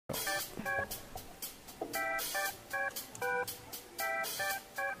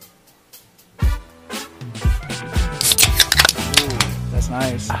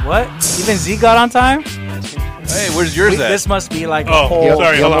Nice. What? Even Z got on time? Hey, where's yours at? This must be like a Oh, whole...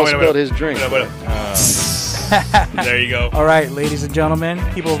 sorry. He Hold on. almost Wait. spilled his drink. There you go. All right, ladies and gentlemen,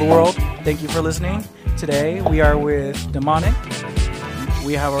 people of the world, thank you for listening. Today we are with Demonic.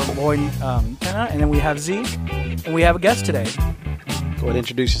 We have our boy Kenna, and then we have Z, and we have a guest today. Go ahead and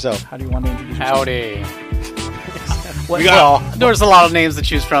introduce yourself. How do you want to introduce yourself? Howdy. What, Well, there's a lot of names to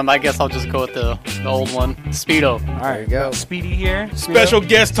choose from. I guess I'll just go with the old one, Speedo. all right, There you go. Speedy here. Special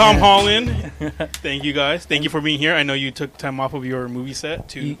guest Tom Holland. Thank you guys. Thank you for being here. I know you took time off of your movie set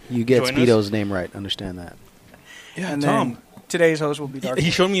to You get join Speedo's us. name right. Understand that. Yeah, And Tom. then today's host will be Dark.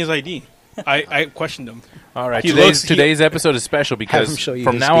 He showed me his ID. I questioned him. All right, He today's episode is special Have because him show you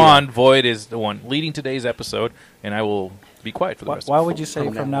from his now speedo. on, Void is the one leading today's episode, and I will be quiet for the rest Why of would you say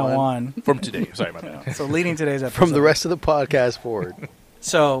From from now now on? from today. Sorry about that. So leading today's episode. From the rest of the podcast forward.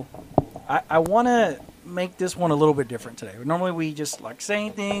 So, I want to make this one a little bit different today. Normally we just like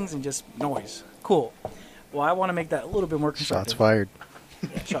saying things and just noise. Cool. Well, I want to make that a little bit more constructive. Shots fired.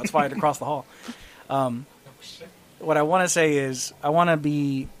 Shots fired across the hall. What I want to say is I want to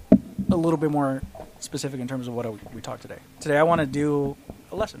be a little bit more specific in terms of what we talk today. Today I want to do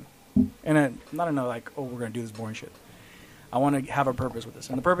a lesson. And not in a like, oh, we're going to do this boring shit. I want to have a purpose with this.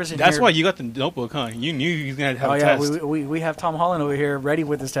 And the purpose in That's here, why you got the notebook, huh? You knew you was going to have oh a yeah, test. we have Tom Holland over here ready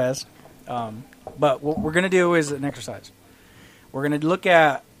with this test. But what we're going to do is an exercise. We're going to look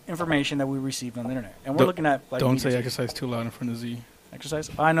at information that we received on the internet. And we're Don't- looking at like Don't media say exercise too loud in front of Z. exercise.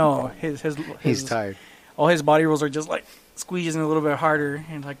 I know his He's tired. all his body rolls are just like squeezing a little bit harder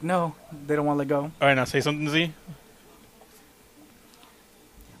and like no, they don't want to let go. All right, now say something, Z.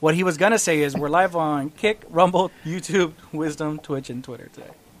 What he was gonna say is we're live on Kick, Rumble, YouTube, Wisdom, Twitch, and Twitter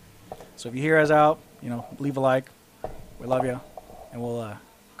today. So if you hear us out, leave a like. We love you, and we'll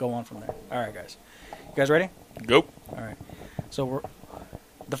go on from there. All right, guys. You guys ready? Go. All right. So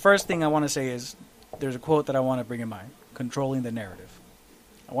the first thing I want to say is there's a quote that I want to bring in mind: controlling the narrative.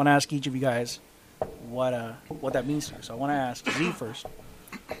 I want to ask each of you guys what that means to you. So I want to ask Z first.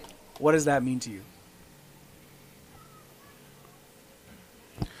 What does that mean to you?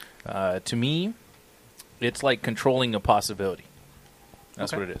 To me, it's like controlling a possibility.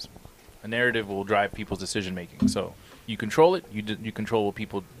 That's Okay. what it is. A narrative will drive people's decision making. So you control it. You control what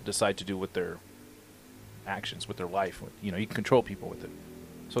people decide to do with their actions, with their life. You can control people with it.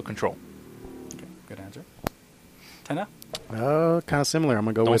 So control. Okay, good answer. Tenna? Kind of similar. I'm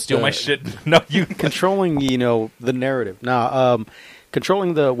gonna go Don't with steal my shit. No, you. controlling. The narrative. Now,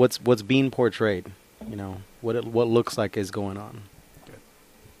 controlling the what's being portrayed. What looks like is going on.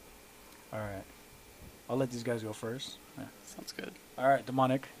 All right. I'll let these guys go first. Yeah. Sounds good. All right,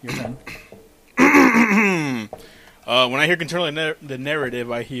 Demonic, your turn. When I hear controlling the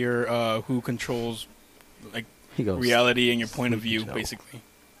narrative, I hear who controls like He goes. reality and your point of view, Joe. basically.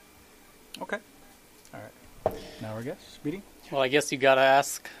 Okay. All right. Now our guest, Speedy. Well, I guess you gotta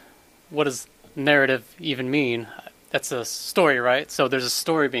ask, what does narrative even mean? That's a story, right? So there's a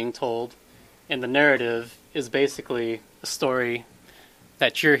story being told, and the narrative is basically a story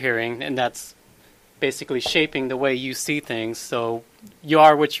that you're hearing, and that's basically shaping the way you see things. So you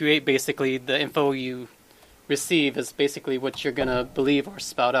are what you ate, basically. The info you receive is basically what you're going to believe or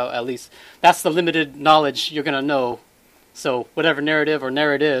spout out, at least. That's the limited knowledge you're going to know. So whatever narrative or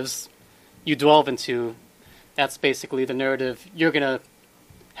narratives you delve into, that's basically the narrative you're going to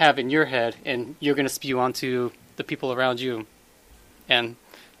have in your head, and you're going to spew onto the people around you. And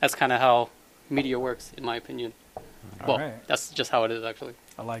that's kind of how media works, in my opinion. All Well, right. that's just how it is, actually.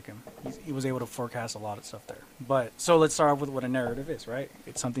 I like him. He was able to forecast a lot of stuff there. But so let's start off with what a narrative is, right?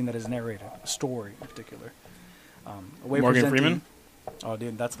 It's something that is narrated, a story in particular. A way of Morgan presenting- Freeman? Oh,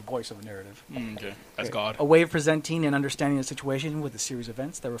 dude, that's the voice of a narrative. Okay, that's Okay. God. A way of presenting and understanding a situation with a series of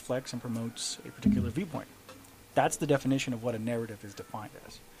events that reflects and promotes a particular viewpoint. That's the definition of what a narrative is defined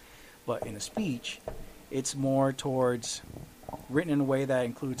as. But in a speech, it's more towards written in a way that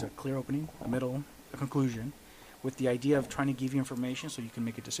includes a clear opening, a middle, a conclusion, with the idea of trying to give you information so you can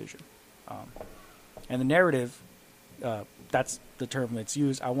make a decision. And the narrative, that's the term that's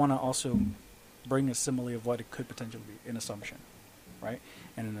used. I want to also bring a simile of what it could potentially be, an assumption, right?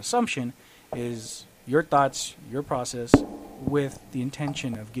 And an assumption is your thoughts, your process, with the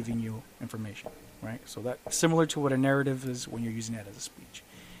intention of giving you information, right? So that similar to what a narrative is when you're using that as a speech.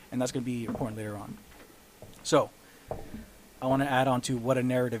 And that's going to be important later on. So I want to add on to what a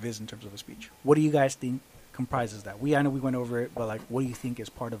narrative is in terms of a speech. What do you guys think comprises that? I know we went over it, but like, what do you think is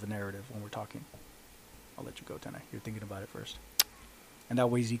part of a narrative when we're talking? I'll let you go, Tene. You're thinking about it first. And that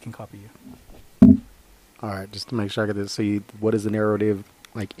way Z can copy you. All right, just to make sure I get this. So, what is the narrative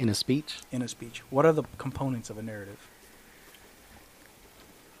like in a speech? In a speech. What are the components of a narrative?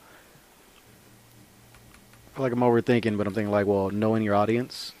 feel like I'm overthinking, but I'm thinking like, well, knowing your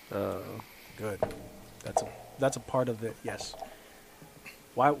audience. Good. That's a part of it. Yes.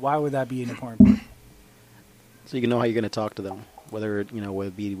 Why would that be an important part? So you can know how you're going to talk to them, whether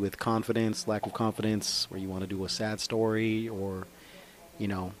it be with confidence, lack of confidence, or you want to do a sad story, or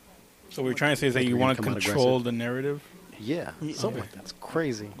So what you're trying to say is that you want to control the narrative? yeah, something like that's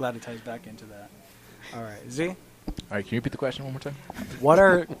crazy. Glad it ties back into that. All right, Z. All right, can you repeat the question one more time? What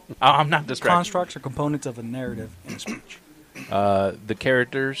are I'm not distracted. constructs or components of a narrative in a speech? The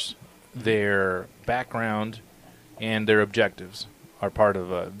characters, their background, and their objectives are part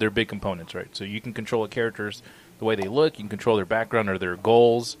of their big components, right? So you can control a character's the way they look. You can control their background or their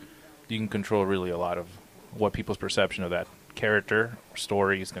goals. You can control really a lot of what people's perception of that character or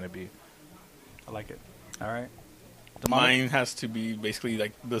story is going to be. I like it. All right. Mine has to be basically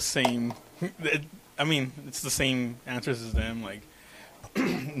like the same. I mean, it's the same answers as them. Like,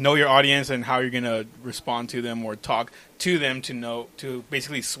 know your audience and how you're gonna respond to them or talk to them to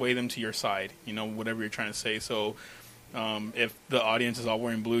basically sway them to your side. Whatever you're trying to say. So, if the audience is all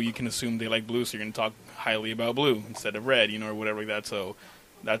wearing blue, you can assume they like blue, so you're gonna talk highly about blue instead of red, or whatever like that. So,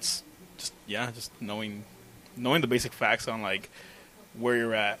 that's just knowing the basic facts on like where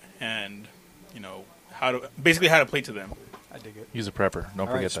you're at and how to play to them. I dig it. Use a prepper. Don't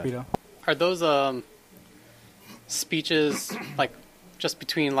All right, forget that. Speedo. Are those speeches like just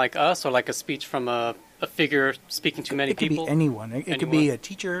between like us, or like a speech from a figure speaking to many It could people? be anyone. It could Anyone. be a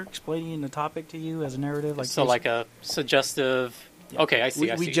teacher explaining the topic to you as a narrative. Like a suggestive. Yeah. Okay, I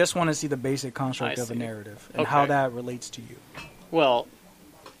see. We just want to see the basic construct I of a see. narrative and how Okay. that relates to you. Well,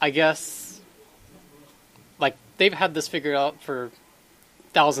 I guess like they've had this figured out for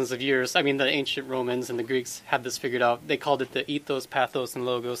thousands of years. I mean, the ancient Romans and the Greeks had this figured out. They called it the ethos, pathos, and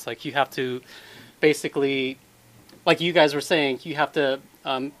logos. Like you have to basically, like you guys were saying, you have to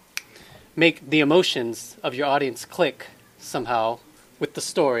make the emotions of your audience click somehow with the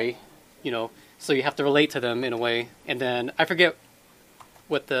story, so you have to relate to them in a way. And then I forget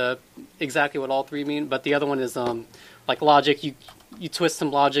exactly what all three mean, but the other one is like logic. You twist some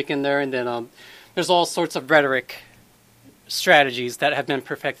logic in there, and then there's all sorts of rhetoric strategies that have been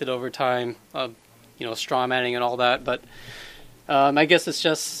perfected over time, straw manning and all that. But I guess it's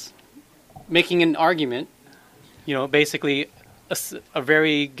just making an argument, basically a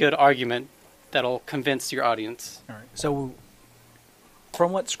very good argument that'll convince your audience. All right. So,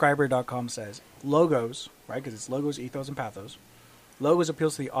 from what Scriber.com says, logos, right? Because it's logos, ethos, and pathos. Logos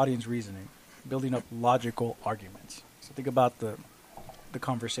appeals to the audience reasoning, building up logical arguments. So think about the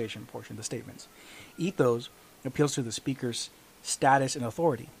conversation portion, the statements. Ethos appeals to the speaker's status and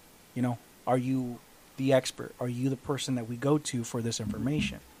authority. Are you the expert? Are you the person that we go to for this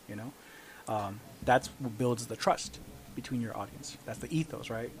information? That's what builds the trust between your audience. That's the ethos,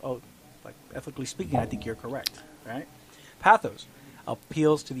 right? Oh, like ethically speaking, I think you're correct, right? Pathos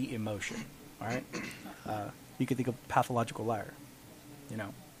appeals to the emotion, all right? You could think of pathological liar,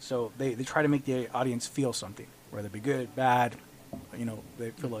 So they try to make the audience feel something, whether it be good, bad,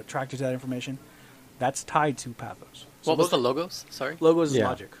 they feel attracted to that information. That's tied to pathos. So What was the logos? Sorry? Logos is Yeah.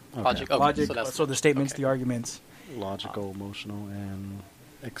 logic. Okay. Logic. Okay, Logic, so the statements, okay. the arguments. Logical, emotional, and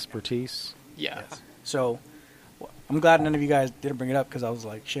expertise. Yeah. Yes. So I'm glad none of you guys didn't bring it up because I was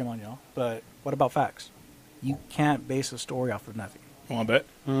like, shame on y'all. But what about facts? You can't base a story off of nothing. You want to bet?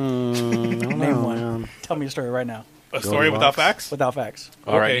 I don't Name know, one. man. Tell me a story right now A story without Goldilocks. facts? without facts.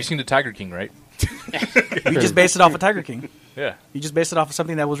 All right, Okay. you've seen the Tiger King, right? You just based it off of Tiger King. Yeah. You just based it off of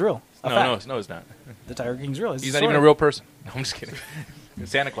something that was real. A fact. No, it's not. The Tiger King's real. It's He's a not even story. a real person. No, I'm just kidding.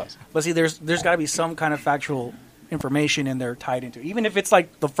 It's Santa Claus. But see, there's got to be some kind of factual information in there tied into it. Even if it's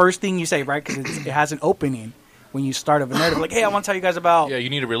like the first thing you say, right? Because it has an opening when you start of a narrative. Like, hey, I want to tell you guys about... Yeah, you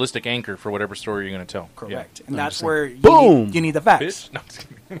need a realistic anchor for whatever story you're going to tell. Correct. Yeah. And No, I'm that's just where Boom! you need the facts. Bitch? No, I'm just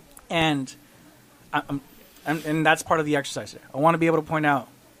kidding. And and that's part of the exercise there. I want to be able to point out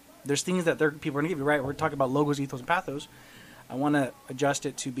there's things that people are going to give you, right? We're talking about logos, ethos, and pathos. I want to adjust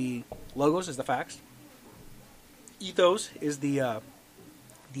it to be logos is the facts. Ethos is the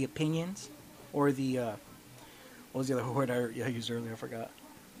opinions or the what was the other word I used earlier? I forgot.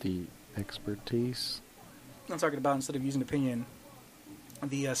 The expertise. I'm talking about instead of using opinion,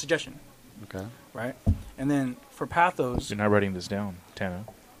 the suggestion, Okay. right? And then for pathos, You're not writing this down, Tana.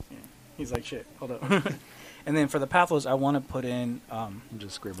 he's like, shit, hold up. And then for the pathos, I want to put in I'm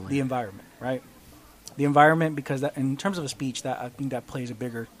just scribbling. the environment, right? The environment, because that, in terms of a speech, that I think that plays a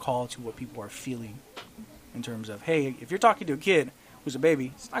bigger call to what people are feeling in terms of, hey, if you're talking to a kid who's a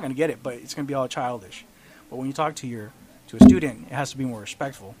baby, it's not going to get it, but it's going to be all childish. But when you talk to a student, it has to be more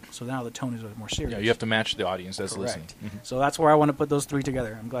respectful. So now the tone is more serious. Yeah, you have to match the audience that's listening. Correct. So that's where I want to put those three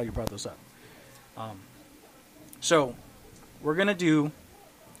together. I'm glad you brought those up. So we're going to do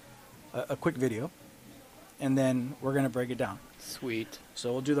a quick video, and then we're going to break it down. Sweet.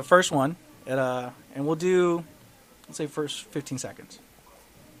 So we'll do the first one, and we'll do, let's say, first 15 seconds.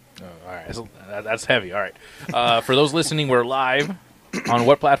 Oh, all right, so that's heavy. All right. For those listening, we're live on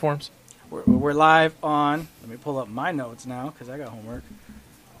what platforms? We're live on, let me pull up my notes now because I got homework.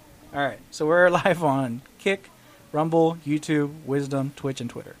 All right, so we're live on Kick, Rumble, YouTube, Wisdom, Twitch, and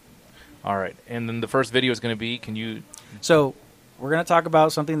Twitter. All right, and then the first video is going to be, So we're going to talk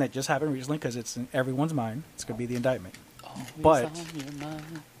about something that just happened recently because it's in everyone's mind. It's going to be the indictment. But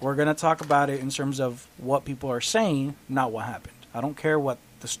we're going to talk about it in terms of what people are saying, not what happened. I don't care what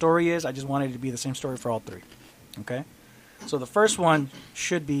the story is. I just want it to be the same story for all three. Okay? So the first one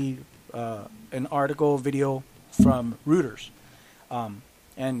should be an article, video from Reuters.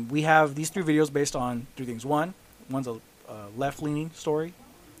 And we have these three videos based on three things. One's a left-leaning story.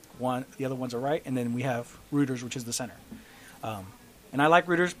 The other one's a right. And then we have Reuters, which is the center. And I like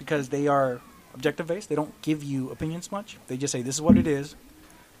Reuters because they are objective-based. They don't give you opinions much. They just say, this is what it is.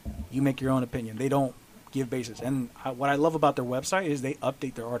 You make your own opinion. They don't give bases. And what I love about their website is they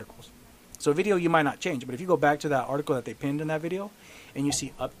update their articles. So video you might not change, but if you go back to that article that they pinned in that video and you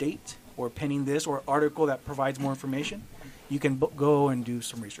see update or pinning this or article that provides more information, you can go and do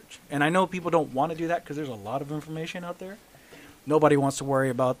some research. And I know people don't want to do that because there's a lot of information out there. Nobody wants to worry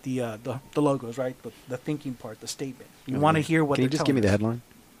about the logos, right? The thinking part, the statement. You want to hear what Can they're you just telling give me the us. headline?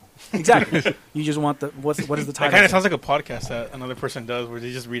 Exactly. You just want what is the That title? kind of sounds like a podcast that another person does where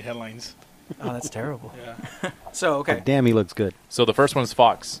they just read headlines. Oh, that's terrible. Yeah. So, okay. Oh, damn, he looks good. so the first one's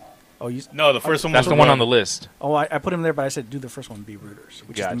Fox. Oh, No, the first one That's was the one on the list. I put him there, but I said do the first one be Reuters,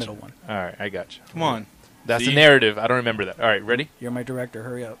 which is the middle one. All right, I got you. Come on. That's See? the narrative. I don't remember that. All right, ready? You're my director.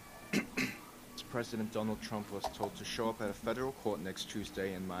 Hurry up. President Donald Trump was told to show up at a federal court next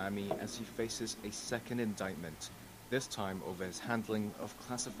Tuesday in Miami as he faces a second indictment, this time over his handling of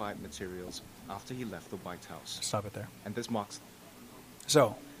classified materials after he left the White House. Stop it there. And this marks...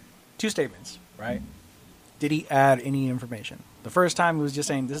 So, two statements, right? Did he add any information? The first time he was just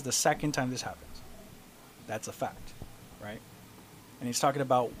saying this is the second time this happens. That's a fact, right? And he's talking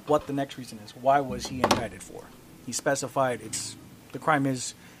about what the next reason is. Why was he indicted for? He specified the crime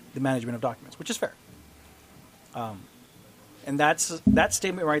is the management of documents, which is fair. And that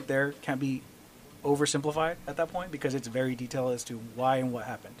statement right there can be oversimplified at that point because it's very detailed as to why and what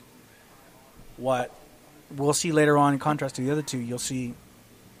happened. What we'll see later on, in contrast to the other two, you'll see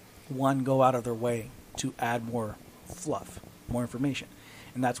one go out of their way to add more fluff, more information.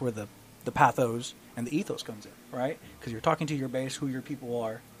 And that's where the pathos and the ethos comes in, right? Because you're talking to your base, who your people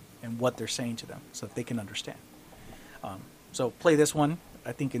are, and what they're saying to them so that they can understand. So play this one.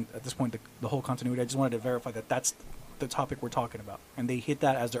 I think at this point, the whole continuity, I just wanted to verify that that's the topic we're talking about. And they hit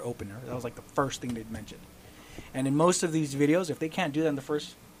that as their opener. That was like the first thing they'd mentioned. And in most of these videos, if they can't do that in the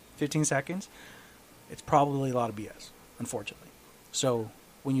first 15 seconds, it's probably a lot of BS, unfortunately. So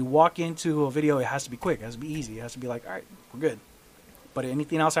when you walk into a video, it has to be quick. It has to be easy. It has to be like, all right, we're good. But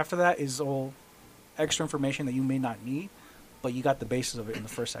anything else after that is all extra information that you may not need, but you got the basis of it in the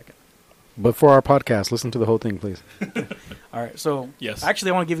first second. But for our podcast, listen to the whole thing, please. All right, so Yes.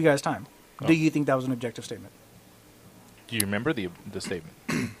 actually I want to give you guys time. Oh. Do you think that was an objective statement? Do you remember the statement?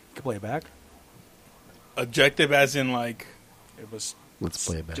 You can play it back. Objective as in like... It was Let's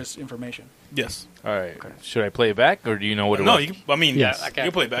play it back. just information. Yes. All right. Okay. Should I play it back, or do you know what it No, was? Yes. you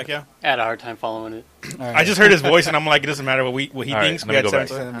can play it back, yeah. I had a hard time following it. All right. I just heard his voice, and I'm like, it doesn't matter what he All right, thinks. let me go back.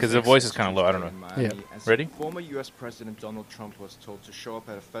 7 Because the voice is kind of low. I don't know. In Miami Yeah. as Ready? Former U.S. President Donald Trump was told to show up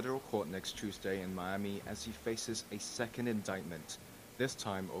at a federal court next Tuesday in Miami as he faces a second indictment, this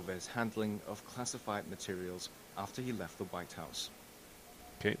time over his handling of classified materials after he left the White House.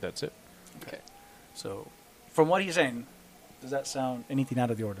 Okay, that's it. Okay. So, from what he's saying, does that sound anything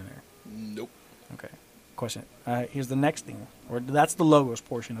out of the ordinary? Nope. Okay. Question. Here's the next thing. Or that's the logos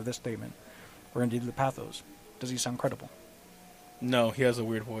portion of this statement. We're going to do the pathos. Does he sound credible? No, he has a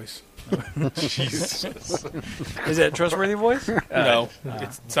weird voice. Jesus. Is it a trustworthy voice? No.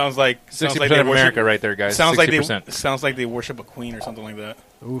 It sounds like... 60% of America right there, guys. Sounds 60%. like they worship a queen or something like that.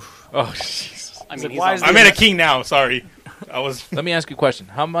 Oof. Oh, Jesus. I Is mean, it he's wise on- I mean a king now, sorry. I was... Let me ask you a question.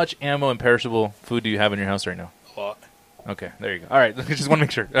 How much ammo and perishable food do you have in your house right now? a lot. Okay, there you go. All right, just want to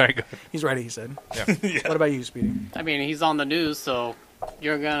make sure. All right, go ahead. He's ready, he said. Yeah. What about you, Speedy? I mean, he's on the news, so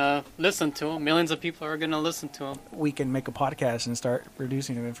you're gonna listen to him. Millions of people are gonna listen to him. We can make a podcast and start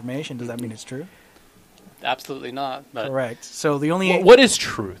producing information. Does that mean it's true? Absolutely not. But Correct. So the only... What is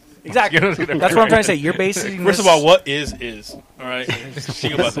truth? Exactly. That's what I'm trying to say. You're basing First this- of all, what is? All right?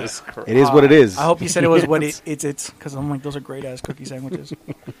 Think about this. It is what it is. I hope you said it was what it's because I'm like, those are great-ass cookie sandwiches.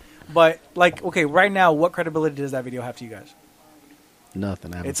 But like, okay, right now, what credibility does that video have to you guys?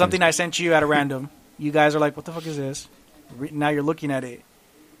 Nothing. It's something I sent you at a random. You guys are like, "What the fuck is this?" Now you're looking at it.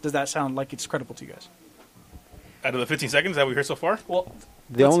 Does that sound like it's credible to you guys? Out of the 15 seconds that we heard so far, Well,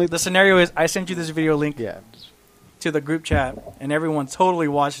 the scenario is I sent you this video link yeah. to the group chat, and everyone totally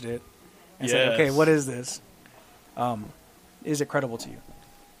watched it and said, Yes. "Okay, what is this? Is it credible to you?"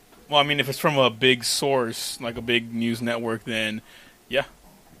 well, I mean, if it's from a big source, like a big news network, then yeah.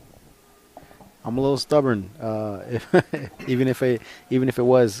 I'm a little stubborn. Even if it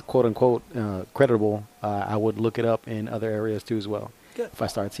was quote unquote credible, I would look it up in other areas too as well. Good. If I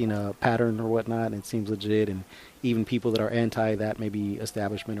start seeing a pattern or whatnot, and it seems legit, and even people that are anti that maybe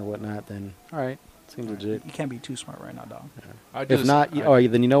establishment or whatnot, then all right, seems legit. You can't be too smart right now, dog. I do If this- not, I-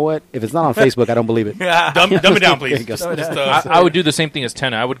 then you know what? If it's not on Facebook, I don't believe it. Dumb it down, please. There you go. Just, I would do the same thing as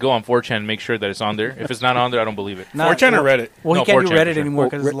Tenna. I would go on 4chan and make sure that it's on there. If it's not on there, I don't believe it. 4chan or Reddit? Well, No, he can't do 4chan for Reddit sure. anymore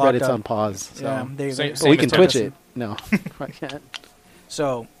because it's locked Reddit's up. on pause. So. Yeah, Same- But we same can as Twitch Tenna. it. No, I can't.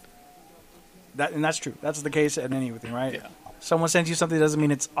 So that's true. That's the case and anything, right? Yeah. Someone sends you something doesn't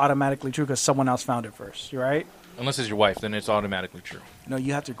mean it's automatically true because someone else found it first. You right? Unless it's your wife, then it's automatically true. No,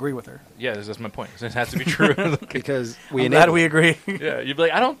 you have to agree with her. Yeah, that's my point. It has to be true. Because I'm glad we agree. Yeah, you'd be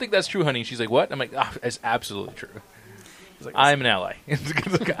like, I don't think that's true, honey. She's like, what? I'm like, it's absolutely true. He's like, I'm an ally.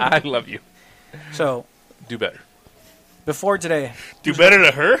 I love you. so Do better. before today, Do better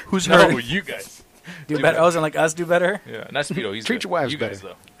to her? Who's No, her? you guys. do better. I wasn't like us do better. Yeah, not Speedo. He's Treat good. your wives You guys,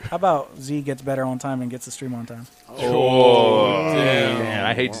 better. though. How about Z gets better on time and gets the stream on time? Oh, damn.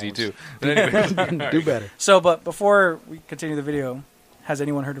 I hate Z too. But anyways, all right. Do better. So, but before we continue the video, has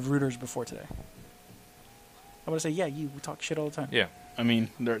anyone heard of Rooters before today? I would say, yeah, we talk shit all the time. Yeah. I mean,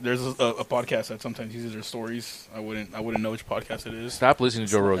 there's a podcast that sometimes uses their stories. I wouldn't know which podcast it is. Stop listening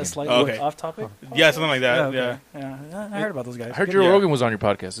to Joe Rogan. A slight Okay. off topic. Yeah, something like that. okay. Yeah. I heard about those guys. I heard Joe Yeah. Rogan was on your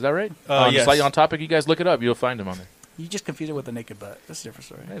podcast. Is that right? Yes. Slightly on topic. You guys look it up. You'll find him on there. You just confuse it with the naked butt. That's a different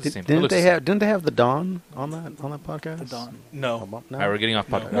story. It's the same. It Didn't looks they the same. have? Didn't they have the Dawn on that podcast? The Dawn. No. No. All right, we're getting off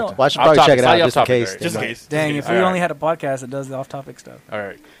topic. No. Off Well, I should topic, probably check it out slightly just in off topic, case. all right. Just in case. Dang, if Just we in only case. had a podcast that does the off-topic stuff. All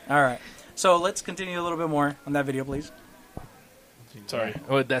right. All right. So let's continue a little bit more on that video, please. Sorry.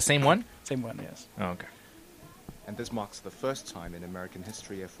 Oh, that same one? Same one, yes. Oh, okay. And this marks the first time in American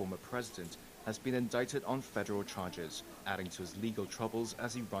history a former president has been indicted on federal charges, adding to his legal troubles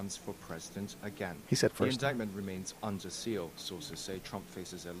as he runs for president again. He said The first. indictment remains under seal. Sources say Trump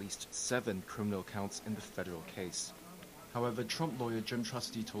faces at least 7 criminal counts in the federal case. However, Trump lawyer Jim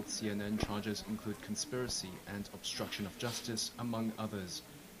Trusty told CNN charges include conspiracy and obstruction of justice, among others,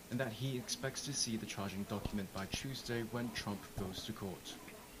 and that he expects to see the charging document by Tuesday when Trump goes to court.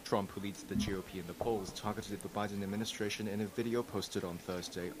 Trump, who leads the GOP in the polls, targeted the Biden administration in a video posted on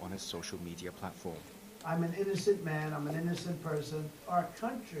Thursday on his social media platform. I'm an innocent man, I'm an innocent person. Our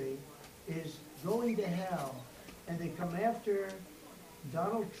country is going to hell, and they come after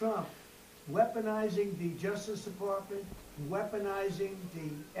Donald Trump, weaponizing the Justice Department, weaponizing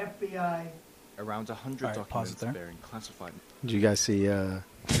the FBI. Around 100 All right, pause it documents there. bearing classified. Did you guys see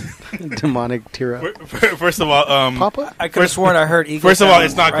demonic tear up? First of all, Papa? I could have sworn I heard Eagle. First of all, sound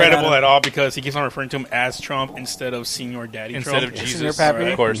it's not right credible at at all because he keeps on referring to him as Trump instead of Senior Daddy Instead Trump. of Senior Jesus, Pappy?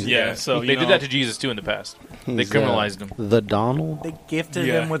 of course. Yeah, so, they you did know. that to Jesus too in the past. They He's, criminalized him. The Donald? They gifted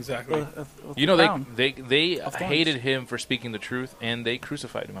Yeah, him with exactly. with You know, the crown. they Of thorns. hated him for speaking the truth, and they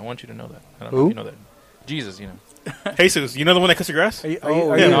crucified him. I want you to know that. I don't know Who? if you know that. Jesus, you know. Jesus, you know the one that cuts your grass? Are you, Oh,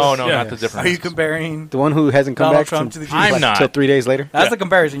 are yeah. you, No, no, Yeah. not the difference. are you comparing? The one who hasn't come Donald back Trump since- to the I'm Jesus? not. till 3 days later? That's Yeah. the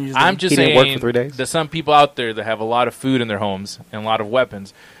comparison you just I'm did. just He saying didn't work for 3 days? that some people out there that have a lot of food in their homes and a lot of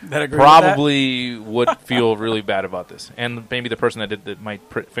weapons That agree with that? probably would feel really bad about this. And maybe the person that did my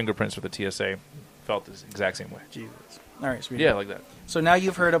fingerprints for the TSA felt the exact same way. Jesus. All right, sweetie. Yeah, like that. So now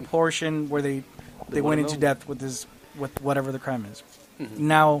you've heard a portion where they went wanna into know. depth with whatever the crime is.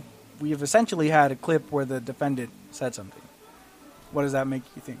 Now we've essentially had a clip where the defendant said something. What does that make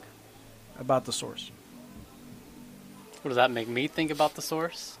you think about the source? What does that make me think about the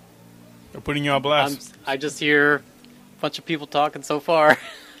source? They're putting you on blast. I just hear a bunch of people talking so far.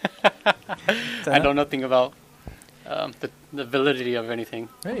 I know nothing about the validity of anything.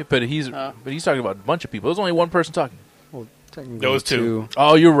 Hey, but he's talking about a bunch of people. There's only one person talking. Well, technically Those two.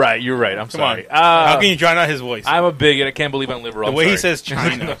 Oh, you're right. You're right. I'm Come sorry. on. How can you drown out his voice? I'm a bigot. I can't believe I'm liberal. The I'm way he sorry. says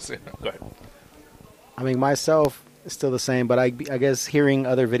China. Go ahead. I mean, myself, it's still the same, but I guess hearing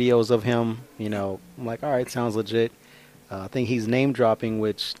other videos of him, I'm like, all right, sounds legit. I think he's name dropping,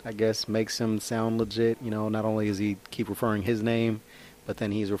 which I guess makes him sound legit. Not only does he keep referring his name, but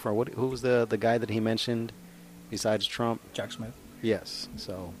then he's referring, who was the guy that he mentioned besides Trump? Jack Smith. Yes.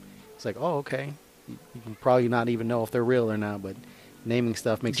 So it's like, oh, okay. You can probably not even know if they're real or not, but naming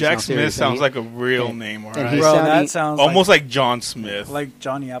stuff makes Jack it sound Smith serious. sounds like a real name, all and right? he's Bro, sounding- that sounds Almost like John Smith. like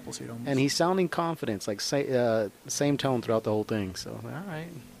Johnny Appleseed. Almost. and he's sounding confident, like same tone throughout the whole thing. So all right,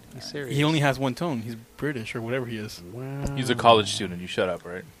 he's serious. He only has one tone. He's British or whatever he is. Wow. He's a college student. You shut up,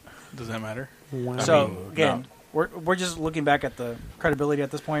 right? Does that matter? Wow. So mean, again, we're just looking back at the credibility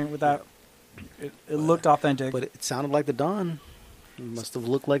at this point with that. It looked authentic. But it sounded like the Don. It must have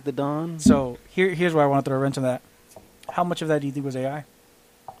looked like the Don. So here's where I want to throw a wrench in that. How much of that do you think was AI?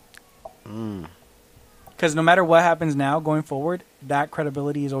 Mm. Because no matter what happens now going forward, that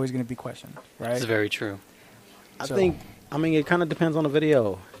credibility is always going to be questioned, right? It's very true. I So- think. I mean, it kind of depends on the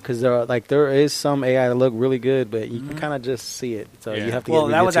video because there is some AI that look really good, but you can kind of just see it. So Yeah. you have to. Well,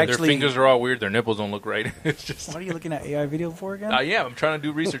 get that really was attention. actually- Their fingers are all weird. Their nipples don't look right. It's just. What are you looking at AI video for again? Yeah, I'm trying to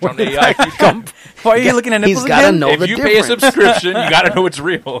do research on AI. Why are you looking at nipples He's gotta again? know If the you pay a difference. subscription, you got to know it's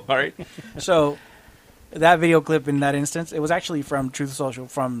real. All right. So that video clip in that instance, it was actually from Truth Social,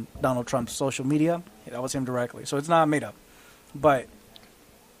 from Donald Trump's social media. That was him directly. So it's not made up. But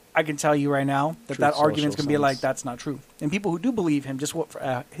I can tell you right now that Truth argument's Social going to be like, sounds- that's not true. And people who do believe him, just what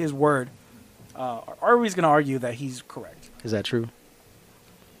his word, are always going to argue that he's correct. Is that true?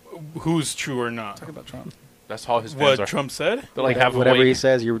 Who's true or not? Talk about Trump. That's all his fans What are. Trump said? They're like half Whatever he awake.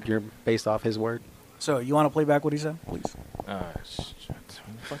 says, you're based off his word. So you want to play back what he said, please? Shit.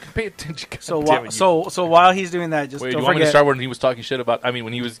 Fucking pay attention. So God damn while, it, so while he's doing that, just Wait, do don't you want me to forget. start when he was talking shit about? I mean,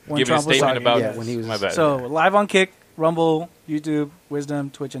 when he was When giving a Trump was statement talking, about. yes. when he was- My bad. So live on Kick, Rumble, YouTube, Wisdom,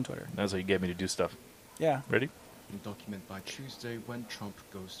 Twitch, and Twitter. That's how you get me to do stuff. Yeah. Ready? Document by Tuesday when Trump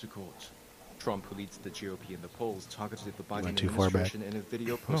goes to court. Trump, who leads the GOP in the polls, targeted the Biden Went too far back. administration in a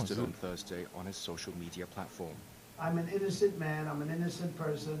video posted it's on Thursday on his social media platform. I'm an innocent man, I'm an innocent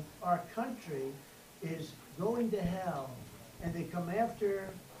person. Our country is going to hell, and they come after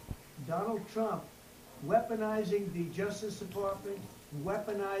Donald Trump, weaponizing the Justice Department,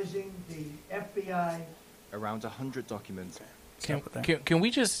 weaponizing the FBI. Around 100 documents. Can we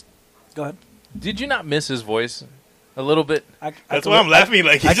just? Go ahead. Did you not miss his voice a little bit? That's why I'm laughing.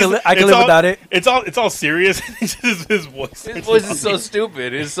 Like I he's can just- I can it's live all- without it. It's all serious. It's just his voice. His voice is so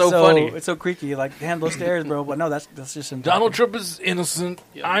stupid. It's so funny. It's so creaky. Like handle stairs, bro. But no, that's just him. Donald talking. Trump is innocent.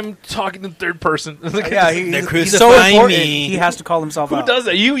 I'm talking in third person. Yeah, They're he's so crucifying important. me. He has to call himself Who out. does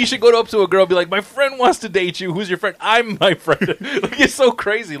that? You should go up to a girl and be like, my friend wants to date you. Who's your friend? I'm my friend. Like, it's so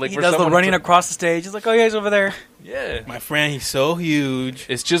crazy. Like He for does the someone running to- across the stage. He's like, oh yeah, he's over there. Yeah. My friend, he's so huge.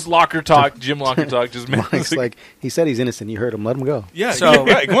 It's just locker talk, gym locker talk. Just Mike's like, he said he's innocent. You heard him. Let him go. Yeah. So-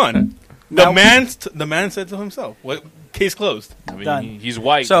 right. Come on. Now- The man said to himself, "What case closed? I mean, Done. he's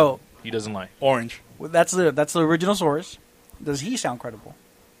white. So he doesn't lie. Orange." well, that's the original source. Does he sound credible?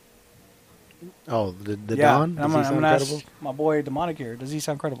 Oh, the yeah. Don? And Does I'm he gonna sound ask credible? my boy Demonic here. Does he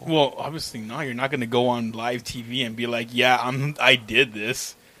sound credible? Well, obviously not. You're not going to go on live TV and be like, "Yeah, I did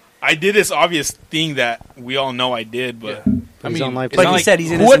this. I did this obvious thing that we all know I did." But Yeah. But I he's mean, on live it's But not he like said he's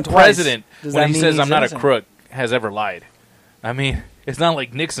what innocent twice. president, Does when that he mean says he's I'm not innocent? a crook, has ever lied? I mean, it's not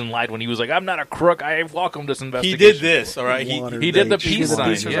like Nixon lied when he was like, I'm not a crook. I welcome this he investigation. did this, all right. Water. He did the He peace did the sign.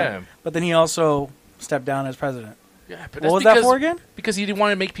 peace sign. Yeah. But then he also stepped down as president. Yeah, but What was that's that for again? Because he didn't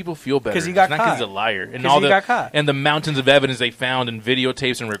want to make people feel better. 'Cause he got It's not because caught. he's a liar. And 'Cause all he the got caught. and the mountains of evidence they found and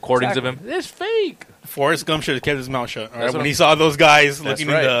videotapes and recordings of him. It's fake. Forrest Gump should have kept his mouth shut. All right, That's what when he I'm- saw those guys That's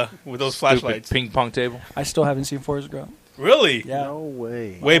looking right. in with those Stupid flashlights. ping pong table. I still haven't seen Forrest Gump. Really? Yeah, No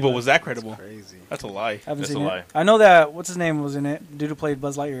way. Wait, but was that credible? Crazy. That's a lie. I haven't That's seen a it. lie. I know that what's his name was in it. Dude who played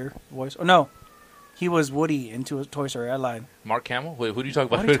Buzz Lightyear voice. Oh no, he was Woody into Toy Story. I lied. Mark Hamill? Wait, who do you talk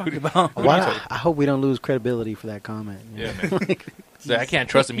What about? are you talking about? Why? I hope we don't lose credibility for that comment. Yeah, man. So I can't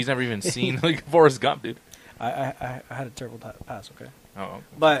trust him. He's never even seen like Forrest Gump, dude. I had a terrible pass. Okay, Oh,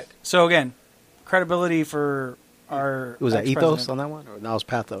 but so again, credibility for our Was that ethos ex-president. on that one? Or that was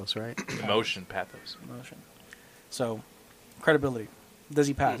pathos, right? emotion, pathos. Emotion. So, credibility. Does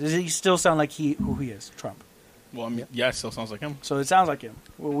he pass? Does he still sound like who he is, Trump? Well, I mean, yeah, it still sounds like him. So it sounds like him.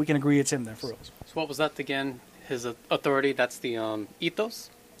 Well, we can agree it's him then for us. So what was that again? His authority, that's the ethos?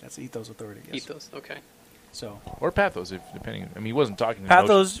 That's Ethos Authority. Yes. Ethos, okay. So Or pathos, if depending. I mean, he wasn't talking. in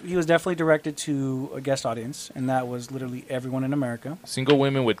Pathos, he was definitely directed to a guest audience, and that was literally everyone in America. emotion. Single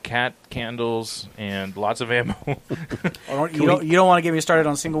women with cat candles and lots of ammo. You don't want to get me started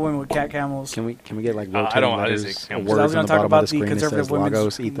on single women with cat camels. Can we get like I rotating don't- I letters, just say or camels. Because I was words on going the to talk bottom of about the the screen that conservative says women's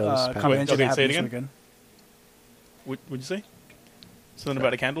Lagos, ethos, pathos? convention Okay, that say it happened this again. weekend. What'd you say? Something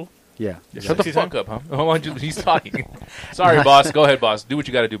about a candle? Yeah. Shut the Sexy fuck time? up, huh? Oh, he's talking. Sorry, boss. Go ahead, boss. Do what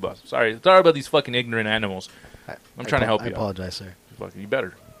you got to do, boss. Sorry about these fucking ignorant animals. I'm trying to help I you. apologize, sir. You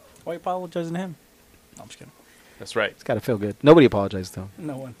better. Why are you apologizing to him? No, I'm just kidding. That's right. It's got to feel good. Nobody apologized to him.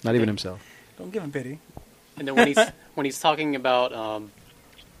 No one. Not even himself. Don't give him pity. And then when he's talking about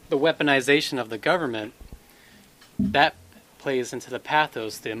the weaponization of the government, that plays into the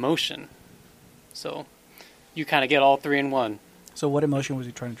pathos, the emotion. So you kind of get all three in one, So what emotion was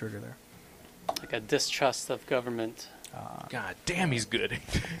he trying to trigger there? like a distrust of government. God damn, he's good.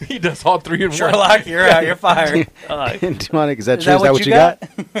 He does all three in one. Sherlock, you're out. You're fired. Demonic, is that Is true? Is that what you got?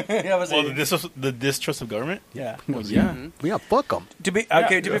 Yeah, was Well, it? the distrust of government. Yeah. Well, yeah. Yeah, fuck them. To be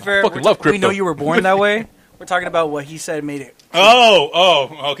fair, Fucking love we know crypto. you were born that way. We're talking about what he said made it.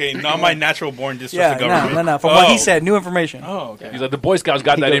 Okay. Not my natural born distrust Yeah, of government. no. From what he said, new information. Oh, okay. He's like, the Boy Scouts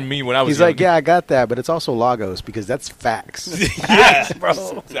got that in me when I was He's young. like, yeah, I got that, but it's also Lagos because that's facts. Yeah, bro.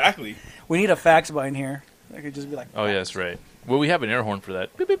 exactly. We need a fax button here. I could just be like, Oh, yeah, that's right. Well, we have an air horn for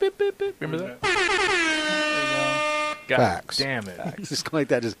that. Beep, beep, beep, beep, beep. Remember that? God Facts. damn it. Just go like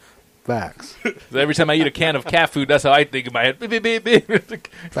that, just facts. So every time I eat a can of cat food, that's how I think in my head. Beep, beep, beep, beep.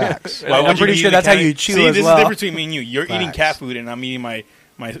 Facts. Why would I'm you pretty be sure eating that's how cat- you chew See, as this well. is the difference between me and you. You're eating Facts. cat food, and I'm eating my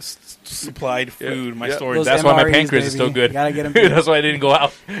supplied food, my Yeah. storage. Those That's why my MREs, pancreas is so baby. good. You gotta get 'em That's why I didn't go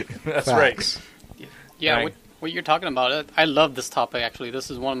out. That's Facts. Yeah, Right. what you're talking about, I love this topic, actually. This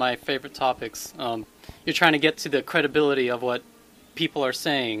is one of my favorite topics. You're trying to get to the credibility of what people are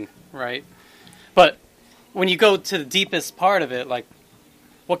saying, right? But when you go to the deepest part of it, like,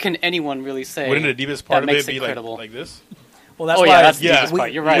 what can anyone really say? Wouldn't the deepest that part of makes it be credible? like this? well, that's Oh, why. yeah, that's the Yeah. deepest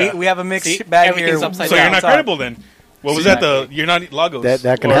part. You're right. We have a mixed See, bag here. everything's upside So down. you're not Top. credible then. What was See, that? You're not Lagos.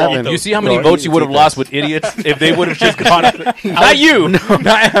 That can Or happen. Ethos. You see how many Bro, votes you would have eat lost this. with idiots if they would have just gone. Not you. I'm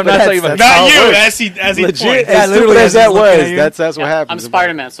not talking about. Not you, works. as he Legit, points. Yeah, as literally, stupid as as that he's looking at was, you. that's what I'm happens.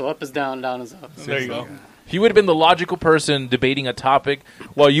 Spider-Man, so up is down, down is up. There you go. He would have been the logical person debating a topic,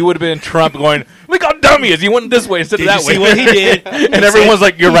 while you would have been Trump going, "Look how dumb he is. He went this way instead Did of you that way." see what he did? And everyone's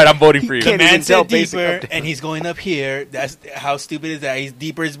like, "You're right. I'm voting for you." can't The man even tell said basic deeper, updates. and he's going up here. That's how stupid is that? He's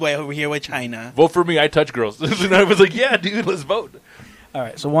deeper his way over here with China. Vote for me. I touch girls. And I was like, "Yeah, dude, let's vote." All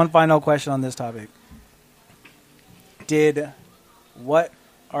right. So one final question on this topic: did what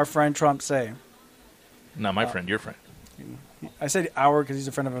our friend Trump say? Not my friend. Your friend. I said our because he's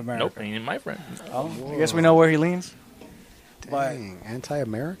a friend of America. Nope, ain't my friend. Oh, I guess we know where he leans. But Dang,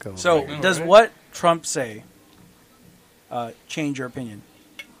 anti-America. so does what Trump say change your opinion?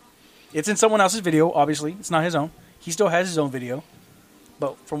 It's in someone else's video. Obviously, it's not his own. He still has his own video.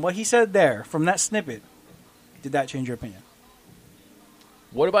 But from what he said there, from that snippet, did that change your opinion?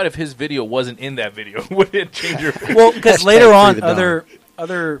 What about if his video wasn't in that video? Would it change your opinion? Well, because Hashtag later free on, the dog.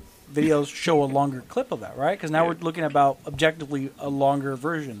 other videos show a longer clip of that, right? Because now we're looking about objectively a longer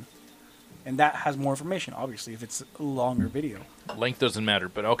version, and that has more information. Obviously, if it's a longer video, Length doesn't matter,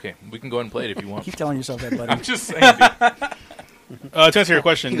 but okay, we can go ahead and play it if you want. keep telling yourself that, buddy. I'm just saying, dude. To answer your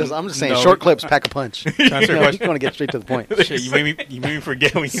question, He goes, I'm just saying, no. short clips pack a punch. To answer your You question, want to get straight to the point. shit, you made me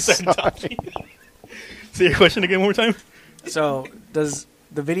forget when you started talking. Say your question again one more time. So, does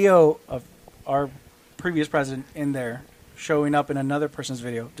the video of our previous president in there showing up in another person's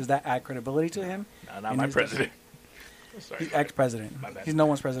video, does that add credibility to him? No, not In my his- president. Sorry, He's ex-president. My bad. He's no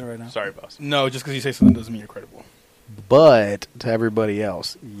one's president right now. sorry, boss. No, just because you say something doesn't mean you're credible. But to everybody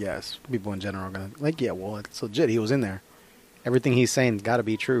else, yes, people in general are going to, like, yeah, well, it's legit. He was in there. Everything he's saying got to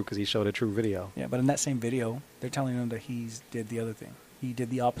be true because he showed a true video. Yeah, but in that same video, they're telling him that he's did the other thing. He did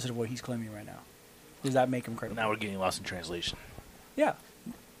the opposite of what he's claiming right now. Does that make him credible? Now we're getting lost in translation. Yeah.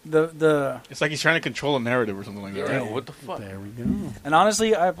 The It's like he's trying to control a narrative or something like that. Yeah, Right? what the fuck? There we go. and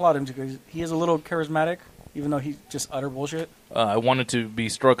honestly, I applaud him because he is a little charismatic, even though he's just utter bullshit. I wanted to be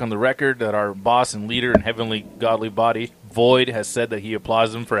struck on the record that our boss and leader in heavenly godly body, Void, has said that he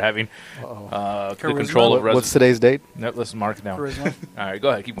applauds him for having the Charisma? control of What's today's date? No, let's mark it down. Charisma. All right, go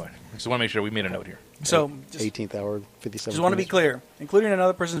ahead, keep going. Just want to make sure we made a note here. So, just 18th hour, 57. want to be clear. Including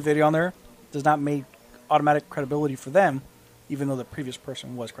another person's video on there does not make automatic credibility for them, even though the previous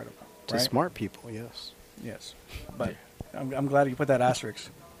person was credible. To Right? smart people, yes. Yes. But I'm glad you put that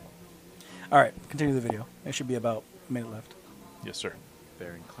asterisk. All right, continue the video. It should be about a minute left. Yes, sir.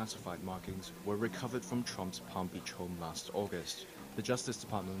 Bearing classified markings were recovered from Trump's Palm Beach home last August. The Justice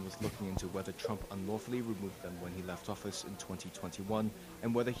Department was looking into whether Trump unlawfully removed them when he left office in 2021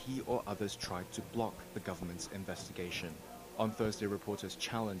 and whether he or others tried to block the government's investigation. On Thursday, reporters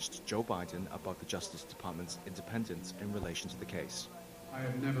challenged Joe Biden about the Justice Department's independence in relation to the case. I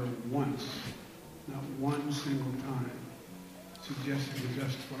have never once, not one single time, suggested to the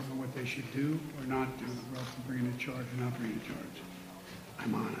Justice Department what they should do or not do, relative to bringing a charge or not bringing a charge.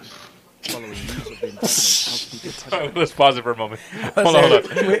 I'm honest. Following news of the indictment, House Speaker Ted All right, let's pause it for a moment. Hold on.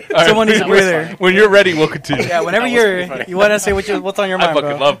 Someone needs to breathe there. When you're ready, we'll continue. Yeah, whenever you want to say what's on your I mind,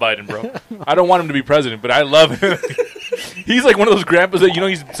 fucking bro. love Biden, bro. I don't want him to be president, but I love him. He's like one of those grandpas that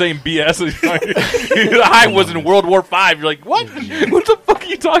he's saying BS. I was in World War V. You're like, what? What the fuck are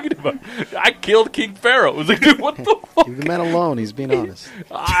you talking about? I killed King Pharaoh. I was like, dude, what the fuck? Leave the man alone. He's being honest.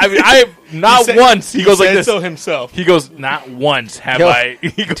 I mean, I not once. He goes like this. So himself. He goes, not once have Yo, I.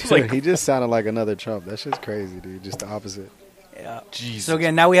 He goes Dude, like, he just sounded like another Trump. That shit's crazy, dude. Just the opposite. Yeah. Jesus. So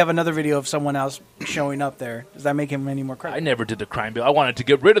again, now we have another video of someone else showing up there. Does that make him any more I credible? never did the crime bill. I wanted to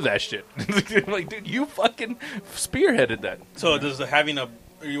get rid of that shit. Like, dude, you fucking spearheaded that. So does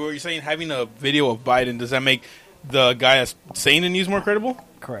you're saying having a video of Biden, does that make the guy that's saying the news more credible?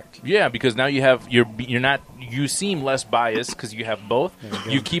 Correct. Yeah, because now you seem less biased because you have both.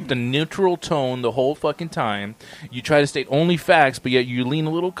 You keep the neutral tone the whole fucking time. You try to state only facts, but yet you lean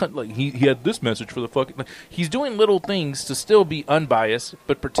a little like he had this message for the fucking. Like, he's doing little things to still be unbiased,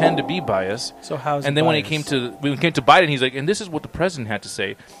 but pretend to be biased. So how's and then when it came to Biden, he's like, and this is what the president had to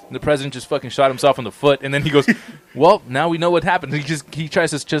say. And the president just fucking shot himself in the foot, and then he goes, well, now we know what happened. He tries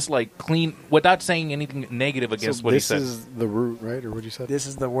to just like clean without saying anything negative against what he said. This is the root, right, or what you said? This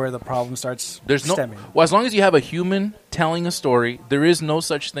is where the problem starts There's no stemming. well, as long as you have a human telling a story, there is no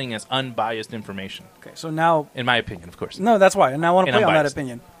such thing as unbiased information. Okay, so now... In my opinion, of course. No, that's why. And I want to And play on that unbiased.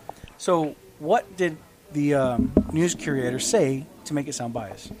 opinion. So what did the news curator say to make it sound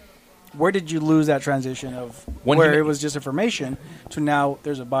biased? Where did you lose that transition of When where he it was just information to now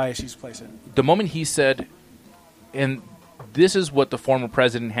there's a bias he's placing? The moment he said, and this is what the former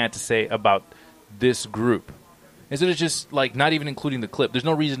president had to say about this group. Instead of just like not even including the clip. There's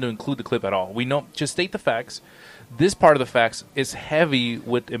no reason to include the clip at all. We know, just state the facts. This part of the facts is heavy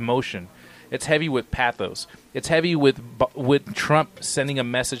with emotion. It's heavy with pathos. It's heavy with Trump sending a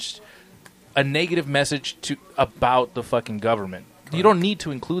message, a negative message about the fucking government. Correct. You don't need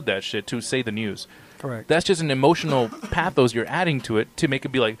to include that shit to say the news. Correct. That's just an emotional pathos you're adding to it to make it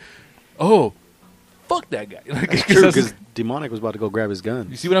be like, oh, fuck that guy. That's true, because Demonic was about to go grab his gun.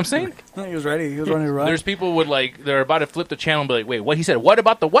 You see what I'm saying? He was ready. He was ready to run. There's people would like they're about to flip the channel and be like, wait, what he said? What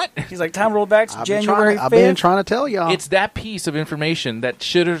about the what? He's like, time roll back to January 5th. I've been trying to tell y'all. It's that piece of information that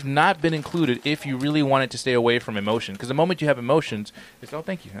should have not been included if you really wanted to stay away from emotion. Because the moment you have emotions, it's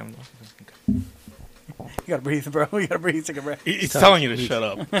thank you. You gotta breathe, bro. You gotta breathe. Take a breath. He's telling you to shut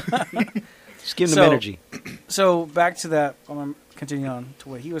up. Just give him energy. So back to that. I'm gonna continue on to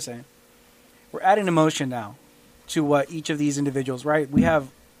what he was saying. We're adding emotion now to what each of these individuals, right? We have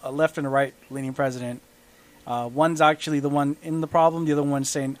a left and a right leaning president. One's actually the one in the problem. The other one's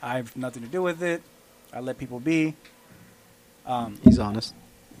saying, I have nothing to do with it. I let people be. He's honest.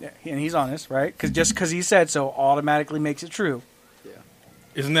 Yeah, and he's honest, right? Just because he said so automatically makes it true. Yeah.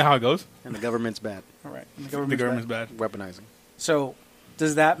 Isn't that how it goes? And the government's bad. All right. The government's bad. Weaponizing. So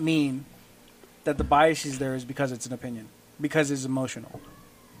does that mean that the bias is there is because it's an opinion? Because it's emotional?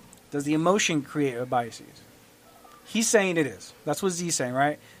 Does the emotion create a biases? He's saying it is. That's what he's saying,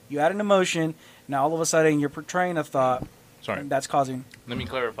 right? You add an emotion, now all of a sudden you're portraying a thought. Sorry. And that's causing... Let me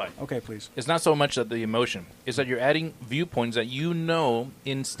clarify. Okay, please. It's not so much that the emotion. It's that you're adding viewpoints that you know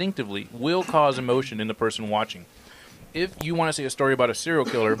instinctively will cause emotion in the person watching. If you want to say a story about a serial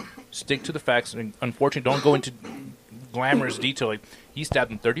killer, stick to the facts. And unfortunately, don't go into glamorous detail. Like, he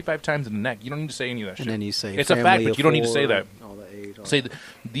stabbed him 35 times in the neck. You don't need to say any of that shit. And then you say it's a fact, but you don't need to four, say that. all the age, all Say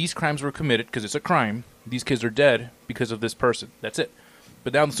these crimes were committed because it's a crime. These kids are dead because of this person. That's it.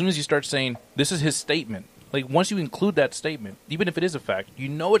 But now as soon as you start saying, this is his statement, like once you include that statement, even if it is a fact, you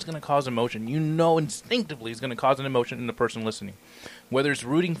know it's going to cause emotion. You know instinctively it's going to cause an emotion in the person listening, whether it's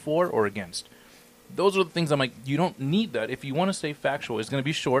rooting for or against. Those are the things I'm like, you don't need that. If you want to stay factual, it's going to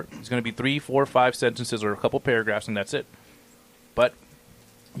be short. It's going to be 3, 4, 5 sentences or a couple paragraphs, and that's it. But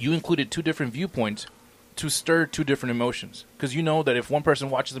you included two different viewpoints to stir two different emotions. Because you know that if one person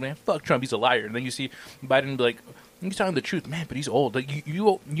watches the man, fuck Trump, he's a liar. And then you see Biden be like, he's telling the truth, man, but he's old. Like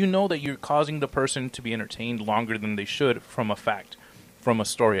you know that you're causing the person to be entertained longer than they should from a fact, from a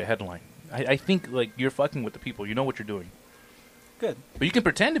story, a headline. I think like you're fucking with the people. You know what you're doing. Good. But you can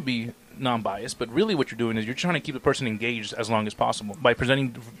pretend to be non-biased, but really what you're doing is you're trying to keep the person engaged as long as possible. By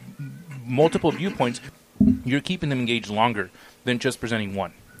presenting multiple viewpoints, you're keeping them engaged longer than just presenting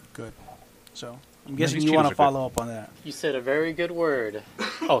one. Good. So I'm guessing you want to follow up on that. You said a very good word.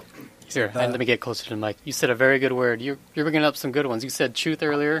 Oh, here, let me get closer to the mic. You said a very good word. You're bringing up some good ones. You said truth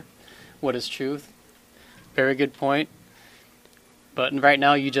earlier. What is truth? Very good point. But right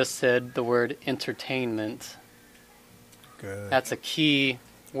now you just said the word entertainment. Good. That's a key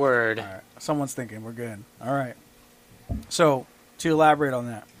word. All right. Someone's thinking. We're good. All right. So to elaborate on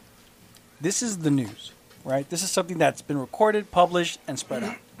that, this is the news, right? This is something that's been recorded, published, and spread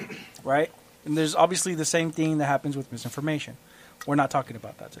out, right? And there's obviously the same thing that happens with misinformation. We're not talking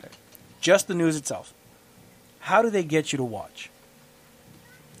about that today. Just the news itself. how do they get you to watch?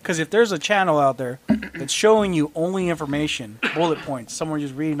 Because if there's a channel out there that's showing you only information, bullet points, someone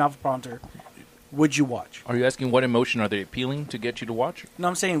just reading off a prompter, would you watch? Are you asking what emotion are they appealing to get you to watch? No,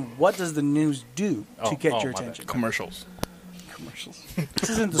 I'm saying, what does the news do to get your my attention? Commercials. Commercials. This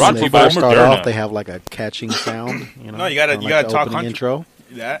isn't the Brought When to they you by first start Moderna. off, they have like a catching sound. You know, No, you gotta- kinda you gotta the talk opening contra- intro.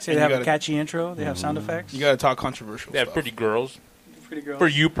 That Say and they have you a gotta, catchy intro. They have sound effects. you gotta talk controversial They have stuff. pretty girls. Pretty girls. For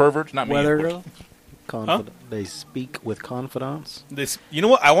you perverts, not me. Weather of course. girl. They speak with confidence. This, you know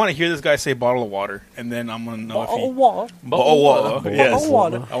what? I want to hear this guy say bottle of water, and then I'm gonna know if he. Water. Bottle of water. Yes.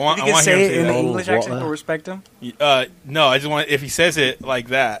 Water. I want. If I you can want to hear say him it say in the that. English Water. accent, we'll respect him. No, I just want. If he says it like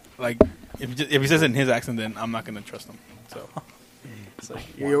that, like if he says it in his accent, then I'm not gonna trust him. So It's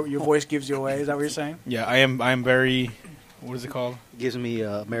like your voice gives you away. Is that what you're saying? yeah, I am very. What is it called? Gives me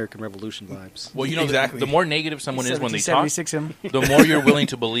American Revolution vibes. Well, you know, Exactly. the more negative someone is when they talk, 1776 him. the more you're willing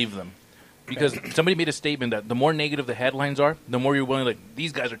to believe them. Because somebody made a statement that the more negative the headlines are, the more you're willing, like,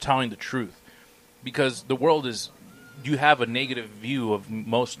 these guys are telling the truth. Because the world is, you have a negative view of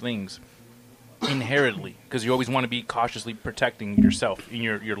most things inherently. Because you always want to be cautiously protecting yourself and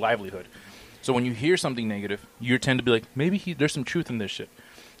your livelihood. So when you hear something negative, you tend to be like, maybe there's some truth in this shit.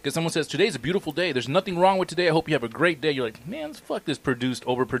 Because someone says, today's a beautiful day. There's nothing wrong with today. I hope you have a great day. You're like, man, fuck this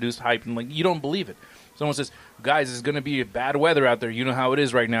overproduced hype. And like, you don't believe it. Someone says, guys, it's going to be bad weather out there. You know how it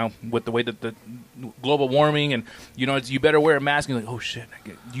is right now with the way that the global warming and, you know, you better wear a mask. And you're like, oh, shit.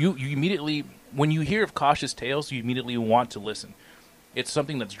 You immediately, when you hear of cautious tales, you immediately want to listen. It's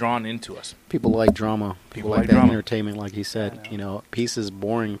something that's drawn into us. People like drama. People like that drama. entertainment, like he said. You know, peace is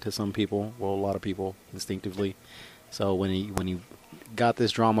boring to some people. Well, a lot of people instinctively. So when you got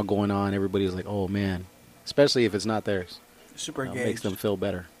this drama going on, everybody's like, oh man, especially if it's not theirs. Super Makes engaged. them feel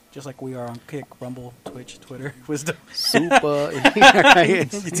better. Just like we are on Kick, Rumble, Twitch, Twitter, Wisdom. Super.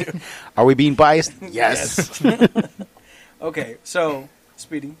 Are we being biased? Yes. Okay, so,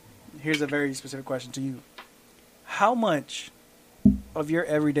 Speedy, here's a very specific question to you. How much of your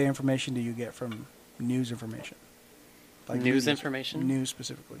everyday information do you get from news information? News information? News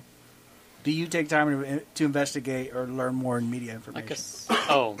specifically. Do you take time to investigate or learn more in media I information? guess.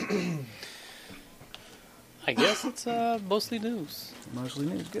 I guess it's mostly news. Mostly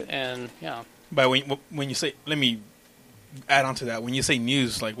news, good. And yeah, But when you say, let me add on to that. When you say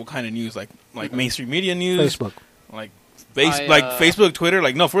news, like what kind of news? Like mainstream media news? Facebook. Like I, Facebook, Twitter?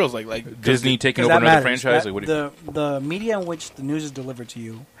 Like no, for real. Like Disney taking 'Cause over that another matters. franchise? That- Like, what do you, the media in which the news is delivered to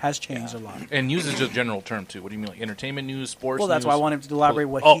you has changed a lot. and news is just a general term, too. What do you mean? Like entertainment news, sports Well, that's news? why I want him to elaborate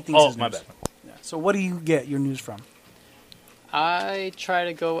what Oh, he thinks is my news. bad. Yeah. So what do you get your news from? I try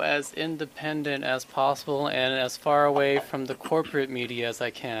to go as independent as possible and as far away from the corporate media as I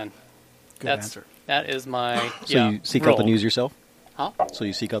can. Good answer. That is my So you seek out the role. news yourself? Huh? So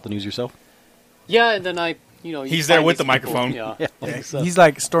you seek out the news yourself? Yeah, and then I, you He's find there with these the people, microphone. Yeah. Yeah, he's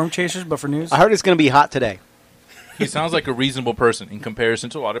like Storm Chasers, but for news. I heard it's going to be hot today. He sounds like a reasonable person in comparison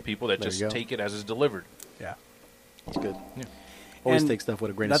to a lot of people that There just you go. take it as it's delivered. Yeah. It's good. Yeah. Always And take stuff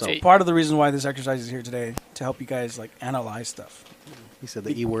with a grain of That's salt. part of the reason why this exercise is here today, to help you guys like analyze stuff. He said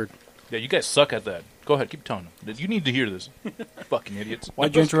the E word. Yeah, you guys suck at that. Go ahead, keep telling them. You need to hear this. Fucking idiots.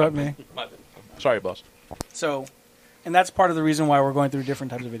 Why'd you interrupt me? My bad. Sorry, boss. So, and that's part of the reason why we're going through different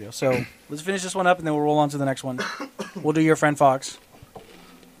types of videos. So let's finish this one up, and then we'll roll on to the next one. We'll do Your Friend Fox,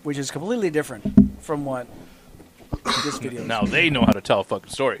 which is completely different from what this video is. Now they know how to tell a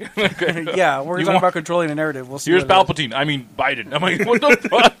fucking story. Yeah, we're You talking want- about controlling a narrative. We'll see. Here's what it is. Palpatine. I mean Biden. I'm like, what the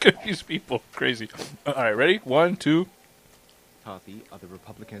fuck? These people crazy. All right, ready? 1, 2. McCarthy, other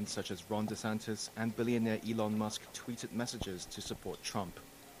Republicans such as Ron DeSantis and billionaire Elon Musk tweeted messages to support Trump.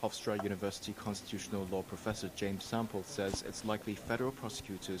 Hofstra University constitutional law professor James Sample says it's likely federal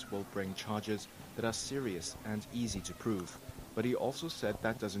prosecutors will bring charges that are serious and easy to prove. But he also said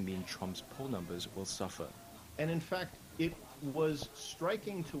that doesn't mean Trump's poll numbers will suffer. And in fact, it was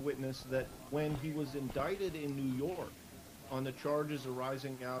striking to witness that when he was indicted in New York on the charges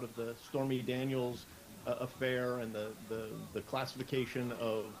arising out of the Stormy Daniels affair and the classification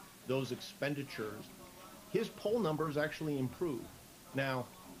of those expenditures, his poll numbers actually improved. Now,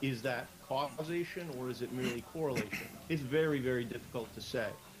 is that causation or is it merely correlation? It's very, very difficult to say.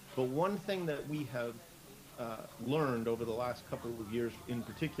 But one thing that we have learned over the last couple of years in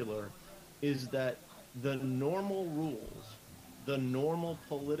particular is that the normal rules, the normal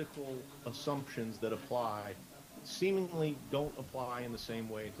political assumptions that apply seemingly don't apply in the same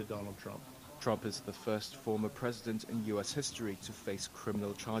way to Donald Trump. Trump is the first former president in U.S. history to face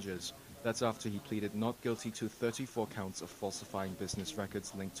criminal charges. That's after he pleaded not guilty to 34 counts of falsifying business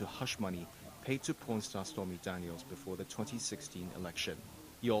records linked to hush money paid to porn star Stormy Daniels before the 2016 election.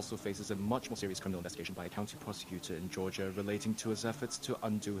 He also faces a much more serious criminal investigation by a county prosecutor in Georgia relating to his efforts to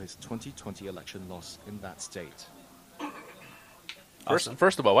undo his 2020 election loss in that state.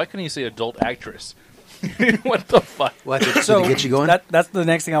 First of all, why couldn't you say adult actress? What the fuck? What, did So it get you going? that's the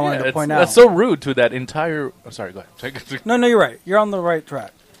next thing I wanted to point out. That's so rude to that entire... Oh, sorry, go ahead. No, you're right. You're on the right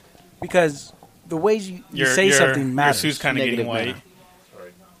track. Because the ways you say something matters. Your suit's kind of getting Negative white. manner.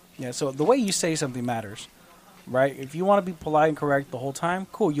 Yeah, so the way you say something matters, right? If you want to be polite and correct the whole time,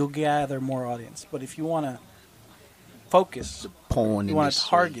 cool, you'll gather more audience. But if you want to focus, Porn you want to industry.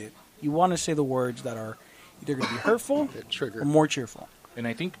 target, you want to say the words that are either going to be hurtful That trigger. or more cheerful. And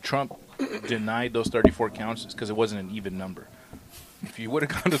I think Trump denied those 34 counts because it wasn't an even number. If you would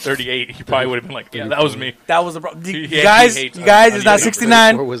have gone to 38, he probably would have been like, yeah, that was me. That was the problem. He You actually guys, hates you guys, us. it's not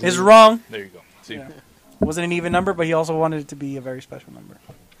 69. 34 was It's me. wrong. There you go. See? Yeah. It wasn't an even number, but he also wanted it to be a very special number.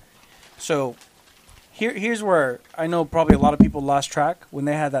 So here's where I know probably a lot of people lost track when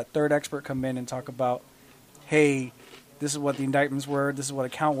they had that third expert come in and talk about, hey, this is what the indictments were, this is what a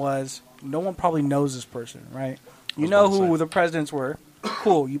count was. No one probably knows this person, right? You know who the presidents were.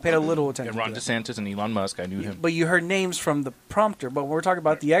 Cool, you paid a little attention And Ron to that. DeSantis and Elon Musk, I knew him. But you heard names from the prompter. But when we're talking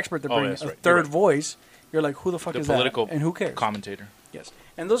about the expert that Oh, brings that's a right. You're third right. voice, you're like, who the fuck The is political that? And who cares? commentator. Yes.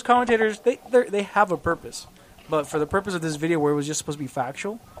 And those commentators, they have a purpose. But for the purpose of this video where it was just supposed to be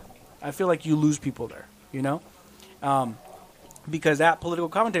factual, I feel like you lose people there, you know? Because that political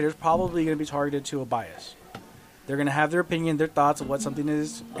commentator is probably going to be targeted to a bias. They're going to have their opinion, their thoughts of what something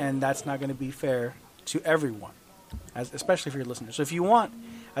is, and that's not going to be fair to everyone, especially for your listeners. So if you want,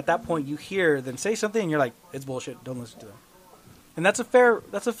 at that point, you hear them say something, and you're like, it's bullshit, don't listen to them. And that's a fair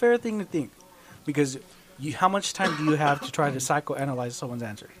thing to think. Because how much time do you have to try to psychoanalyze someone's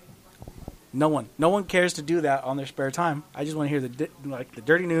answer? No one cares to do that on their spare time. I just want to hear the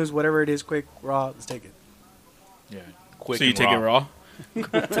dirty news, whatever it is, quick, raw. Let's take it. Yeah. Quick So you and take raw. it raw?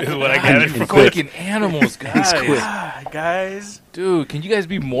 This is what I got it from. Fucking animals, guys. Guys, Dude, can you guys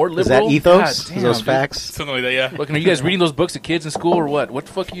be more Is liberal? that ethos? God Is damn, those dude. facts? Something like that, yeah. Fucking, are you guys reading those books to kids in school or what? What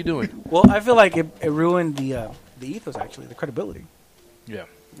the fuck are you doing? well, I feel like it ruined the ethos, actually, the credibility Yeah.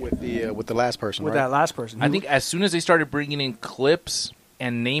 With the last person, with right? that last person. I think as soon as they started bringing in clips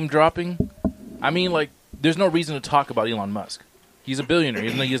and name dropping, I mean, like, there's no reason to talk about Elon Musk. He's a billionaire.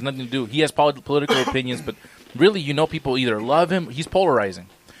 He has nothing to do. He has political opinions, but really, people either love him. He's polarizing.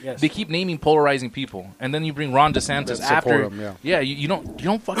 Yes. They keep naming polarizing people, and then you bring Ron DeSantis That support after. him, yeah. You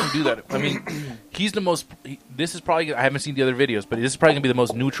don't fucking do that. I mean, he's the most. This is probably. I haven't seen the other videos, but this is probably gonna be the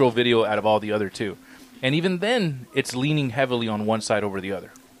most neutral video out of all the other two. And even then, it's leaning heavily on one side over the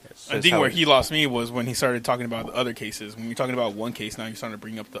other. I think where he lost me was when he started talking about the other cases. When you're talking about one case, now you're starting to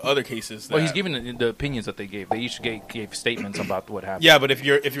bring up the other cases. Well, he's giving the opinions that they gave. They each gave statements about what happened. Yeah, but if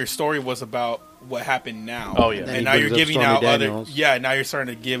your story was about what happened now, Oh, yeah. Then and he now you're brings up giving Stormy out Daniels. now you're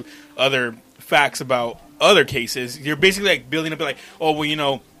starting to give other facts about other cases. You're basically like building up like, oh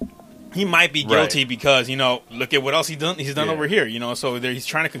well, he might be guilty Right. because look at what else he's done Yeah. over here. So he's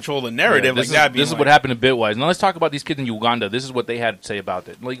trying to control the narrative this like that. This is what happened to Bitwise. Now let's talk about these kids in Uganda. This is what they had to say about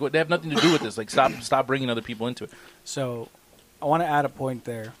it. Like, they have nothing to do with this. Like, stop bringing other people into it. So, I want to add a point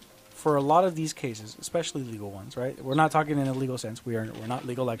there. For a lot of these cases, especially legal ones, right? We're not talking in a legal sense. We're not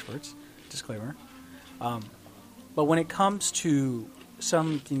legal experts. Disclaimer. But when it comes to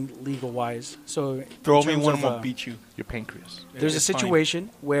something legal-wise, so Throw in me terms one, of, I'm gonna beat you. Your pancreas. There's a It's fine. situation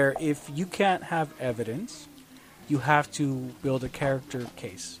where if you can't have evidence, you have to build a character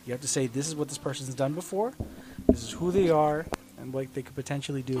case. You have to say, this is what this person's done before, this is who they are, and what they could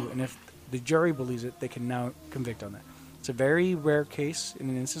potentially do. And if the jury believes it, they can now convict on that. It's a very rare case in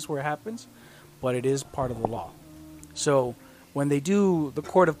an instance where it happens, but it is part of the law. So when they do the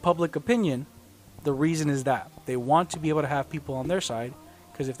court of public opinion, the reason is that they want to be able to have people on their side,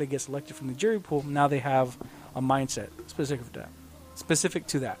 because if they get selected from the jury pool, now they have a mindset specific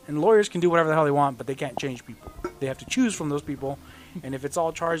to that. And lawyers can do whatever the hell they want, but they can't change people. They have to choose from those people, and if it's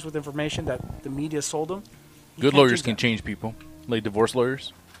all charged with information that the media sold them, you Good can't lawyers change can that. change people. Like divorce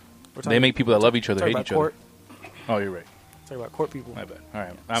lawyers. We're They talking- make people that love each other talking hate about each court, other. Oh, you're right. talking about court people. My bad. All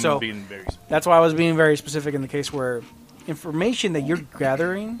right. I'm So- being very... That's why I was being very specific in the case where information that you're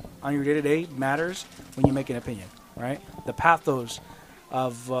gathering on your day-to-day matters when you make an opinion, right? The pathos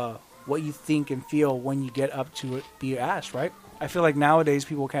of what you think and feel when you get up to it be asked, right? I feel like nowadays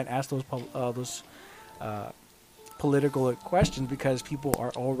people can't ask those political questions because people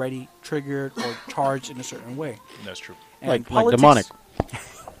are already triggered or charged in a certain way. That's true. And Like politics- demonic.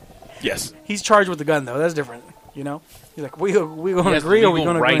 Yes. He's charged with the gun, though. That's different, you know? He's like, we going He to has the agree or we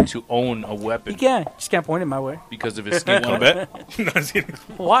legal going to right agree? to own a He weapon can. Just can't point it my way. because of his skin Want color. to bet? No, I'm just kidding.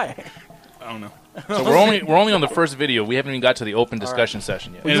 Why? I don't know. So we're only on the first video. We haven't even got to the open discussion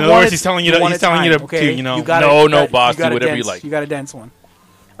session yet. In other words, he's telling you to, okay? you know, You gotta, No, you gotta- boss, you gotta do whatever you dense- like. You got a dense one.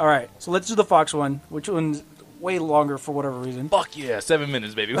 All right, so let's do the Fox one, which one's way longer for whatever reason. Fuck yeah, 7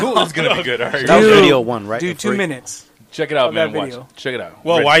 minutes, baby. Ooh, it's gonna be good. All right, That was Dude, video one, right? Do For 2 free. minutes. check it out, of man. that Watch. video. Check it out.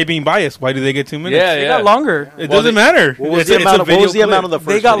 well, Ready? why are you being biased? Why do they get 2 minutes? Yeah, They yeah. got longer. It doesn't matter. What was It's the a- it's a amount of? What video was the amount of the clip.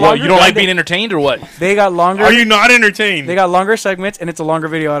 first? They got video? Well, longer. you don't like They- being entertained or what? They got longer. Are you not entertained? They got longer segments, and it's a longer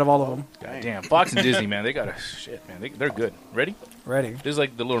video out of all of them. God damn, Fox and Disney, man, they got a shit, man. They're good. Ready? Ready? This is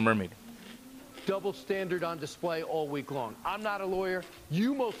like the Little Mermaid. Double standard on display all week long. I'm not a lawyer.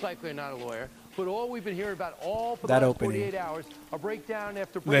 You most likely are not a lawyer. But all we've been hearing about all for the That last opening. 48 hours, a breakdown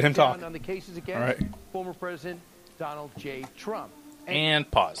after Let him breakdown talk. on the cases against All right. former President Donald J. Trump. And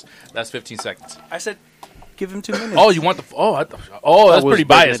pause. That's 15 seconds. I said, give him 2 minutes. Oh, you want the? That's was pretty breaking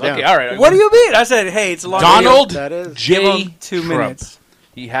biased. it down. Okay, all right. What do you mean? I said, hey, it's a long Donald video. That is- J. Give him 2 Trump. minutes.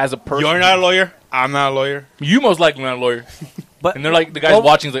 He has a person. You're not a lawyer. I'm not a lawyer. You most likely not a lawyer. But And they're like, the guy's what-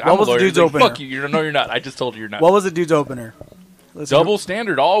 watching is like, what I'm a was the lawyer. dude's He's like, opener? fuck you. No, you're not. I just told you you're not. What was the dude's opener? Let's Double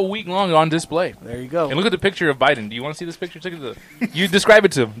standard all week long on display. There you go. And look at the picture of Biden. Do you want to see this picture? Take it to you describe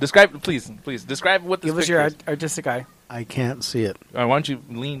it to him. Describe, please. Describe what this Give us picture your is. artistic eye. I can't see it. Why don't you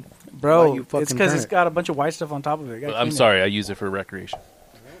lean? Why Bro, you fucking it's because turn it's it? got a bunch of white stuff on top of it. You gotta I'm clean it. sorry. I use it for recreation.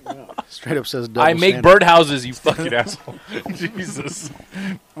 Straight up says double I make standard. birdhouses, you fucking asshole. Jesus.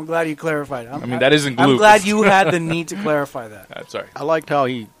 I'm glad you clarified. I mean, that isn't I'm glue. glad you had the need to clarify that. I'm sorry. I liked how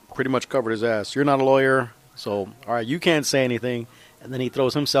he pretty much covered his ass. You're not a lawyer, so all right, you can't say anything. And then he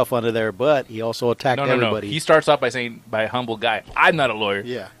throws himself under there, but he also attacked No. everybody. He starts off by saying, by a humble guy, I'm not a lawyer.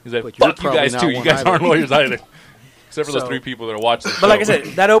 Yeah. He's like, But you're fuck you probably guys not too. You one guys either. aren't lawyers either. Except for those So- 3 people that are watching the But like I show.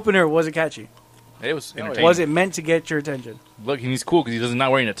 said, that opener wasn't catchy. It was entertaining. Was it meant to get your attention? Look, and he's cool because he does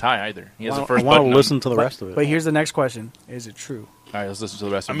not wearing a tie either. He has the I first want button to on. listen to the rest of it. But here's the next question: is it true? All right, let's listen to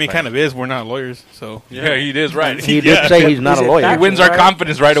the rest I of mean, it. kind of is. We're not lawyers, so Yeah, he is right. he did say he's not Is a it lawyer. He wins our Right.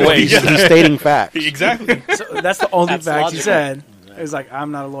 confidence right away. He's stating facts. exactly. So that's the only That's fact he logical. said. Is like,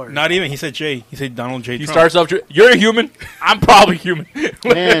 I'm not a lawyer. Not even. He said Jay. He said Donald J. He Trump. starts off, you're a human. I'm probably human.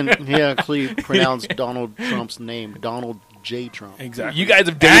 And he actually pronounced Donald Trump's name, Donald J. Trump. Exactly. You guys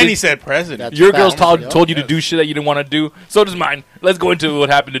have And he dated. said president. That's Your fact. girl's told, Yep. told you to do shit that you didn't want to do. So does mine. Let's go into what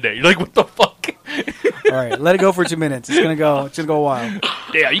happened today. You're like, what the fuck? All right, let it go for 2 minutes. It's gonna go. It's gonna go a while.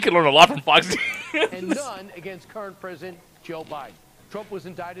 Yeah, you can learn a lot from Fox. And none against current President Joe Biden. Trump was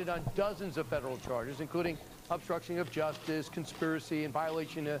indicted on dozens of federal charges, including obstruction of justice, conspiracy, and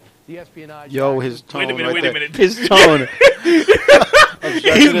violation of the Espionage Yo, Act. his tone Wait a minute, right wait a there. minute. His tone.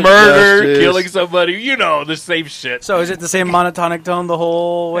 He's of murdered, justice. killing somebody. You know, the same shit. So is it the same monotonic tone the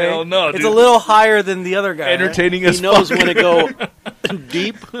whole way? Hell no, It's dude. a little higher than the other guy. right? Entertaining He as knows fuck. when to go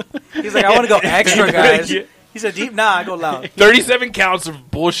deep. He's like, I want to go extra, guys. Yeah. He said deep. Nah, I go loud. 37 counts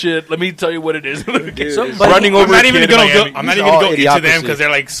of bullshit. Let me tell you what it is. So, Running but I'm over not a even kid in gonna go. Miami. I'm not These even are gonna all go into them idiocracy. because they're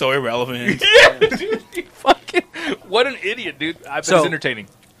like so irrelevant. Yeah, dude. You fucking, what an idiot, dude. I bet So- it's entertaining.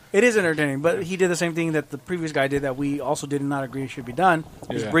 it is entertaining, but he did the same thing that the previous guy did that we also did not agree should be done.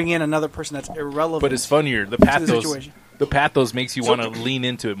 Is Yeah. bring in another person that's irrelevant. But it's funnier. The the pathos. situation. The pathos makes you want to lean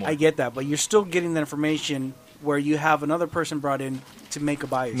into it more. I get that, but you're still getting the information where you have another person brought in to make a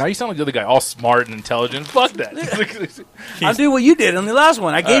bias. Now you sound like the other guy, all smart and intelligent. Fuck that. I'm doing what you did on the last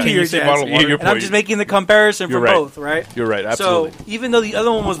one. I gave Can you your you say chance, bottle of water? Your and I'm point. just making the comparison You're for right. both, right? You're right. Absolutely. So even though the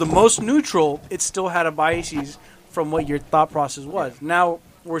other one was the most neutral, it still had a biases from what your thought process was. Now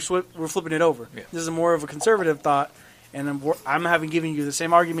we're flipping it over. Yeah. This is more of a conservative thought, and I'm having given you the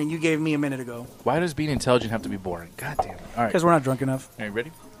same argument you gave me a minute ago Why does being intelligent have to be boring? God damn it. All right. because we're not drunk enough. Are you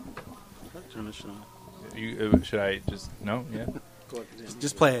ready? Should I just no? Yeah.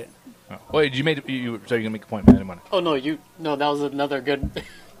 Just play it. Oh. Wait, you made you so you're gonna make a point, man. I didn't want to. Oh no, that was another good,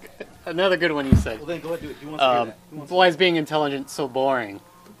 another good one you said. Well, then go ahead, do it. He wants Why is being intelligent so boring?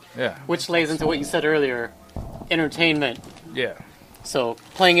 Yeah. Which lays into what you said earlier, entertainment. Yeah. So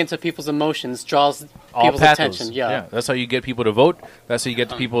playing into people's emotions draws All people's pathos. attention. Yeah. That's how you get people to vote. That's how you get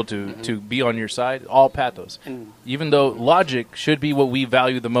the people to be on your side. All pathos. And- Even though logic should be what we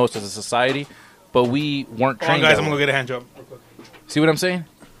value the most as a society, but we weren't Come on, trained. guys. that I'm gonna way. go get a hand job. See what I'm saying?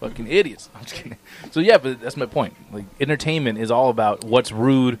 Fucking idiots. I'm just kidding. So yeah, but that's my point. Like entertainment is all about what's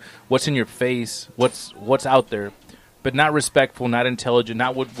rude, what's in your face, what's out there, but not respectful, not intelligent,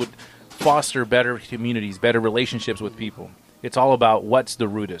 not what would foster better communities, better relationships with people. It's all about what's the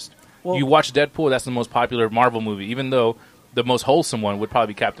rudest. Well- You watch Deadpool, that's the most popular Marvel movie, even though the most wholesome one would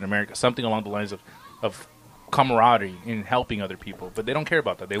probably be Captain America, something along the lines of camaraderie in helping other people. But they don't care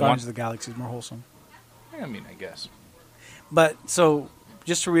about that. They Guardians of want the Galaxy is more wholesome. I mean, I guess. But so,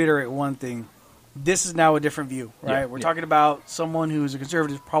 just to reiterate one thing, this is now a different view, right? Yeah, We're yeah. talking about someone who's a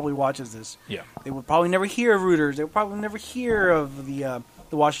conservative probably watches this. Yeah. They would probably never hear of Reuters. They would probably never hear of the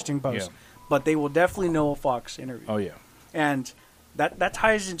Washington Post. Yeah. But they will definitely know a Fox interview. Oh, yeah. And that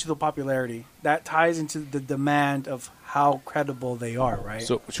ties into the popularity. That ties into the demand of how credible they are, right?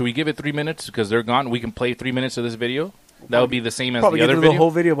 So should we give it 3 minutes because they're gone? We can play 3 minutes of this video. That would be the same as probably the get other through video. the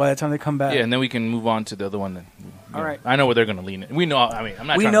whole video by the time they come back. Yeah, and then we can move on to the other one. Then, All right. I know where they're going to lean. We know. I mean, I'm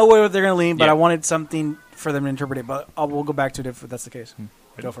not. We trying know where they're going to lean, but Yeah. I wanted something for them to interpret it. But we'll go back to it if that's the case.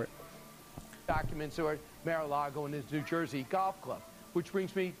 Go for it. Documents are at Mar-a-Lago and his New Jersey golf club, which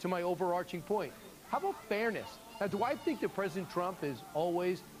brings me to my overarching point. How about fairness? Now, do I think that President Trump is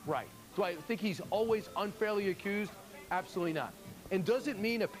always right? Do I think he's always unfairly accused? Absolutely not. And does it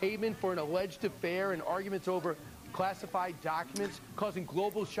mean a payment for an alleged affair and arguments over classified documents causing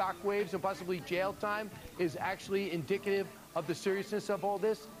global shockwaves and possibly jail time is actually indicative of the seriousness of all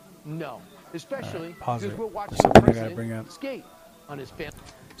this? No. Especially pause because it. we're watching There's the something I gotta bring president up. skate on his family.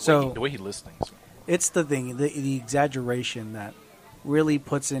 So the way he lists things. it's the thing, the exaggeration that really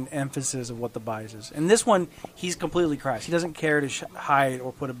puts in emphasis of what the bias is. And this one, he's completely crass. He doesn't care to hide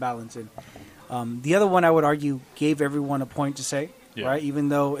or put a balance in. The other one, I would argue, gave everyone a point to say, right? Even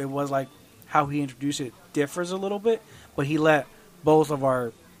though it was like how he introduced it differs a little bit, but he let both of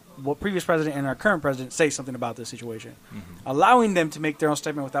our previous president and our current president say something about this situation, allowing them to make their own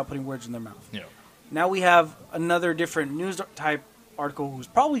statement without putting words in their mouth. Yeah. Now we have another different news type article who's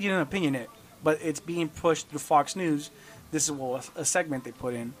probably getting an opinion in it, but it's being pushed through Fox News. This is a segment they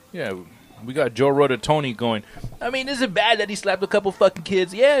put in. Yeah, we got Joe Rotatoni going, I mean, is it bad that he slapped a couple fucking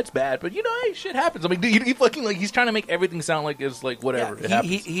kids? Yeah, it's bad, but you know, hey, shit happens. I mean, he fucking like he's trying to make everything sound like it's like whatever. Yeah, it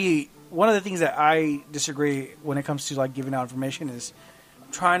happens. he one of the things that I disagree when it comes to like giving out information is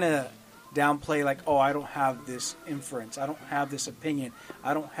trying to downplay like, oh, I don't have this inference, I don't have this opinion,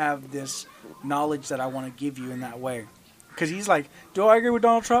 I don't have this knowledge that I want to give you in that way. Because he's like, do I agree with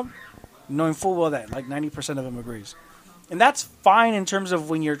Donald Trump? Knowing full well that like 90% of him agrees. And that's fine in terms of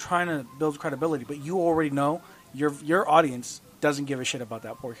when you're trying to build credibility, but you already know your audience doesn't give a shit about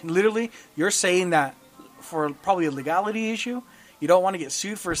that portion. Literally, you're saying that for probably a legality issue. You don't want to get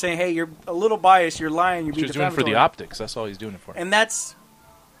sued for saying, hey, you're a little biased, you're lying, you're being He's doing it for the defamatory. optics. That's all he's doing it for. And that's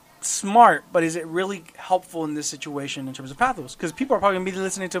smart, but is it really helpful in this situation in terms of pathos? Because people are probably going to be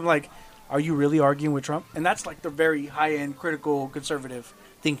listening to him like, are you really arguing with Trump? And that's like the very high-end, critical, conservative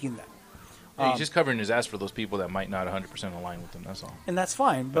thinking that. Yeah, he's just covering his ass for those people that might not 100% align with him. That's all. And that's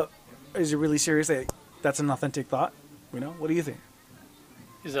fine, but is it really serious that that's an authentic thought? You know, what do you think?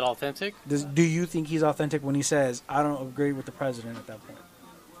 Is it authentic? Do you think he's authentic when he says, I don't agree with the president at that point?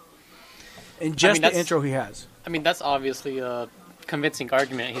 And just the intro he has. I mean, that's obviously a convincing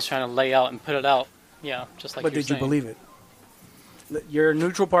argument he's trying to lay out and put it out. Yeah, just like But you're did you saying. believe it? You're a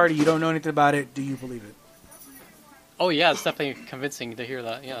neutral party, you don't know anything about it, do you believe it? Oh, yeah, it's definitely convincing to hear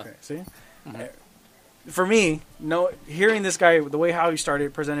that, yeah. Okay, see? For me, hearing this guy, the way how he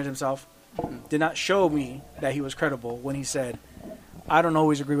started, presented himself, did not show me that he was credible when he said, I don't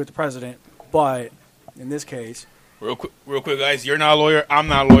always agree with the president, but in this case... Real quick, guys, you're not a lawyer, I'm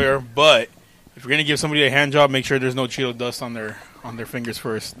not a lawyer, but if you're going to give somebody a hand job, make sure there's no Cheeto dust on their fingers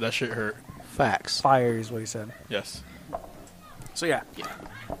first. That shit hurt. Facts. Fire is what he said. Yes. So, yeah.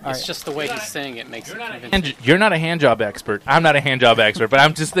 It's just the way he's saying it makes it convincing. You're not a hand job expert. I'm not a hand job expert, but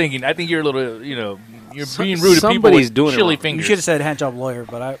I'm just thinking. I think you're a little, you're being rude to people with doing it chilly wrong. fingers. You should have said hand job lawyer,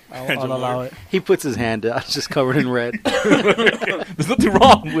 but I'll allow it. He puts his hand out, it's just covered in red. There's nothing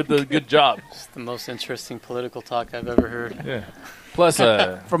wrong with a good job. It's the most interesting political talk I've ever heard. Yeah. Plus,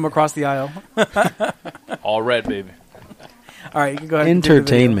 From across the aisle. all red, baby. All right, you can go ahead and do the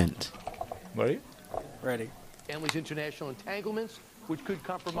video. Entertainment. Ready? Ready. Family's international entanglements, which could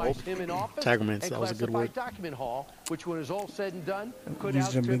compromise him in office. Entanglements, and that was a good classified word. document haul, which, when it's all said and done, could Use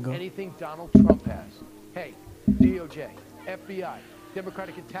them, outstrip bingo. anything Donald Trump has. Hey, DOJ, FBI,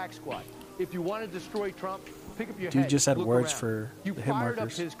 Democratic Attack Squad. If you want to destroy Trump, pick up your Dude head. just had look words around. for You the hit fired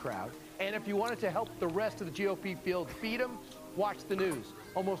markers. up his crowd, and if you wanted to help the rest of the GOP field beat him, watch the news.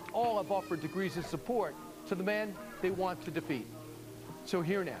 Almost all have offered degrees of support to the man they want to defeat. So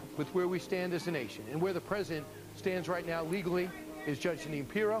here now, with where we stand as a nation and where the president stands right now legally, is Judge Janine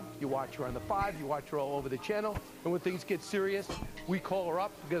Pirro. You watch her on the 5, you watch her all over the channel, and when things get serious, we call her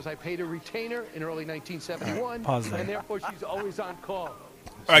up because I paid a retainer in early 1971, Pause there. and therefore she's always on call. All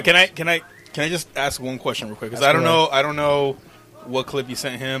right, can I just ask one question real quick? Because I don't know what clip you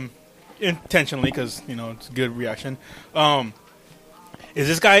sent him intentionally, because it's a good reaction. Is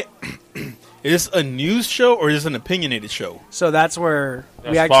this guy? Is this a news show or is this an opinionated show? So that's where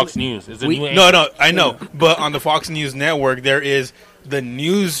That's Fox News. Is it No, I know. But on the Fox News network, there is the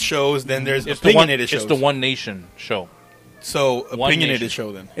news shows, then there's It's the one. opinionated shows. It's the One Nation show. So One opinionated Nation.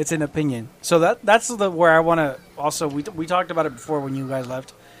 show then. It's an opinion. So that's where I want to also we talked about it before when you guys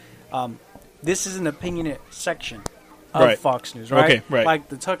left. This is an opinionate section of Right. Fox News, right? Okay, right. Like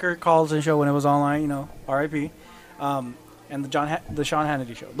the Tucker Carlson show when it was online, R.I.P. And the Sean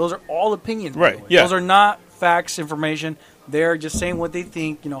Hannity show. Those are all opinions, by Right, the way. yeah. Those are not facts, information. They're just saying what they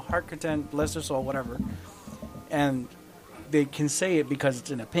think. Heart content, bless their soul, whatever. And they can say it because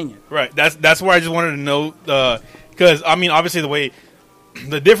it's an opinion. Right. That's where I just wanted to know because obviously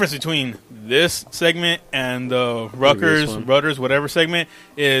the difference between this segment and the Rudders, whatever segment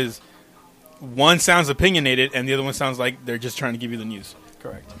is one sounds opinionated and the other one sounds like they're just trying to give you the news.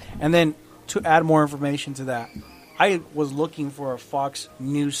 Correct. And then to add more information to that, I was looking for a Fox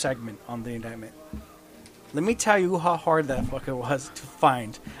News segment on the indictment. Let me tell you how hard that fucker was to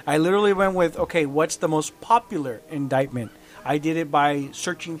find. I literally went with, okay, what's the most popular indictment? I did it by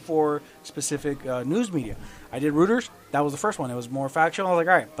searching for specific news media. I did Reuters. That was the first one. It was more factual. I was like,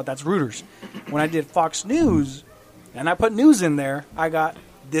 all right, but that's Reuters. When I did Fox News, and I put news in there, I got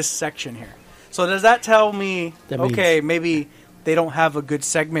this section here. So does that tell me, okay, maybe they don't have a good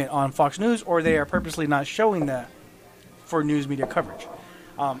segment on Fox News, or they are purposely not showing that for news media coverage?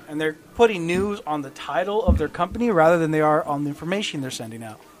 And they're putting news on the title of their company rather than they are on the information they're sending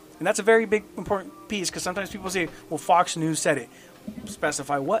out. And that's a very big, important piece because sometimes people say, well, Fox News said it.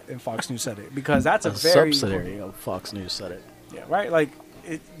 Specify what in Fox News said it, because that's a very subsidiary of Fox News said it. Yeah, right? Like,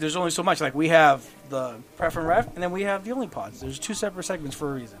 there's only so much. Like, we have the Pref and Ref, and then we have the OnlyPods. There's two separate segments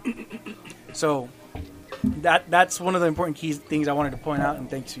for a reason. So that's one of the important key things I wanted to point out, and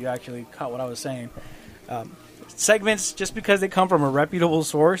thanks you actually caught what I was saying. Segments, just because they come from a reputable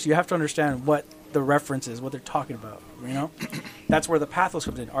source, you have to understand what the reference is, what they're talking about, That's where the pathos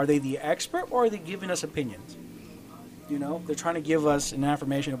comes in. Are they the expert, or are they giving us opinions? They're trying to give us an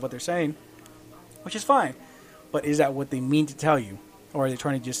affirmation of what they're saying, which is fine. But is that what they mean to tell you? Or are they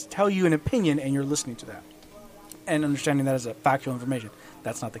trying to just tell you an opinion and you're listening to that? And understanding that as a factual information.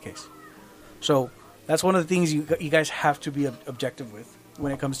 That's not the case. So that's one of the things you guys have to be objective with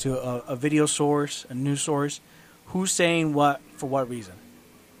when it comes to a video source, a news source. Who's saying what for what reason?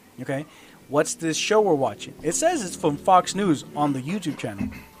 Okay? What's this show we're watching? It says it's from Fox News on the YouTube channel.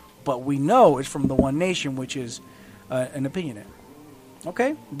 But we know it's from the One Nation, which is an opinionate.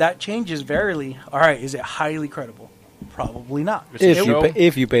 Okay? That changes variously. All right, is it highly credible? Probably not.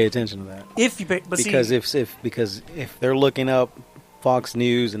 If you pay attention to that. If you pay, but because see, if they're looking up Fox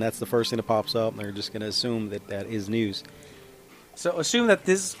News and that's the first thing that pops up, they're just going to assume that is news. So assume that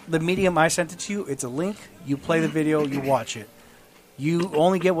the medium I sent it to you, it's a link. You play the video, you watch it. You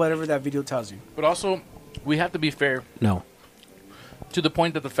only get whatever that video tells you. But also, we have to be fair. No. To the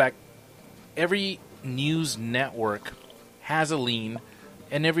point that the fact every news network has a lean,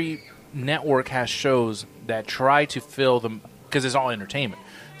 and every network has shows that try to fill them, because it's all entertainment.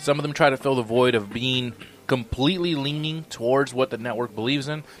 Some of them try to fill the void of being completely leaning towards what the network believes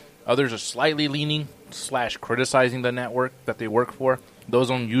in. Others are slightly leaning / criticizing the network that they work for. Those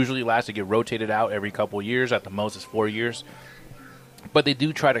don't usually last. They get rotated out every couple of years. At the most, it's 4 years. But they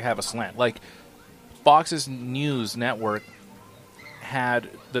do try to have a slant. Like, Fox's news network had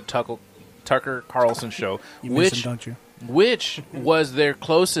the Tucker Carlson show, You miss him, don't you? which was their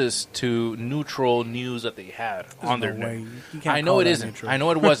closest to neutral news that they had on their network. I know it isn't. Neutral. I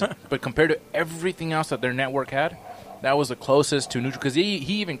know it wasn't. But compared to everything else that their network had, that was the closest to neutral. Because he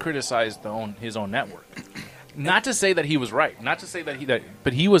even criticized his own network. Not to say that he was right. Not to say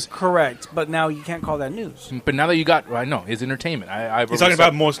but he was correct. But now you can't call that news. But now that you got, I know it's entertainment. He's talking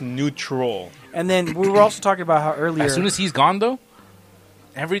about most neutral. And then we were also talking about how earlier. As soon as he's gone, though,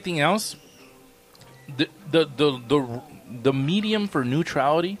 everything else, the medium for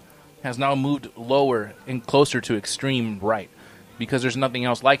neutrality has now moved lower and closer to extreme right because there's nothing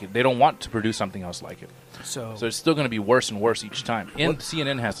else like it. They don't want to produce something else like it. So it's still going to be worse and worse each time. And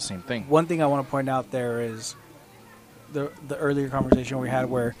CNN has the same thing. One thing I want to point out there is the earlier conversation we had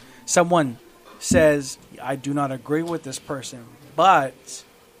where someone says, I do not agree with this person, but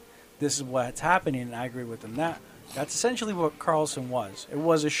this is what's happening, and I agree with them. That's essentially what Carlson was. It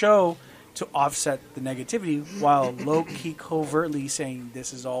was a show to offset the negativity while low-key covertly saying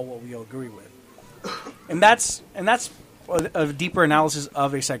this is all what we all agree with. And that's a deeper analysis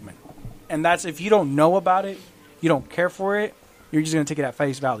of a segment. And that's if you don't know about it, you don't care for it, you're just going to take it at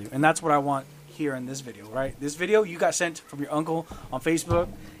face value. And that's what I want here in this video, right? This video you got sent from your uncle on Facebook.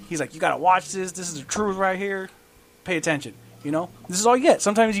 He's like, you got to watch this. This is the truth right here. Pay attention. This is all you get.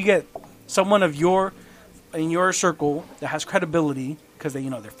 Sometimes you get someone in your circle that has credibility because they,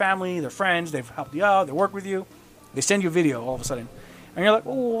 their family, their friends, they've helped you out, they work with you. They send you a video all of a sudden. And you're like,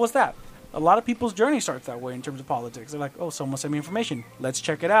 oh, what's that? A lot of people's journey starts that way in terms of politics. They're like, oh, someone sent me information. Let's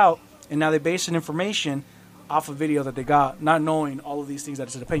check it out. And now they base an information off a video that they got, not knowing all of these things that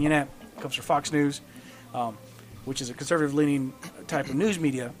it's an opinionette. It comes from Fox News, which is a conservative-leaning type of news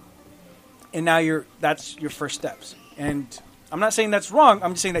media. And now that's your first steps. And I'm not saying that's wrong.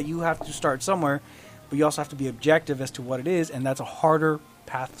 I'm just saying that you have to start somewhere, but you also have to be objective as to what it is, and that's a harder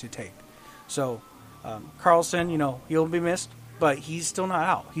path to take. So Carlson, he'll be missed, but he's still not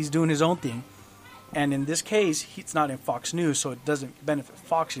out. He's doing his own thing. And in this case, it's not in Fox News, so it doesn't benefit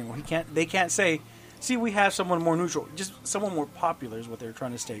Fox anymore. They can't say, see, we have someone more neutral, just someone more popular is what they're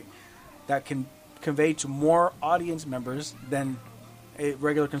trying to state, that can convey to more audience members than a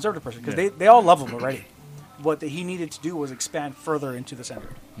regular conservative person, because they all love him already. What he needed to do was expand further into the center.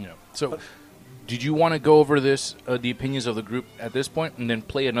 Yeah. So, did you want to go over this, the opinions of the group at this point, and then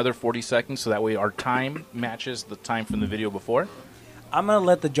play another 40 seconds so that way our time matches the time from the video before? I'm going to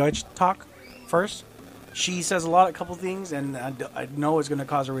let the judge talk first. She says a couple things, and I know it's going to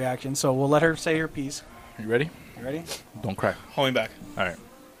cause a reaction, so we'll let her say her piece. You ready? You ready? Don't cry. Hold me back. All right.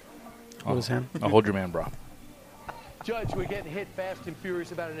 Hold his hand. I'll hold your man, bro. Judge, we're getting hit fast and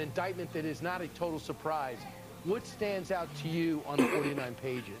furious about an indictment that is not a total surprise. What stands out to you on the 49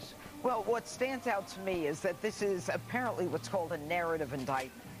 pages? Well, what stands out to me is that this is apparently what's called a narrative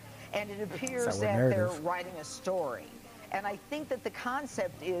indictment. And it appears that they're writing a story. And I think that the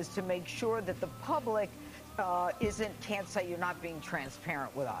concept is to make sure that the public can't say you're not being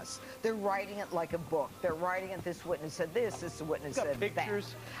transparent with us. They're writing it like a book. They're writing it, this witness said this witness said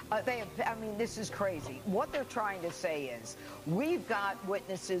pictures. that. This is crazy. What they're trying to say is, we've got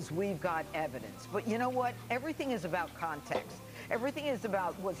witnesses, we've got evidence. But you know what? Everything is about context. Everything is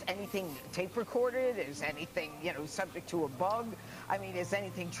about, was anything tape recorded? Is anything, subject to a bug? I mean, is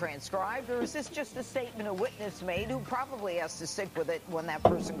anything transcribed? Or is this just a statement a witness made who probably has to stick with it when that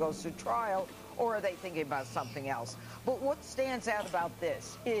person goes to trial? Or are they thinking about something else? But what stands out about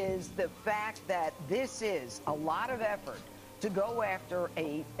this is the fact that this is a lot of effort to go after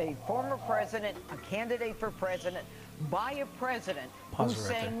a former president, a candidate for president, by a president who's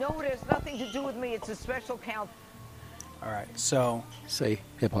saying, no, it has nothing to do with me. It's a special count. All right, so Say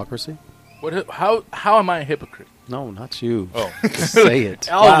hypocrisy? What? How am I a hypocrite? No, not you. Oh. Just say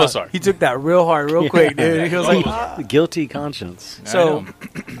it. All of us are. He took that real hard, real quick, dude. He was like, Guilty conscience. So,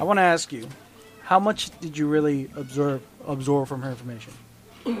 I want to ask you, how much did you really absorb from her information?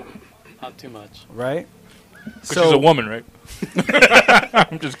 Not too much. Right? She's a woman, right?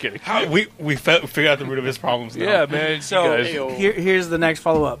 I'm just kidding. We figured out the root of his problems now. Yeah, man. So, you guys, here's the next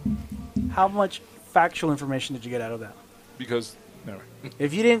follow-up. How much factual information did you get out of that? because never.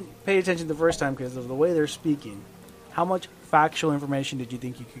 If you didn't pay attention the first time because of the way they're speaking, how much factual information did you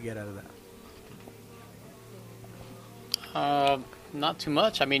think you could get out of that? Not too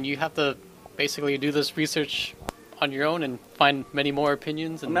much. I mean, you have to basically do this research on your own and find many more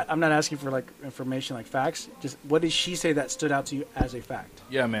opinions. And I'm not asking for like information like facts. Just what did she say that stood out to you as a fact?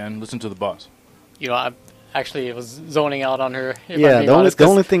 Yeah, man. Listen to the boss. I actually was zoning out on her. If Yeah, I'm being the honest,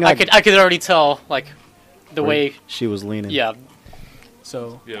 only thing I could already tell like the way she was leaning. Yeah.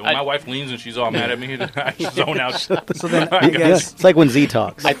 So yeah, when my wife leans and she's all mad at me, I zone out. So then, it's like when Z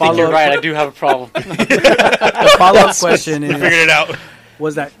talks. I think you're right. I do have a problem. The follow-up question is: figured it out.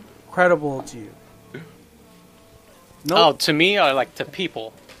 Was that credible to you? No. Oh, to me or like to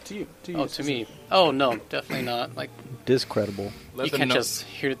people? To you. Oh, to me. Oh no, definitely not. Like Discredible. you can't just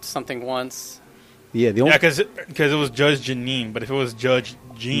hear something once. Yeah, the only because it was Judge Janine, but if it was Judge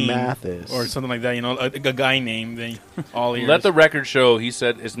Gene Mathis or something like that, a guy name, then all ears. Let the record show he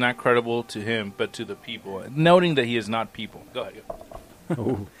said it's not credible to him, but to the people, noting that he is not people. Go ahead.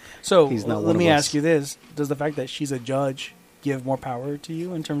 Ooh. So He's not let one me of us. ask you this: does the fact that she's a judge give more power to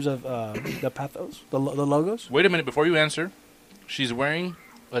you in terms of the pathos, the logos? Wait a minute before you answer. She's wearing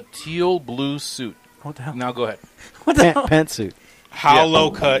a teal blue suit. What the hell? Now go ahead. What the hell? Pantsuit. How low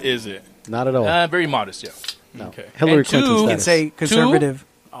cut is it? Not at all. Very modest, yeah. No. Okay. Hillary And Clinton two- You can status. say conservative.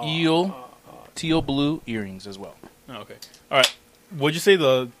 Teal blue earrings as well. Oh, okay. All right. What'd you say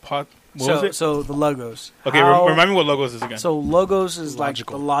the pot? What was it? So the logos. Okay, How- remind me what logos is again. So logos is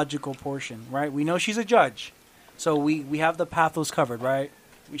Logical. like the logical portion, right? We know she's a judge, so we have the pathos covered, right?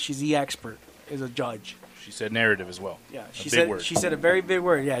 She's the expert, is a judge. She said narrative as well. Yeah, A she big said word. she said a very big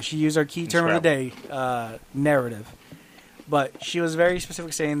word. Yeah, she used our key term of the day, narrative. But she was very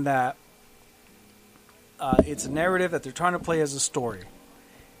specific, saying that it's a narrative that they're trying to play as a story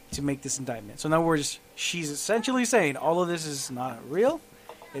to make this indictment. So in other words, she's essentially saying all of this is not real.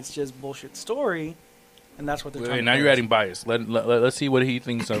 It's just bullshit story, and that's what they're trying Wait, to now play you're as. adding bias. Let's see what he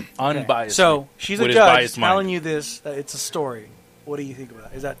thinks of Okay. unbiased. So she's with a his judge biased mind. telling you this, that it's a story. What do you think about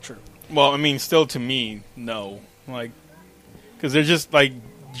that? Is that true? Well, I mean, still to me, no. Like, because they're just like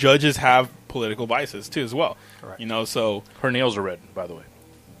judges have political biases too as well. Correct. You know, so Her nails are red, by the way.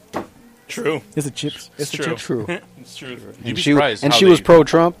 true. Is it chips? It's true. True. It's true. You'd be she, surprised. and how she they- was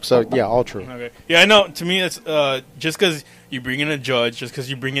pro-Trump, so yeah, all true. Okay. Yeah, I know. To me, it's just because you bring in a judge, just because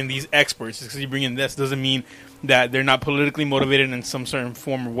you bring in these experts, just because you bring in this, doesn't mean that they're not politically motivated in some certain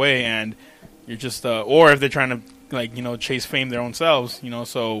form or way, and you're just, or if they're trying to, like, you know, chase fame their own selves, you know.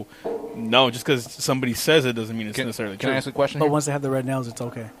 So, no, just because somebody says it doesn't mean it's necessarily Can true. I ask a question? But here? once they have the red nails, it's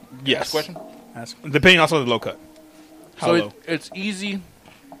okay. Yes. Ask a question? Ask. Depending also on the low cut. How So low? it's easy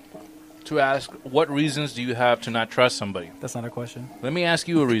to ask, what reasons do you have to not trust somebody? That's not a question. Let me ask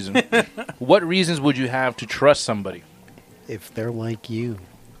you a reason. What reasons would you have to trust somebody? If they're like you.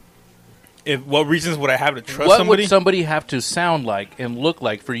 What reasons would I have to trust What somebody? would somebody have to sound like and look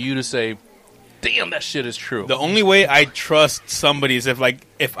like for you to say, damn, that shit is true? The only way I trust somebody is if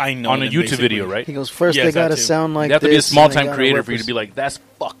I know On a them, YouTube basically. video, right? He goes, first Yes, they that gotta too. sound like You have to be a this, and small they time gotta creator for you to represent- be like, that's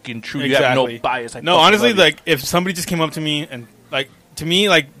fucking true. You have Exactly. no bias. No, fucking honestly, love you. like if somebody just came up to me and like to me,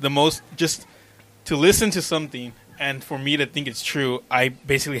 like the most just to listen to something and for me to think it's true, I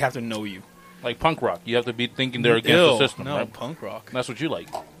basically have to know you. Like punk rock. You have to be thinking they're against Ew, the system. No, Right? punk rock. That's what you like.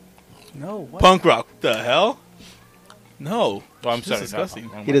 No. What? Punk rock. The hell? No. Oh, I'm It's sorry. disgusting.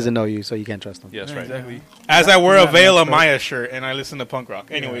 He doesn't know you, so you can't trust him. Yes, Yeah, right. exactly. As I wear a Yeah, Veil that's of right. Maya shirt and I listen to punk rock.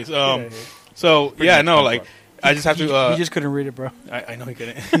 Anyways, Get outta here. so yeah, much no, punk like rock. I just have to. You just couldn't read it, bro. I know he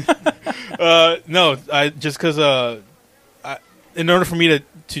couldn't. No, I just because in order for me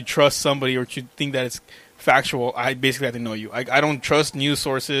to trust somebody or to think that it's factual, I basically have to know you. I don't trust news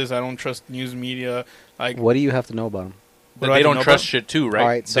sources. I don't trust news media. Like What do you have to know about him? But do I they have to don't know trust about? shit too, right? All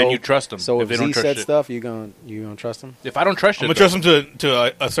right, then so- you trust them. So if they don't Z trust said shit. stuff, you gonna trust him? If I don't trust I'm shit, gonna trust him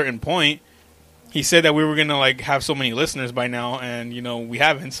to a certain point. He said that we were gonna like have so many listeners by now, and you know we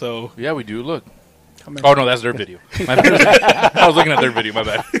haven't. So yeah, we do. Look. Come here. Oh no, that's their video. My bad. I was looking at their video. My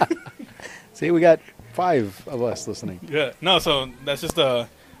bad. See, we got 5 of us listening. yeah, no. So that's just I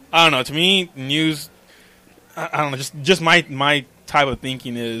don't know. To me, news. I don't know. Just my type of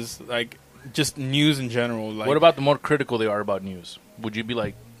thinking is like just news in general. Like What about the more critical they are about news? Would you be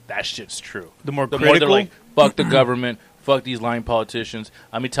like, that shit's true? the more The more critical? they're like, fuck the government, fuck these lying politicians.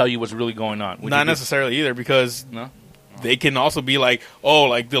 Let me tell you what's really going on. Would Not you be- necessarily either, because No. they can also be like, oh,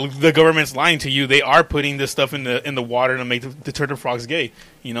 like the government's lying to you. They are putting this stuff in the water to make the turtle frogs gay.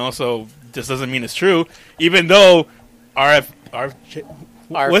 You know, so this doesn't mean it's true. Even though what's his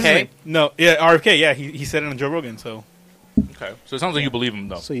RFK? name? No, yeah, RFK. Yeah, he said it on Joe Rogan. So Okay. So it sounds like you believe him,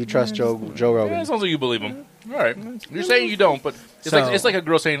 though. So you trust Joe Yeah, Rogan? it sounds like you believe him. All right. You're saying you don't, but it's So- like a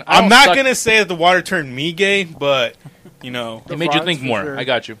girl saying, I I'm don't not suck- gonna say that the water turned me gay, but you know, It made you think frogs, for more. sure. I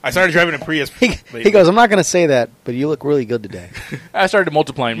got you. I started driving a Prius. He goes, I'm not gonna say that, but you look really good today. I started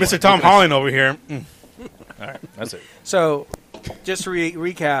multiplying more. Mr. Tom Holland over here. All right. That's it. So, just to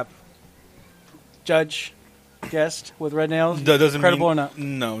recap, judge, guest with red nails, That doesn't credible mean, or not?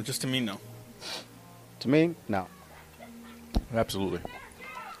 No, just to me, no. To me, no. Absolutely.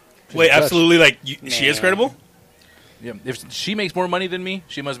 Wait, judge. absolutely. Like she is Man. credible. Yeah. If she makes more money than me,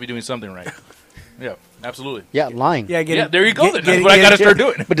 she must be doing something right. Yeah. Absolutely. Yeah, lying. Yeah, Yeah, there you go. Then. That's what I get- got to start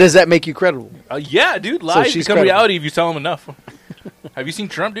doing. But does that make you credible? Yeah, dude. Lies she's become credible. reality if you tell him enough. Have you seen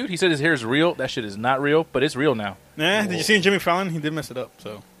Trump, dude? He said his hair is real. That shit is not real, but it's real now. Nah, did you see Jimmy Fallon? He did mess it up.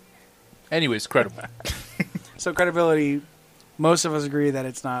 So Anyways, credible. So credibility, most of us agree that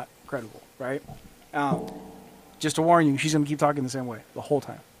it's not credible, right? Just to warn you, she's going to keep talking the same way the whole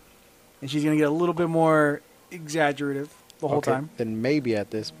time. And she's going to get a little bit more exaggerative the whole Okay, time. then maybe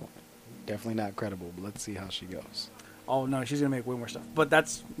at this point, definitely not credible. But let's see how she goes. Oh, no, she's going to make way more stuff. But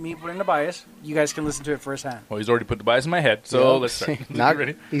that's me putting the bias. You guys can listen to it firsthand. Well, he's already put the bias in my head, so let's start. Not,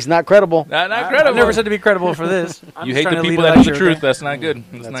 Ready? he's not credible. Not I credible. never said to be credible for this. I'm You just hate trying the to people lead a that know the lecture, truth. okay? That's not good.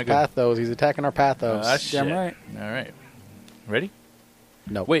 That's That's not good. pathos. He's attacking our pathos. Ah, shit. Damn right. All right. Ready?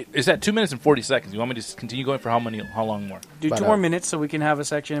 No. Wait, is that 2 minutes and 40 seconds? You want me to continue going for how long more? Do But, 2 more minutes so we can have a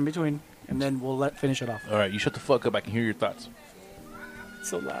section in between, and then we'll finish it off. All right, you shut the fuck up. I can hear your thoughts. It's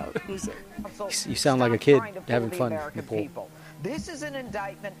so loud. Who's that? You sound like a kid Stop trying to fool having the fun, American Nicole. people. This is an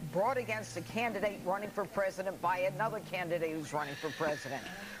indictment brought against a candidate running for president by another candidate who's running for president.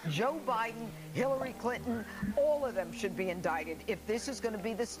 Joe Biden, Hillary Clinton, all of them should be indicted if this is going to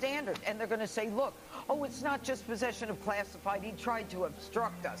be the standard. And they're going to say, look, oh, it's not just possession of classified. He tried to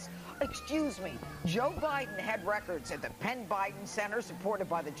obstruct us. Excuse me. Joe Biden had records at the Penn Biden Center, supported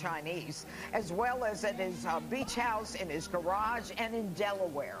by the Chinese, as well as at his beach house, in his garage, and in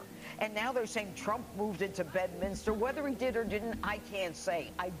Delaware. And now they're saying Trump moved into Bedminster. Whether he did or didn't, I can't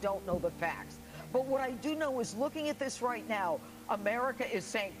say. I don't know the facts. But what I do know is, looking at this right now, America is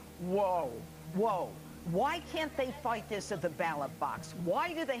saying, whoa, whoa. Why can't they fight this at the ballot box?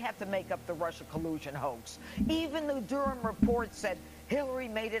 Why do they have to make up the Russia collusion hoax? Even the Durham report said Hillary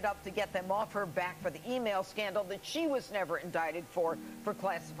made it up to get them off her back for the email scandal that she was never indicted for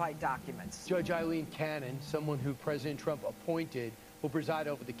classified documents. Judge Eileen Cannon, someone who President Trump appointed, will preside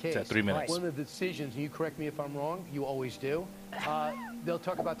over the case. It's at 3 minutes. One of the decisions, and you correct me if I'm wrong, you always do, they'll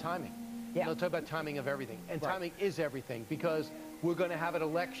talk about timing. Yeah. They'll talk about timing of everything. And timing is everything, because we're going to have an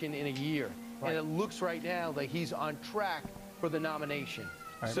election in a year. And it looks right now like he's on track for the nomination. All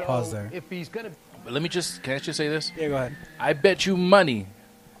right, so pause there. if he's going to... But can I just say this? Yeah, go ahead. I bet you money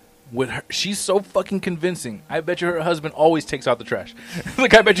with her, she's so fucking convincing. I bet you her husband always takes out the trash.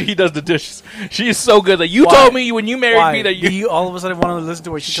 Like, I bet you he does the dishes. She is so good. Like, you told me when you married me that Do you all of a sudden want to listen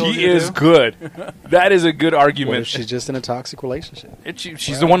to what she told you she to is do? good. That is a good What argument. if she's just in a toxic relationship?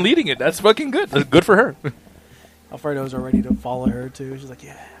 She's the one leading it. That's fucking good. That's good for her. Alfredo's ready to follow her, too. She's like,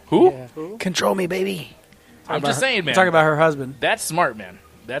 yeah. Who? Who? Control me, baby. I'm just saying, man. Talking about her husband. That's smart, man.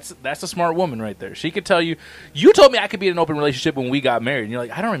 That's a smart woman right there. She could tell you, you told me I could be in an open relationship when we got married. And you're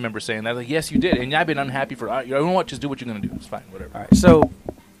like, I don't remember saying that. Like, yes, you did. And I've been unhappy for, you know what? Just do what you're going to do. It's fine. Whatever. All right, so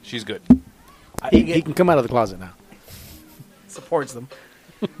She's good. He can come out of the closet now. supports them.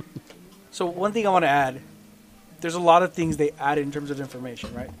 So one thing I want to add, there's a lot of things they added in terms of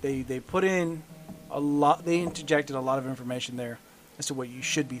information, right? They put in a lot, they interjected a lot of information there as to what you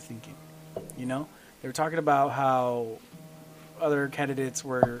should be thinking. You know, they were talking about how other candidates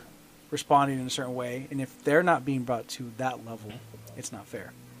were responding in a certain way, and if they're not being brought to that level, it's not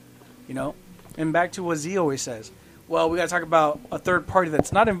fair. You know, and back to what Z always says. Well, we got to talk about a third party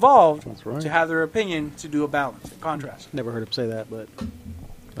that's not involved That's right. to have their opinion to do a balance, a contrast. Never heard him say that, but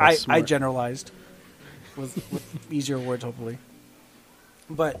I that's smart. generalized with easier words, hopefully.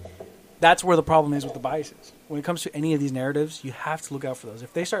 But that's where the problem is with the biases. When it comes to any of these narratives, you have to look out for those.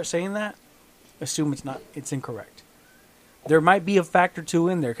 If they start saying that, assume it's incorrect. There might be a fact or two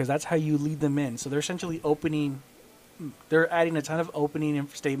in there because that's how you lead them in. So they're essentially they're adding a ton of opening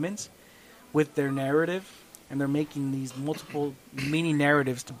statements with their narrative, and they're making these multiple mini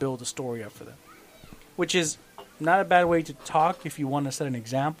narratives to build a story up for them, which is not a bad way to talk if you want to set an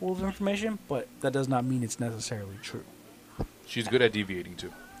example of information, but that does not mean it's necessarily true. She's good at deviating,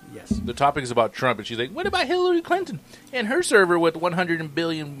 too. Yes. The topic is about Trump, and she's like, what about Hillary Clinton and her server with 100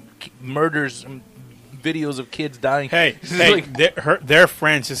 billion murders and videos of kids dying? Hey, She's hey, like, their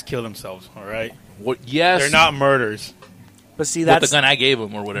friends just killed themselves, all right? what, yes. They're not murders. But see, With that's the gun I gave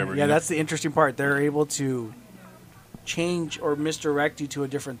them or whatever. yeah, you know? that's the interesting part. They're able to change or misdirect you to a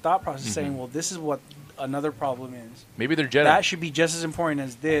different thought process, saying, well, this is what another problem is. Maybe they're Jedi. That should be just as important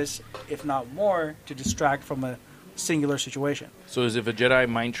as this, if not more, to distract from a singular situation. So if a Jedi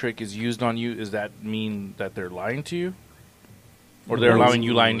mind trick is used on you, does that mean that they're lying to you? Or they're allowing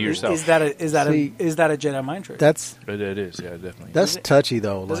you lying to yourself? Is that a See, Jedi mind trick? That's It is, yeah, definitely. that's touchy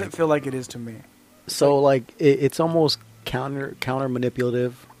though. Doesn't Like, feel like it is to me. so like it's almost counter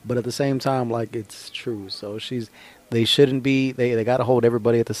manipulative, but at the same time, like it's true. So they shouldn't be. They got to hold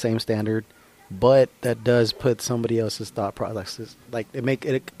everybody at the same standard, but that does put somebody else's thought processes. Like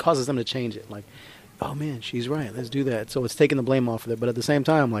it causes them to change it. Like, oh man, she's right. Let's do that. So it's taking the blame off of it, but at the same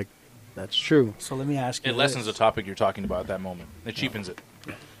time, like that's true. So let me ask you It lessens the this. topic you're talking about at that moment. It cheapens it.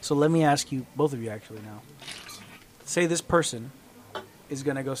 So let me ask you, both of you actually now. Say this person is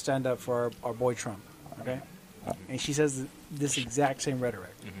going to go stand up for our boy Trump, okay? And she says this exact same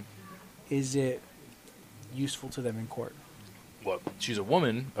rhetoric. Is it useful to them in court? Well, she's a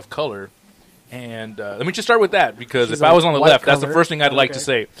woman of color. And let me just start with that, because She's if I was a on the white left, that's the color. first thing I'd like to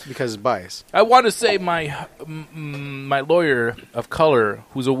Okay. say. Because it's bias. I want to say my lawyer of color,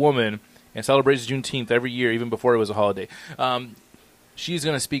 who's a woman and celebrates Juneteenth every year, even before it was a holiday. She's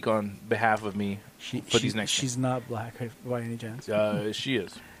going to speak on behalf of me for these next. She's not black by any chance. She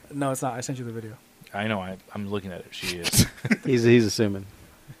is. No, it's not. I sent you the video. I know. I'm looking at it. She is. He's assuming.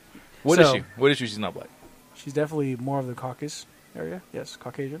 What is So- she? What is she? She's not black. She's definitely more of the Caucasus area. Yes,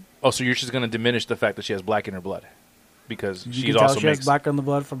 Caucasian. Oh, so you're just going to diminish the fact that she has black in her blood because You she's can tell also she mixed. has black on the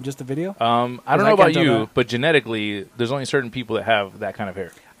blood from just the video. I don't I know can't about tell you, that. but genetically, there's only certain people that have that kind of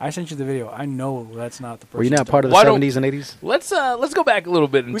hair. I sent you the video. I know that's not the person. Were you not part of the Why don't- 70s and 80s? Let's go back a little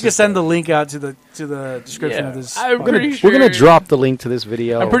bit. We can send the link out to the description Yeah, of this. I'm podcast. pretty sure- We're gonna drop the link to this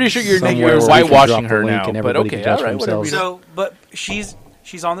video. I'm pretty sure you're somewhere you're where we can whitewashing drop the her link now, and but everybody okay, can judge all right, for whatever. themselves. So, but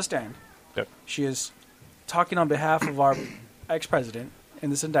she's on the stand. Yep. She is talking on behalf of our ex-president in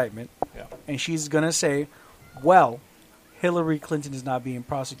this indictment, Yeah. and she's gonna say, "Well, Hillary Clinton is not being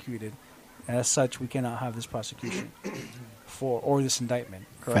prosecuted, and as such, we cannot have this prosecution or this indictment."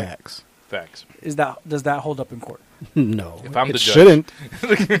 Correct? Facts. Does that hold up in court? No, If I'm the it judge. shouldn't.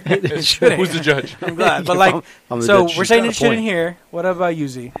 It shouldn't. Who's the judge? I'm glad, but like, I'm the so judge. we're She's saying got it a shouldn't point. here. What about you,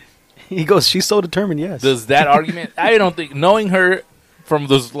 Z? He goes, she's so determined, yes. Does that argument? I don't think, knowing her from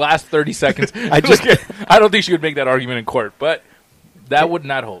those last 30 seconds, I don't think she would make that argument in court. But that would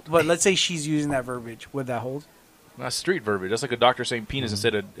not hold. But let's say she's using that verbiage. Would that hold? Not street verbiage. That's like a doctor saying penis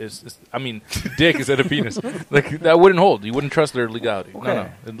instead of dick instead of penis. Like that wouldn't hold. You wouldn't trust their legality. Okay.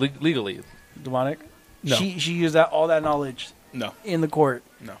 No. Legally. Demonic. No. She used all that knowledge. No. In the court.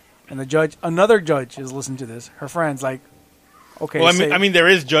 No. And the judge, another judge, is listening to this. Her friend's like, okay. Well, I mean,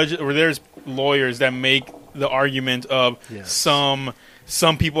 there's lawyers that make the argument of some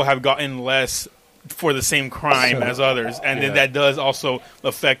people have gotten less for the same crime as others, and then that does also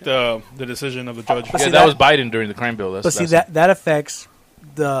affect the decision of the judge. Yeah, that was Biden during the crime bill. That affects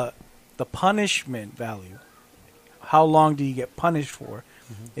the punishment value. How long do you get punished for?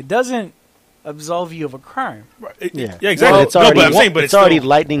 It doesn't absolve you of a crime. Right. Yeah, exactly. Well, it's already, but I'm saying, but it's already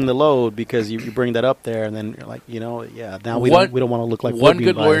lightening the load because you bring that up there, and then you're like, now we don't want to look like one we're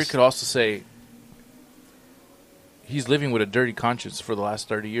good being lawyer biased. could also say he's living with a dirty conscience for the last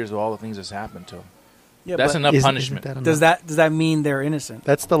 30 years of all the things that's happened to him. Yeah, that's but enough Isn't punishment. that enough? Does that mean they're innocent?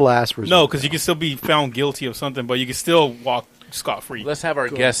 That's the last resort. No, because you can still be found guilty of something, but you can still walk scot-free. Let's have our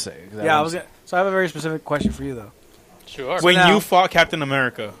guests say. So I have a very specific question for you, though. Sure. When now- you fought Captain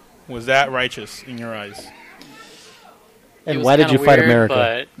America, was that righteous in your eyes? And It was why did you kinda fight weird, America?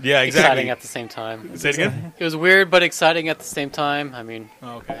 But Yeah, exactly. exciting at the same time. Say it again? It was weird but exciting at the same time. I mean,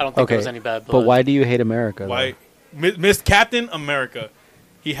 Oh, okay. I don't think there was any bad blood. But why do you hate America? Why? Miss Captain America.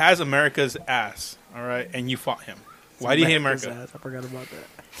 He has America's ass, all right? And you fought him. Why do you hate America? I forgot about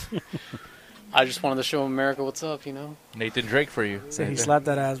that. I just wanted to show America what's up, Nathan Drake for you. So he slapped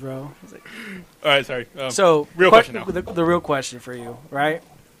that ass, bro. All right, sorry. So real question now. The real question for you, right?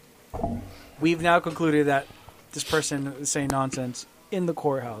 We've now concluded that this person is saying nonsense in the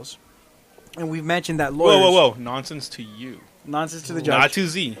courthouse, and we've mentioned that lawyers. Whoa! Nonsense to you. Nonsense to the judge. Not to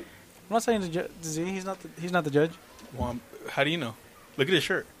Z. I'm not saying to Z. He's not the judge. Well, how do you know? Look at his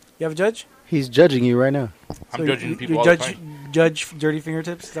shirt. You have a judge? He's judging you right now. I'm judging people you all judge, the time. Judge dirty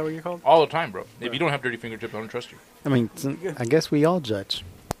fingertips? Is that what you're called? All the time, bro. If you don't have dirty fingertips, I don't trust you. I mean, I guess we all judge.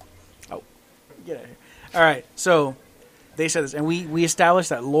 Oh, get out of here. All right, so they said this, and we established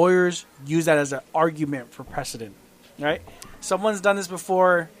that lawyers use that as an argument for precedent, right? Someone's done this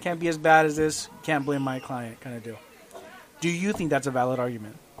before, can't be as bad as this, can't blame my client, kind of deal. Do you think that's a valid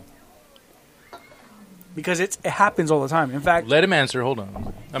argument? Because it happens all the time. In fact, Let him answer. Hold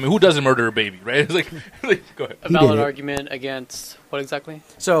on. I mean, who doesn't murder a baby, right? It's like go ahead. A valid argument against what exactly?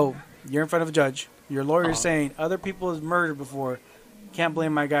 so you're in front of a judge. Your lawyer is saying other people has murdered before, can't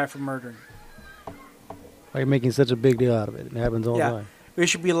blame my guy for murdering. Why are you making such a big deal out of it? It happens all the time. It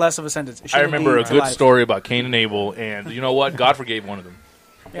should be less of a sentence. It I shouldn't remember be a to good life. story about Cain and Abel, and you know what? God forgave one of them.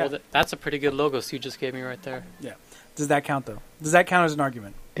 Yeah. Well, that's a pretty good logos you just gave me right there. Yeah. Does that count though? Does that count as an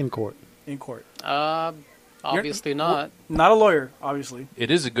argument In court. in court? Obviously not. Not a lawyer, obviously.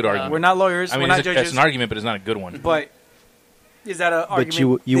 It is a good argument. We're not lawyers. I mean, we're not it's judges. an argument, but it's not a good one. But is that an argument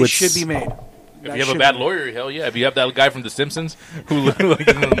you that would should be made? If you have a bad lawyer, hell yeah. If you have that guy from The Simpsons who lives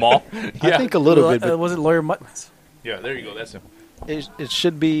in the mall, yeah. I think a little bit. But was it Lawyer Muttons? Yeah, there you go. That's him. it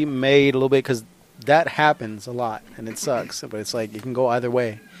should be made a little bit because that happens a lot and it sucks. But it's like it can go either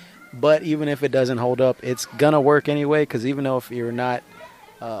way. But even if it doesn't hold up, it's gonna work anyway. Because even though if you're not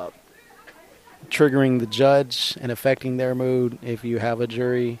triggering the judge and affecting their mood, if you have a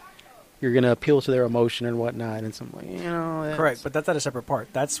jury, you're gonna appeal to their emotion and whatnot. And some, Correct, but that's not a separate part.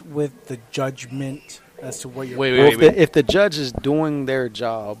 That's with the judgment as to what you're. Wait. If the judge is doing their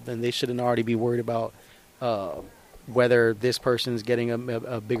job, then they shouldn't already be worried about whether this person's getting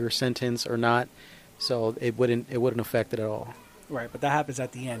a bigger sentence or not. So it wouldn't affect it at all. Right, but that happens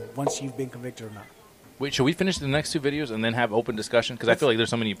at the end once you've been convicted or not. Wait, should we finish the next two videos and then have open discussion? Because I feel like there's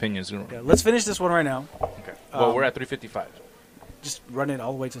so many opinions. Yeah, let's finish this one right now. Okay. Well, we're at 3:55. Just run it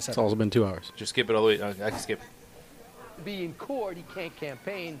all the way to 7. It's also been 2 hours. Just skip it all the way. I can skip it. Be in court, he can't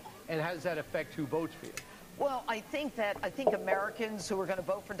campaign, and how does that affect who votes for you? Well, I think Americans who are going to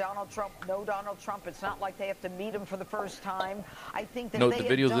vote for Donald Trump know Donald Trump. It's not like they have to meet him for the first time. I think that No, they the have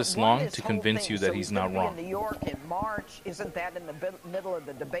video's done- this won long this to whole convince thing. you that So he's he's not gonna be wrong. in New York in March. Isn't that in the middle of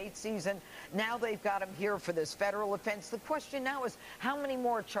the debate season? Now they've got him here for this federal offense. The question now is, how many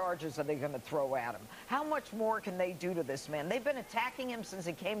more charges are they going to throw at him? How much more can they do to this man? They've been attacking him since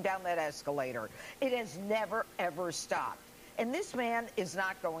he came down that escalator. It has never, ever stopped. And this man is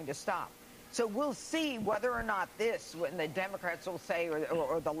not going to stop. So we'll see whether or not this, when the Democrats will say,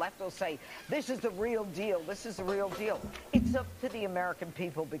 or the left will say, this is the real deal, this is the real deal. It's up to the American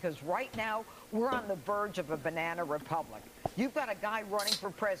people, because right now we're on the verge of a banana republic. You've got a guy running for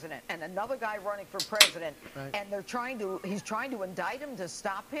president and another guy running for president, and he's trying to indict him to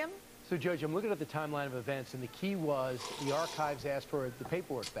stop him. So, Judge, I'm looking at the timeline of events, and the key was the archives asked for the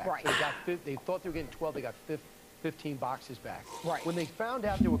paperwork back. Right. They thought they were getting 12. They got 15 boxes back. Right. When they found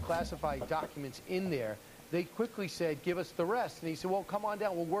out there were classified documents in there, they quickly said, give us the rest. And he said, well, come on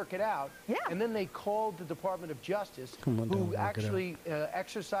down. We'll work it out. Yeah. And then they called the Department of Justice, Come on down, who work it actually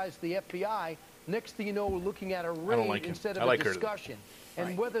exercised the FBI. Next thing you know, we're looking at a don't raid like him. instead I of like a her. discussion.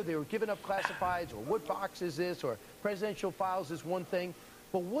 And whether they were giving up classifieds or what box is this or presidential files is one thing.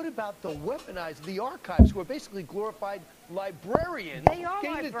 But what about the weaponized, the archives, who are basically glorified librarians They are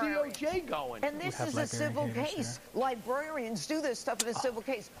getting librarians. the DOJ going? And this is a civil case. Librarians do this stuff in a civil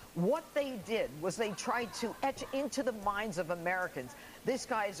case. What they did was they tried to etch into the minds of Americans, this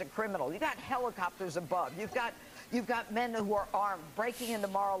guy is a criminal. You got helicopters above. You've got men who are armed breaking into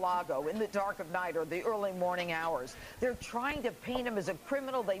Mar-a-Lago in the dark of night or the early morning hours. They're trying to paint him as a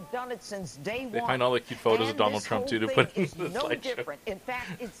criminal. They've done it since day one. They find all the cute photos of Donald Trump, too, to put in is the no slideshow. different. In fact,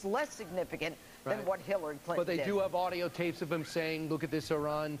 it's less significant than Right. what Hillary Clinton But they did. do have audio tapes of him saying, look at this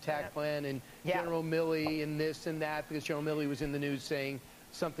Iran attack plan and General Milley and this and that, because General Milley was in the news saying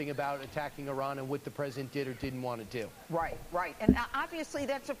something about attacking Iran and what the president did or didn't want to do. Right, right. And obviously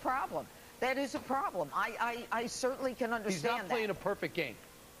that's a problem. That is a problem. I certainly can understand He's not playing that. a perfect game.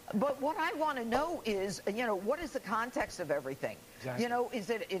 But what I want to know is, what is the context of everything? Exactly. Is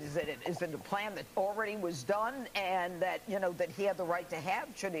it a plan that already was done and that, that he had the right to have?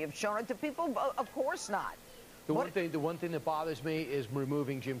 Should he have shown it to people? Of course not. The one thing that bothers me is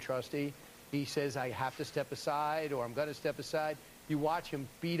removing Jim Trusty. He says, I have to step aside or I'm going to step aside. You watch him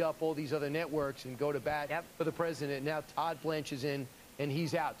beat up all these other networks and go to bat for the president. Now Todd Blanche is in and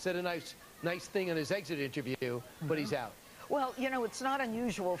he's out. Said a nice thing in his exit interview, but he's out. Well, it's not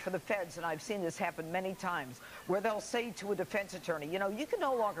unusual for the feds, and I've seen this happen many times, where they'll say to a defense attorney, you can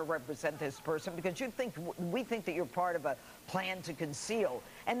no longer represent this person because we think that you're part of a plan to conceal.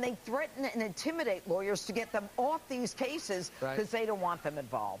 And they threaten and intimidate lawyers to get them off these cases because they don't want them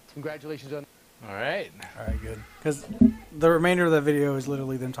involved. Congratulations on All right. All right, good. Because the remainder of that video is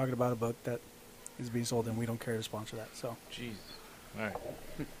literally them talking about a book that is being sold, and we don't care to sponsor that. So, Jeez. All right.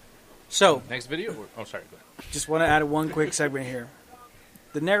 So next video? Oh, sorry. Go ahead. just want to add one quick segment here.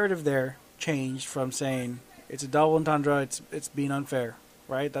 The narrative there changed from saying it's a double entendre, it's being unfair,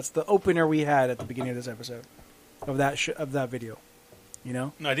 right? That's the opener we had at the beginning of this episode of that video.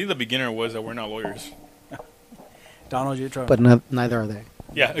 No, I think the beginner was that we're not lawyers. Donald J. Trump. But neither are they.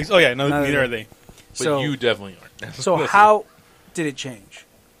 Yeah. Oh, yeah. No, neither are they. But So you definitely aren't. So how did it change?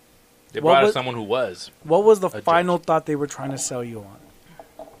 They what brought us was- someone who was. What was the a final thought they were trying to sell you on?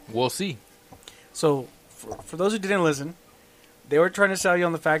 We'll see. So, for those who didn't listen, they were trying to sell you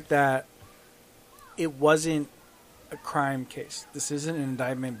on the fact that it wasn't a crime case. This isn't an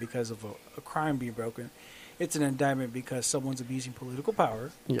indictment because of a crime being broken. It's an indictment because someone's abusing political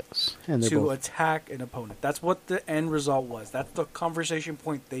power Yes, and they're to both. attack an opponent. That's what the end result was. That's the conversation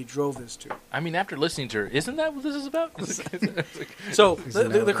point they drove this to. I mean, after listening to her, isn't that what this is about? So,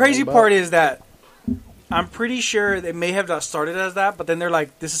 the crazy part is that I'm pretty sure they may have not started as that, but then they're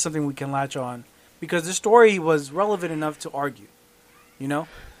like, this is something we can latch on. Because the story was relevant enough to argue.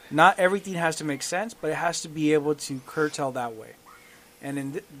 Not everything has to make sense, but it has to be able to curtail that way.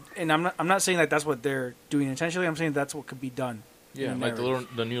 And I'm not saying that that's what they're doing intentionally. I'm saying that's what could be done. Yeah, like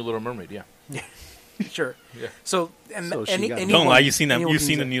the new Little Mermaid. Yeah. Sure. Yeah. So Don't lie. You've seen that. You've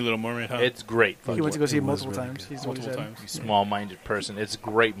seen the new Little Mermaid, huh? It's great. He went to go see it multiple really times. good. He's what he Multiple said. times. You small-minded person. It's a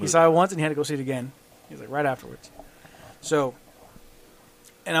great movie. He saw it once and he had to go see it again. He's like right afterwards. So,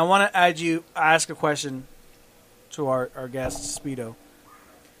 and I want to ask a question to our guest Speedo.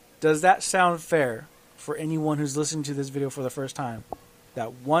 Does that sound fair for anyone who's listening to this video for the first time?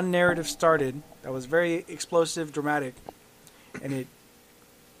 That one narrative started that was very explosive, dramatic, and it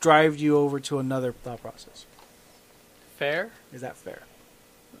drives you over to another thought process. Fair? Is that fair?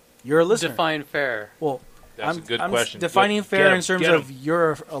 You're a listener. Define fair. Well, That's a good I'm question. defining Get fair him, in terms get of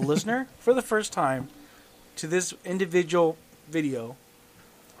you're a listener for the first time to this individual video.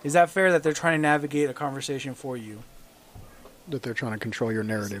 Is that fair that they're trying to navigate a conversation for you? That they're trying to control your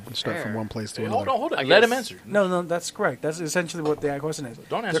narrative and start from fair. one place to Hey, another. hold on. I Let him guess- answer. No, that's correct. That's essentially what the question is.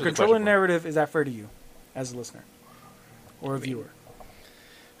 Don't answer They're the controlling question the for him. narrative. Is that fair to you as a listener or a viewer?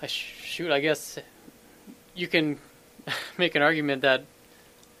 Shoot, I guess you can make an argument that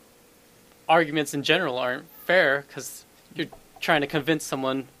arguments in general aren't fair because you're trying to convince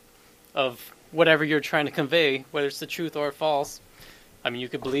someone of whatever you're trying to convey, whether it's the truth or false. I mean, you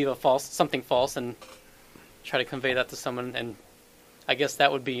could believe something false and try to convey that to someone, and I guess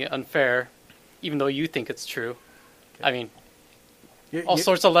that would be unfair, even though you think it's true. Okay. I mean, all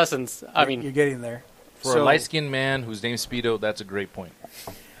sorts of lessons. I mean, you're getting there. For a light-skinned man whose name's Speedo, that's a great point.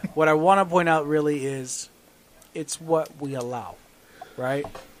 What I want to point out really is it's what we allow, right?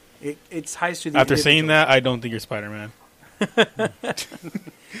 It's ties to the After individual. saying that, I don't think you're Spider-Man.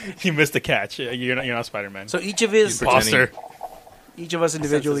 You missed the catch. You're not Spider-Man. So each of us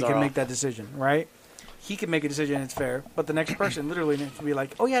individually can make that decision, right? He can make a decision and it's fair, but the next person literally needs to be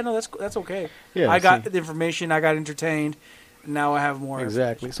like, "Oh yeah, no, that's okay. Yeah, I got the information, I got entertained, now I have more."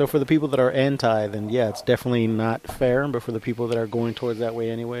 Exactly. So for the people that are anti, then yeah, it's definitely not fair. But for the people that are going towards that way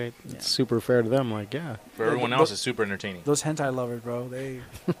anyway, it's super fair to them. Like, yeah. For everyone else, it's super entertaining. Those hentai lovers, bro. They.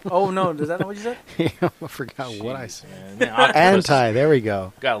 Oh no, is that not what you said? I forgot what I said. Man, anti. There we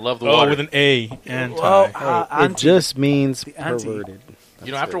go. Gotta love the water. with an A. Anti. It just means perverted.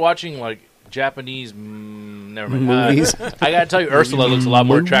 You know, after watching like Japanese, never mind. Movies. I gotta tell you, Ursula looks a lot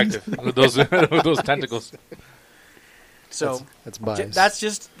more attractive with those with those tentacles. So that's biased. That's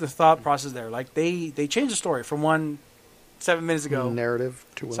just the thought process there. Like they changed the story from 7 minutes ago narrative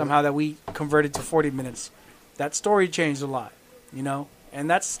to somehow that we converted to 40 minutes. That story changed a lot, you know, and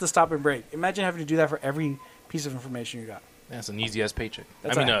that's the stop and break. Imagine having to do that for every piece of information you got. That's an easy ass paycheck.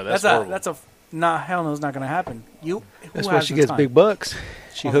 That's horrible. Hell no, it's not going to happen. That's why she gets big bucks.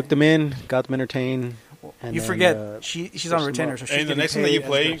 She hooked them in, got them entertained. And you forget she's on retainer, so she's and the next time that you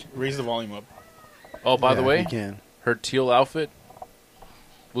play, raise the volume up. Oh, by the way, you can. Her teal outfit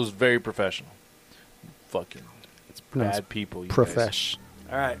was very professional. Fucking bad people. Profesh.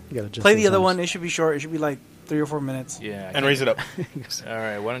 All right, play the other one. It should be short. It should be like 3 or 4 minutes. Yeah, and raise it up. All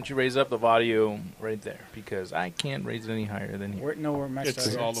right, why don't you raise up the audio right there? Because I can't raise it any higher than here. We're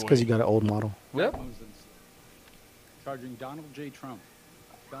maxed out. It's because you got an old model. Yep. Charging Donald J. Trump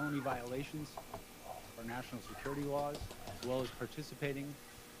felony violations of our national security laws, as well as participating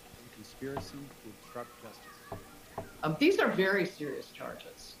in conspiracy to obstruct justice. These are very serious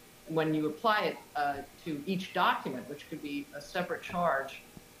charges. When you apply it to each document, which could be a separate charge,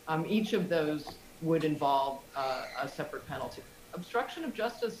 each of those would involve a separate penalty. Obstruction of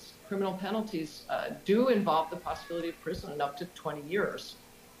justice criminal penalties do involve the possibility of prison up to 20 years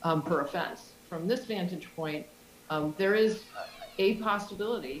per offense. From this vantage point, there is a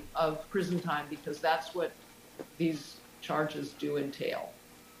possibility of prison time because that's what these charges do entail.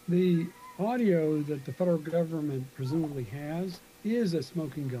 The audio that the federal government presumably has is a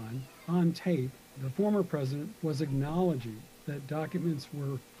smoking gun on tape. The former president was acknowledging that documents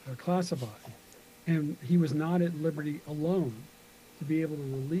were classified, and he was not at liberty alone to be able to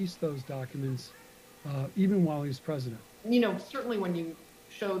release those documents even while he was president. You know, certainly when you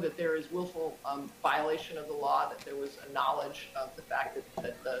show that there is willful violation of the law, that there was a knowledge of the fact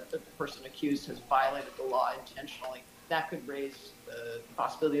that the person accused has violated the law intentionally, that could raise the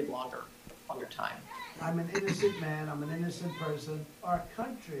possibility of longer time. I'm an innocent man. I'm an innocent person. Our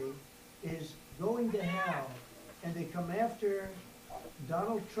country is going to hell, and they come after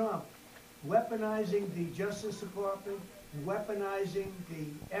Donald Trump, weaponizing the Justice Department, weaponizing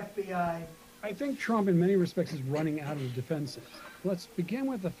the FBI. I think Trump, in many respects, is running out of the defenses. Let's begin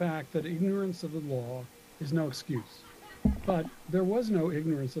with the fact that ignorance of the law is no excuse. But there was no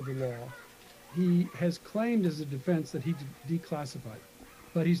ignorance of the law. He has claimed as a defense that he declassified.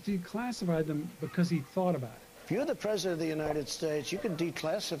 But he's declassified them because he thought about it. If you're the president of the United States, you can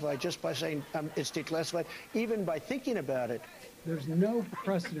declassify just by saying it's declassified, even by thinking about it. There's no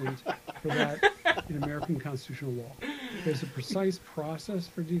precedent for that in American constitutional law. There's a precise process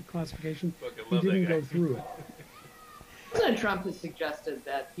for declassification. He didn't go through it. President Trump has suggested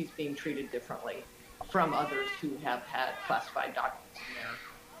that he's being treated differently from others who have had classified documents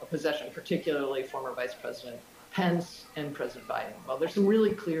in their possession, particularly former Vice President Pence and President Biden. Well, there's some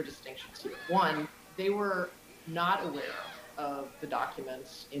really clear distinctions here. One, they were not aware of the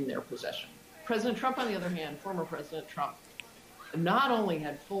documents in their possession. President Trump, on the other hand, former President Trump, not only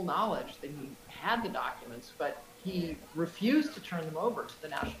had full knowledge that he had the documents, but he refused to turn them over to the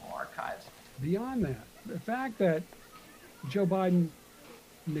National Archives. Beyond that, the fact that Joe Biden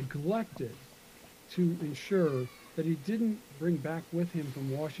neglected to ensure that he didn't bring back with him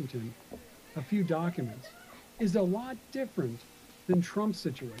from Washington a few documents is a lot different than Trump's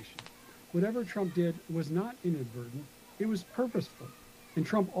situation. Whatever Trump did was not inadvertent, it was purposeful. And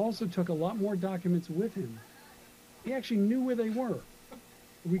Trump also took a lot more documents with him. He actually knew where they were.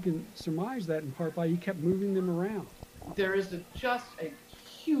 We can surmise that in part by he kept moving them around. There is just a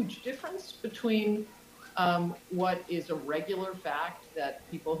huge difference between what is a regular fact that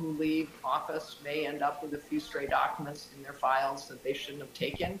people who leave office may end up with a few stray documents in their files that they shouldn't have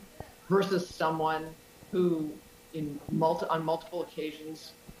taken, versus someone who, on multiple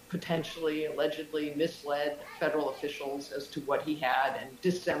occasions, potentially, allegedly misled federal officials as to what he had and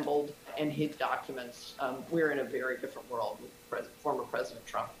dissembled and hid documents. We're in a very different world with former President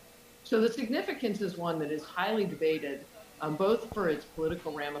Trump. So the significance is one that is highly debated, both for its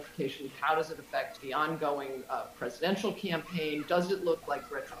political ramifications. How does it affect the ongoing presidential campaign? Does it look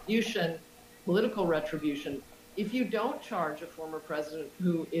like retribution, political retribution? If you don't charge a former president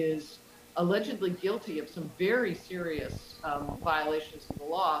who is allegedly guilty of some very serious violations of the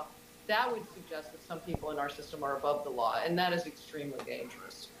law, that would suggest that some people in our system are above the law, and that is extremely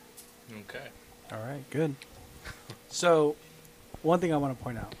dangerous. Okay. All right, good. So, one thing I want to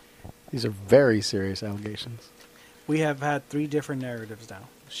point out. These are very serious allegations. We have had 3 different narratives now.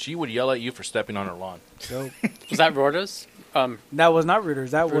 She would yell at you for stepping on her lawn. So, Was that Reuters? that was not Reuters.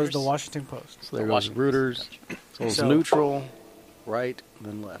 That was Reuters? the Washington Post. So there goes Reuters. So it's So- neutral, right,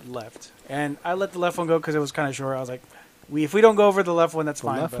 then left. Left. And I let the left one go because it was kind of short. I was like, if we don't go over the left one, that's The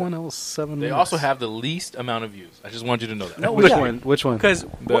fine. left but- one, that was 7 They minutes. also have the least amount of views. I just want you to know that. No, Which yeah. one? Which one? Because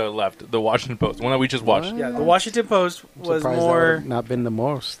The left, the Washington Post, one that we just watched. yeah, the Washington Post I'm was surprised that more. would've not been the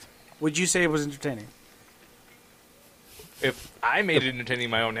most. Would you say it was entertaining? If I made it entertaining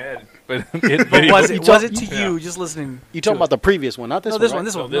in my own head, but it But was it? You Was it to yeah. you just listening? You talking to about the previous one, not this no, one? this right? one.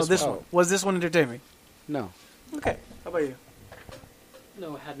 This No, one. this No, this one. one. Was this one entertaining? No. Okay. How about you?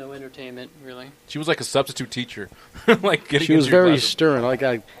 No, had no entertainment, really. She was like a substitute teacher, like getting She was into your very classroom.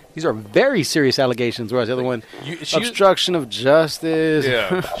 stern. These are very serious allegations. Whereas the other one, She- obstruction of justice.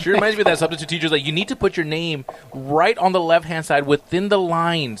 Yeah, she reminds me of that substitute teacher. Like, you need to put your name right on the left-hand side within the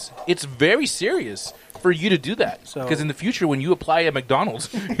lines. It's very serious for you to do that, So- because in the future, when you apply at McDonald's,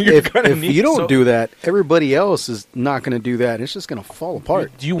 you're If gonna need. you don't so- do that, everybody else is not going to do that. It's just going to fall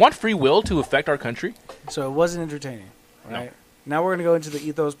apart. do you want free will to affect our country? So it wasn't entertaining, No. right? Now we're going to go into the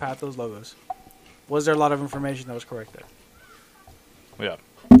ethos, pathos, logos. Was there a lot of information that was correct there? Yeah,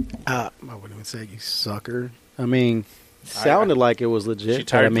 I wouldn't even say you sucker. I mean, sounded like it was legit. she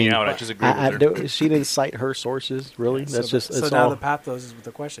tired but I mean, me out. I just agree with her. she didn't cite her sources. Really, that's so just so it's now all. the pathos is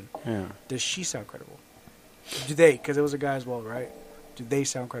the question. Yeah. Does she sound credible? Do they? Because it was a guy as well, right? Do they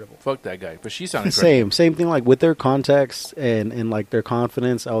sound credible? Fuck that guy, but she sounded credible. Same thing. Like with their context and like their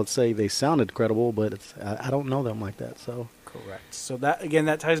confidence, I would say they sounded credible, but I don't know them like that. So Correct. So that again,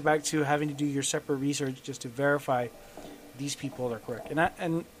 that ties back to having to do your separate research just to verify these people are correct.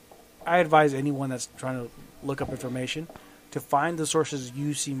 And I advise anyone that's trying to look up information to find the sources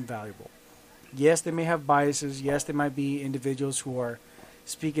you seem valuable. Yes, they may have biases. Yes, they might be individuals who are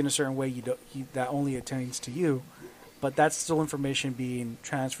speaking a certain way that only attains to you, but that's still information being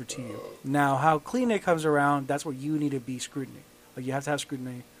transferred to you. Now, how clean it comes around, that's what you need to be scrutiny. Like, you have to have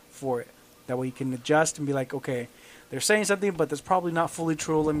scrutiny for it. That way you can adjust and be like, okay, they're saying something, but that's probably not fully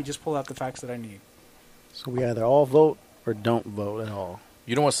true. Let me just pull out the facts that I need. So we either all vote or don't vote at all.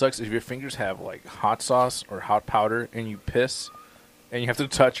 You know what sucks? If your fingers have like hot sauce or hot powder and you piss and you have to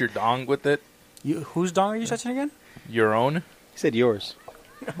touch your dong with it. Whose dong are you touching again? Your own? He said yours.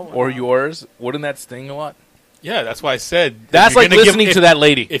 Or yours? Wouldn't that sting a lot? Yeah, that's why I said That's like listening to that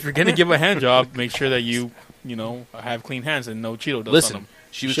lady. If you're gonna give a hand job, make sure that you have clean hands and no Cheeto dust Listen, on them.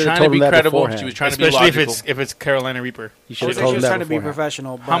 she was Should've trying to told be him that credible. beforehand. She was trying Especially to be logical. if it's Carolina Reaper. You I should was have told him just that trying to be beforehand.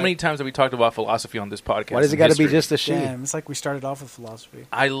 professional. How but many times have we talked about philosophy on this podcast? Why does it got got to be just a she? Damn, it's like we started off with philosophy.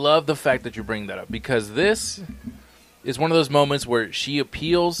 I love the fact that you bring that up, because this is one of those moments where she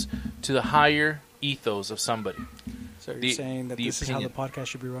appeals to the higher ethos of somebody. So you're The- saying that the this is how the opinion. podcast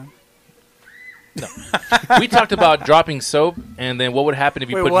should be run? We talked about dropping soap and then what would happen if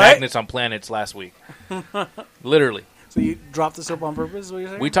you Wait, put what? magnets on planets last week. Literally. So you dropped the soap on purpose, is what you're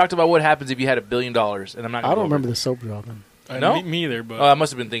saying? We talked about what happens if you had $1 billion, and I'm not I gonna don't go remember over the soap dropping. No? Me either. But I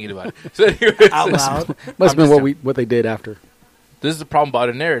must have been thinking about it. So anyways, Out loud. Must have been what they did after. this is the problem about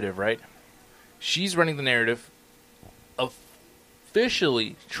a narrative, right? She's running the narrative,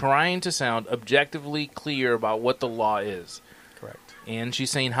 officially trying to sound objectively clear about what the law is. Correct. And she's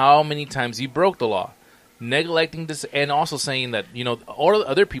saying how many times he broke the law, neglecting this, and also saying that all the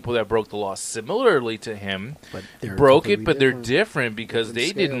other people that broke the law similarly to him But they're broke it, completely but they're different. different because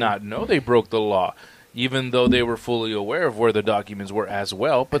Different they did scale. not know they broke the law, even though they were fully aware of where the documents were as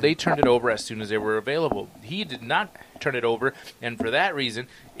well. But they turned it over as soon as they were available. He did not turn it over, and for that reason,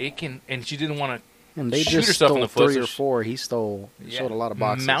 and she didn't want to. And they shoot just herself stole in the foot, 3 so or she- 4. He showed a lot of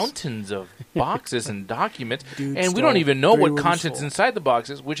boxes. Mountains of boxes and documents, Dude and we stole don't even know 3 what rooms content's full. inside the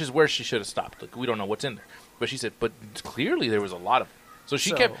boxes, which is where she should have stopped. Like, we don't know what's in there. But she said, but clearly there was a lot of So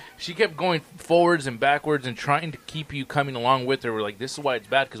she kept going forwards and backwards and trying to keep you coming along with her. We're like, this is why it's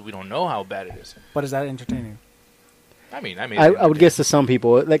bad because we don't know how bad it is. But is that entertaining? I would guess to some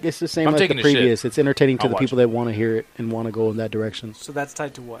people, like it's the same I'm like the taking a previous. shit. It's entertaining to I'll the watch people that want to hear it and want to go in that direction. So that's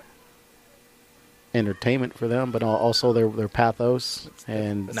tied to what? Entertainment for them, but also their pathos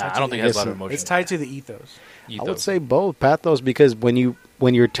and. Nah, I don't think it has a lot of emotion. It's tied to the ethos. I would say both pathos because when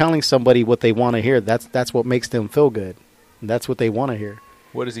you're telling somebody what they want to hear, that's what makes them feel good. That's what they want to hear.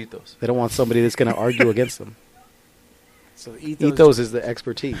 What is ethos? They don't want somebody that's going to argue against them. So ethos is the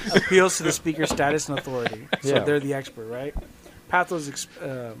expertise. Appeals to the speaker's status and authority. So Yeah. they're the expert, right? Pathos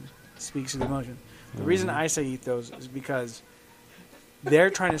speaks to the emotion. The reason I say ethos is because they're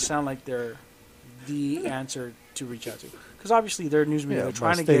trying to sound like they're the answer to reach out to. Because obviously they're news media. They're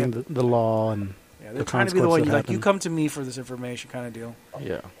trying to get the law and they're trying to be the one you come to me for this information kind of deal.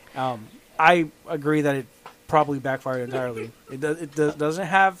 Yeah. I agree that it probably backfired entirely. It doesn't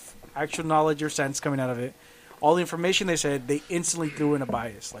have actual knowledge or sense coming out of it. All the information they said, they instantly threw in a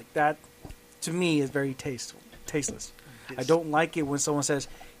bias. Like that, to me, is very tasteless. I don't like it when someone says,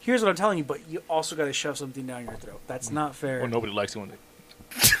 here's what I'm telling you, but you also got to shove something down your throat. That's not fair. Well, nobody likes it when they...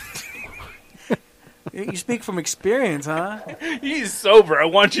 You speak from experience, huh? He's sober. I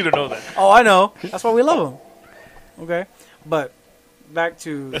want you to know that. Oh, I know. That's why we love him. Okay? But back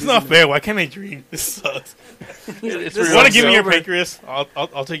to... That's not fair. Why can't I dream? This sucks. You want to give me your pancreas?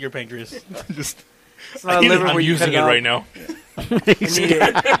 I'll take your pancreas. Just... It's not a liver I'm where you using cut it out. right now. You need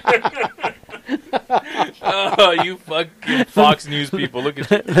it. Oh, you fucking Fox News people. Look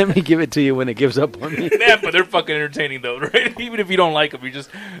at you. Let me give it to you when it gives up on me. Yeah, but they're fucking entertaining though, right? Even if you don't like them,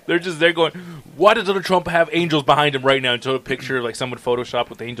 they're going, why does Donald Trump have angels behind him right now? And show a picture like someone photoshopped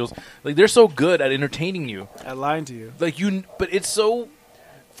with angels. Like they're so good at entertaining you. At lying to you. Like but it's so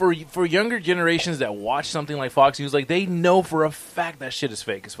for younger generations that watch something like Fox News, like they know for a fact that shit is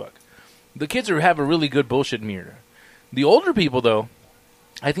fake as fuck. The kids have a really good bullshit meter. The older people though,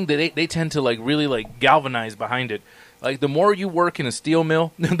 I think that they tend to like really like galvanize behind it. Like the more you work in a steel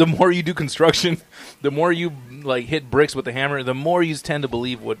mill, the more you do construction, the more you like hit bricks with the hammer, the more you tend to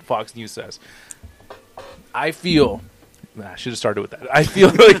believe what Fox News says. I feel I should have started with that. I feel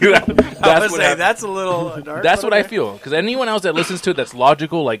like that's a little dark. That's what I feel. Because anyone else that listens to it that's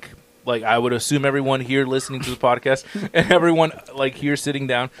logical, like I would assume everyone here listening to the podcast and everyone like here sitting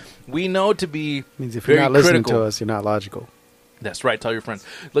down, we know to be means if very you're not listening critical. to us, you're not logical. That's right. Tell your friends.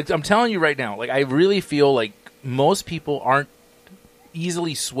 Like I'm telling you right now, like I really feel like most people aren't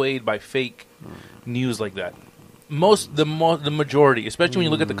easily swayed by fake news like that. The majority, especially when you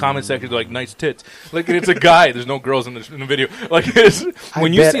look at the comment section, they're like nice tits. Like it's a guy. There's no girls in the video. Like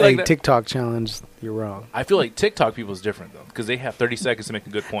when you see like that, TikTok challenge, you're wrong. I feel like TikTok people is different though because they have 30 seconds to make a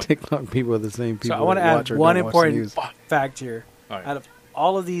good point. TikTok people are the same people. So I want to add one important fact here. All right. Out of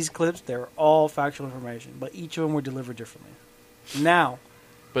all of these clips, they're all factual information, but each of them were delivered differently. Now,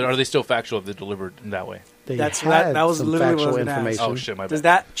 but are they still factual if they're delivered in that way? That was literally what I was going to ask. Oh shit, my bad. Does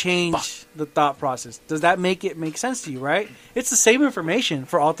that change the thought process? Does that make it make sense to you? Right? It's the same information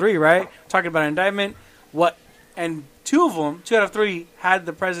for all three, right? Talking about indictment, and two out of three had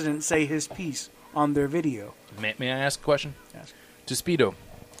the president say his piece on their video. May I ask a question? Yes. To Speedo,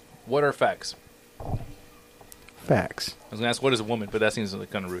 what are facts? Facts. I was going to ask what is a woman, but that seems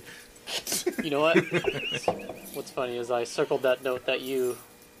like kind of rude. You know what? What's funny is I circled that note that you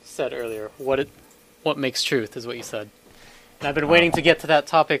said earlier. What makes truth is what you said. And I've been waiting to get to that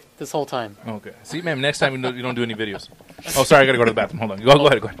topic this whole time. Okay. See, ma'am, next time you don't do any videos. Oh, sorry, I got to go to the bathroom. Hold on. Go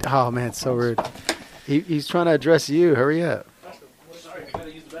ahead. Oh, man, it's so rude. He's trying to address you. Hurry up.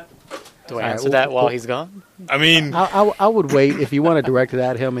 Do I answer that while he's gone? I mean... I would wait if you want to direct it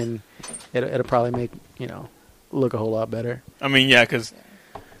at him, and it'll probably make, look a whole lot better. I mean, yeah, because...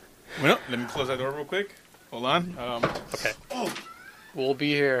 Well, let me close that door real quick. Hold on. Okay. We'll be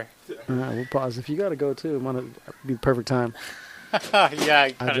here. All right, we'll pause. If you got to go, too, it might be the perfect time. Yeah,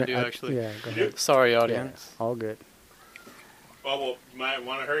 I kind of do, actually. Yeah, go ahead. Sorry, audience. Yeah, all good. Well, you might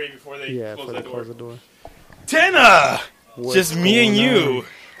want to hurry before they close the door. Door. Tenna! What's Just me and you.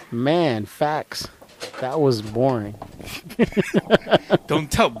 Man, facts. That was boring.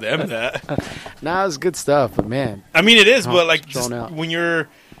 Don't tell them that. Nah, it's good stuff, but man. I mean, it is, but like, just when you're...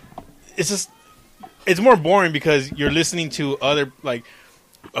 It's more boring because you're listening to other, like,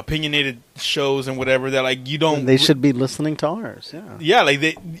 opinionated shows and whatever that, like, you don't... They should be listening to ours, yeah. Yeah, like,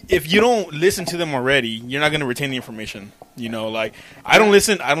 if you don't listen to them already, you're not going to retain the information. Like, I don't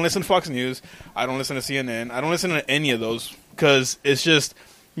listen to Fox News. I don't listen to CNN. I don't listen to any of those because it's just,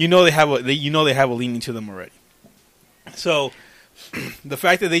 they have a leaning to them already. So, the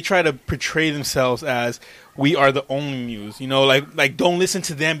fact that they try to portray themselves as we are the only news, like don't listen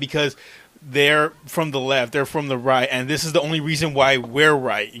to them because they're from the left, they're from the right, and this is the only reason why we're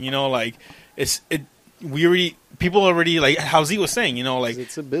right. Like people already, like how Z was saying, like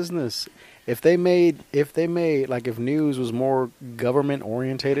it's a business. If news was more government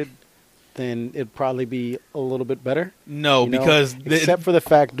orientated, then it'd probably be a little bit better. No, because except for the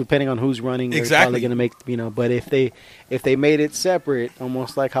fact, depending on who's running, they're probably going to make But if they made it separate,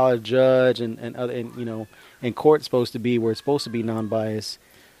 almost like how a judge and other and court's supposed to be, where it's supposed to be non-biased,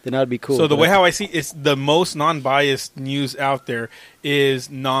 then that'd be cool. So the way how I see it's the most non-biased news out there is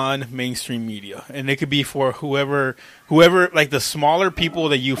non-mainstream media, and it could be for whoever like the smaller people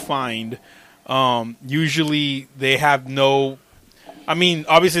that you find. Usually they have no. I mean,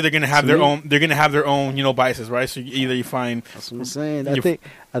 obviously they're gonna have their own. They're gonna have their own, biases, right? So either you find. That's what I'm saying.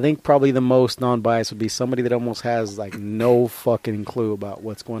 I think probably the most non-biased would be somebody that almost has like no fucking clue about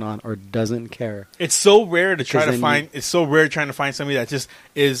what's going on or doesn't care. It's so rare to try to find. It's so rare trying to find somebody that just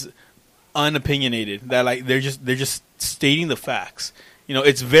is unopinionated. That like they're just stating the facts.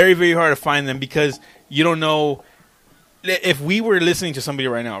 It's very, very hard to find them because you don't know. If we were listening to somebody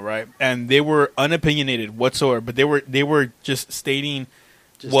right now, right, and they were unopinionated whatsoever, but they were just stating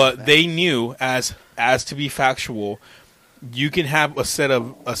what they knew as to be factual, you can have a set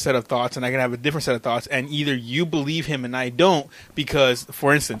of thoughts, and I can have a different set of thoughts, and either you believe him and I don't, because,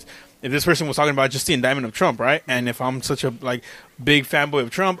 for instance, if this person was talking about just the indictment of Trump, right, and if I'm such a big fanboy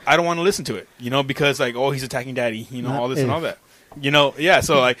of Trump, I don't want to listen to it, because he's attacking daddy, all this and all that.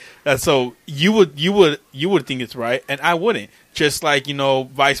 So so you would think it's right, and I wouldn't. Just like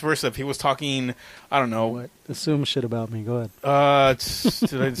vice versa. If he was talking, I don't know. What? Assume shit about me. Go ahead.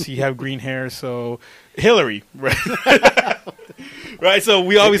 Does he have green hair? So Hillary, right? Right. So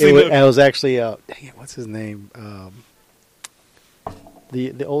we obviously. I was actually. Dang it! What's his name?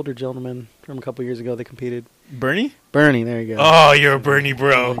 The older gentleman from a couple years ago that competed. Bernie? Bernie, there you go. Oh, you're a Bernie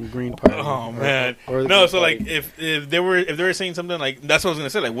bro. Green Party. Oh man. No, so like if they were saying something like that's what I was gonna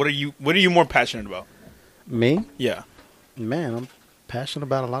say. Like what are you more passionate about? Me? Yeah. Man, I'm passionate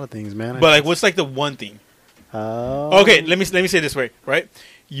about a lot of things, man. But what's like the one thing? Okay, let me say it this way, right?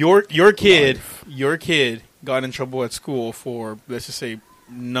 Your kid got in trouble at school for, let's just say,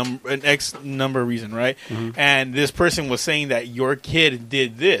 an X number reason, right? Mm-hmm. And this person was saying that your kid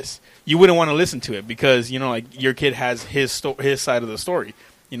did this. You wouldn't want to listen to it because your kid has his side of the story.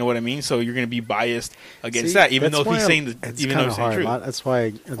 You know what I mean? So you're going to be biased against that, even though he's saying the truth. That's why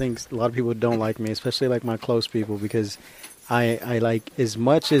I think a lot of people don't like me, especially like my close people, because I like, as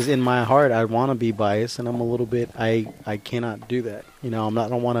much as in my heart I want to be biased, and I'm a little bit. I cannot do that. I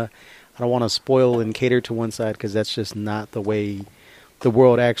don't want to spoil and cater to one side, because that's just not the way the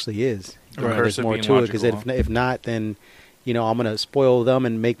world actually is. There's more to it, because if not, then I'm going to spoil them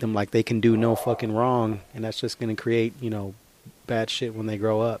and make them like they can do no fucking wrong, and that's just going to create bad shit when they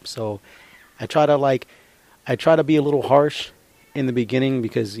grow up. So I try to be a little harsh in the beginning,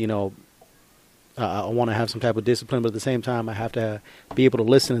 because I want to have some type of discipline, but at the same time I have to be able to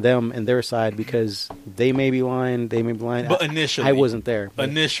listen to them and their side, because they may be lying, But initially, I wasn't there.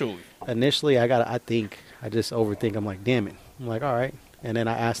 Initially, I just overthink. I'm like, damn it. I'm like, all right. And then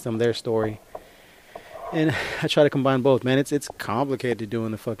I ask them their story, and I try to combine both. Man, it's complicated doing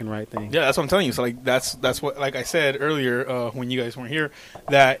the fucking right thing. Yeah, that's what I'm telling you. So like that's what, like I said earlier when you guys weren't here,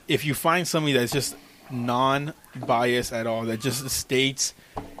 that if you find somebody that's just non-biased at all, that just states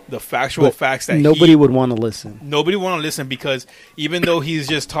the factual facts that nobody would want to listen. Nobody would want to listen, because even though he's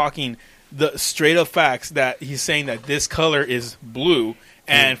just talking the straight up facts, that he's saying that this color is blue.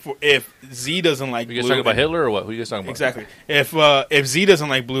 And if Z doesn't like blue... You guys talking about Hitler or what? Who are you guys talking about? Exactly. If Z doesn't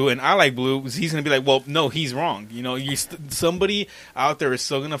like blue and I like blue, Z's going to be like, well, no, he's wrong. Somebody out there is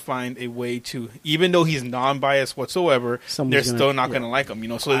still going to find a way to... Even though he's non-biased whatsoever, they're still not going to like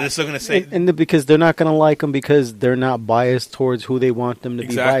him. So they're still going to say... And because they're not going to like him because they're not biased towards who they want them to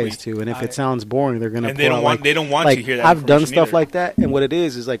be biased to. And if it sounds boring, they're going to... And they don't want to hear that. I've done stuff like that, and what it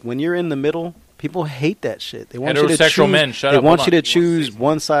is like when you're in the middle... People hate that shit. They want you to choose. Men, they want you to choose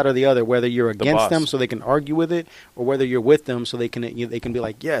one side or the other, whether you're against them so they can argue with it, or whether you're with them so they can be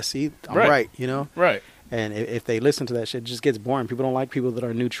like, yeah, see, I'm right. Right. And if they listen to that shit, it just gets boring. People don't like people that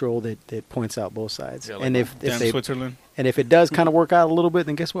are neutral, that points out both sides. Yeah, like and if Switzerland. And if it does kind of work out a little bit,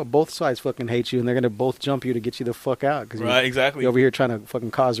 then guess what? Both sides fucking hate you, and they're going to both jump you to get you the fuck out. Cause exactly. You're over here trying to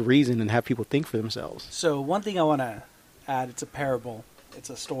fucking cause reason and have people think for themselves. So one thing I want to add, it's a parable. It's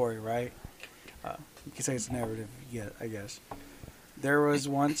a story, right? You can say it's a narrative, yeah, I guess. There was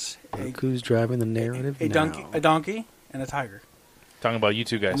once who's driving the narrative? A donkey and a tiger. Talking about you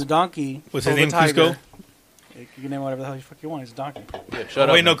two guys. And the donkey was his name Cusco? You can name whatever the hell you fuck you want. He's a donkey. Yeah, shut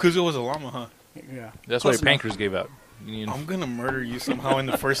up. Wait, no, man. Kuzo was a llama, huh? Yeah. That's why Close your enough. pancreas gave out. I'm gonna murder you somehow in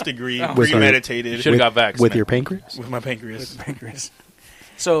the first degree, With your- premeditated. You should have got vaxxed. With man. your pancreas? With my pancreas. With the pancreas.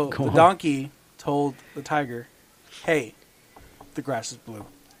 So Go the on. donkey told the tiger, "Hey, the grass is blue."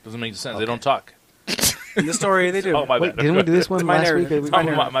 Doesn't make sense. They don't talk. In the story, they do. Oh, my Wait, bad. didn't we do this one It's my last week? narrative. It's Oh, my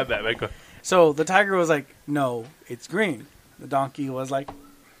narrative. my bad. Go. So the tiger was like, "No, it's green." The donkey was like,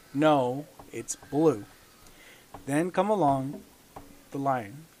 "No, it's blue." Then come along the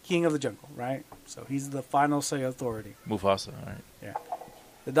lion, king of the jungle, right? So he's the final say authority. Mufasa, all right. Yeah.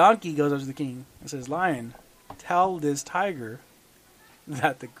 The donkey goes up to the king and says, "Lion, tell this tiger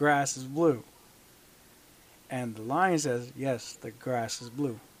that the grass is blue." And the lion says, "Yes, the grass is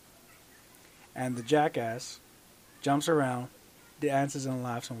blue." And the jackass jumps around, dances and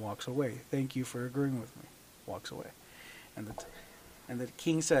laughs and walks away. "Thank you for agreeing with me." Walks away. And the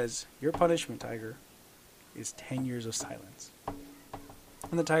king says, "Your punishment, tiger, is 10 years of silence."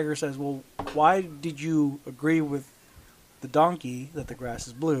 And the tiger says, "Well, why did you agree with the donkey that the grass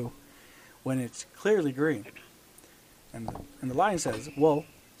is blue when it's clearly green?" And the lion says, "Well,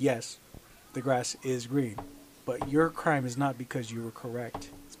 yes, the grass is green, but your crime is not because you were correct.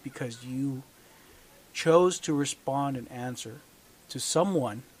 It's because you chose to respond and answer to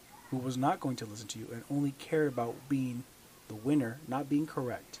someone who was not going to listen to you and only cared about being the winner, not being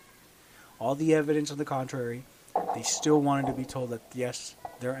correct. All the evidence on the contrary, they still wanted to be told that yes,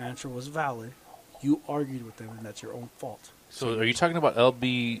 their answer was valid. You argued with them, and that's your own fault." So are you talking about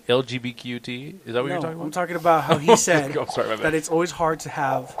LGBTQT? Is that what No, you're talking about? I'm talking about how he said Oh, sorry, my bad. that it's always hard to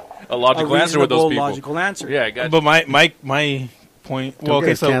have A logical answer with those reasonable, people. logical answer. Yeah, I got you. But my point. Don't Well, get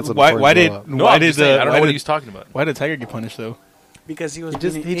okay, us so canceled why before you did blow up. No, why I'm did just saying, I don't know why what did- he's talking about. Why did Tiger get punished though? Because he was He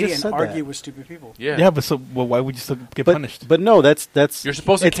just- being he an just idiot said and that. argued with stupid people. Yeah. Yeah, but why would you still get But punished? but no, that's You're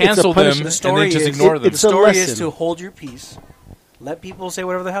supposed to it's a cancel them punishment. The and story then just is, ignore them. it's the a story is lesson. to hold your peace. Let people say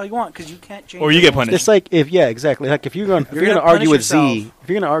whatever the hell you want because you can't change. Or you get everyone's punished. It's like exactly. Like if you're going You're gonna argue with punish Z, yourself. if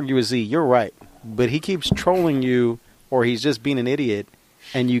you're going to argue with Z, you're right. But he keeps trolling you, or he's just being an idiot,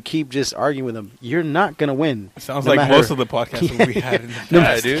 and you keep just arguing with him. You're not going to win. Sounds no like matter- most of the podcasts that we had. In the No,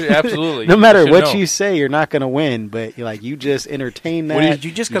 Yeah, dude, absolutely. No You matter should what know. you say, you're not going to win. But you just entertain that. What do you- Did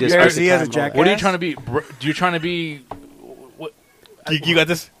you just waste compare the Z as a time jackass? on What are you trying to be? You're trying to be. What? you got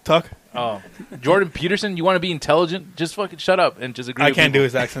this talk? Oh, Jordan Peterson. You want to be intelligent? Just fucking shut up and just agree. I with can't do people.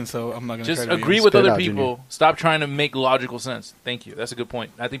 his accent, so I'm not gonna. Just try to be agree him. with Spit other out, people. Junior. Stop trying to make logical sense. Thank you. That's a good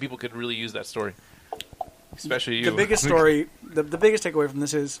point. I think people could really use that story, especially you. The biggest story, the biggest takeaway from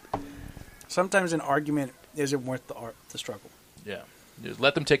this is sometimes an argument isn't worth the struggle. Yeah. Just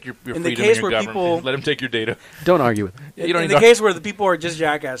let them take your In the freedom case and your where government. people- Let them take your data. Don't argue with him. Yeah, you don't In need the to- case where the people are just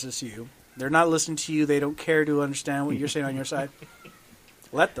jackasses to you, they're not listening to you. They don't care to understand what you're saying on your side.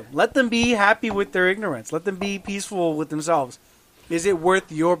 Let them be happy with their ignorance. Let them be peaceful with themselves. Is it worth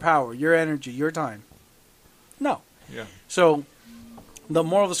your power, your energy, your time? No. Yeah. So the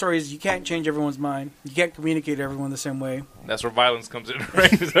moral of the story is you can't change everyone's mind. You can't communicate to everyone the same way. That's where violence comes in,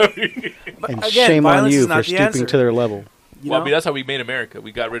 right? So- But And again, shame on violence you is for not the stooping answer. to their level. You well, know? I mean, that's how we made America.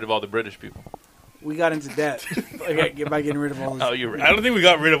 We got rid of all the British people. We got into debt by getting rid of all this. Oh, you're right. I don't think we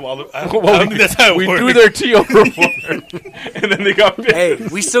got rid of all the. I don't, Well, I don't think that's how it we works. threw their tea overboard, and then they got pissed. Hey,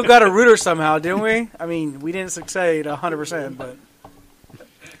 we still got a rooter somehow, didn't we? I mean, we didn't succeed 100%, but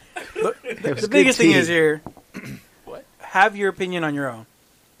It was the good biggest thing tea. is here, What? have your opinion on your own.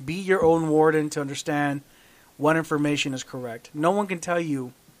 Be your own warden to understand what information is correct. No one can tell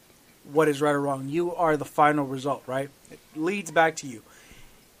you what is right or wrong. You are the final result, right? It leads back to you.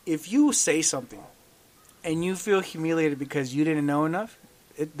 If you say something and you feel humiliated because you didn't know enough,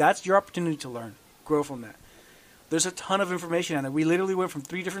 that's your opportunity to learn, grow from that. There's a ton of information out there. We literally went from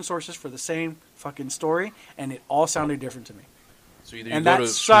 3 different sources for the same fucking story, and it all sounded different to me. So either you And go that to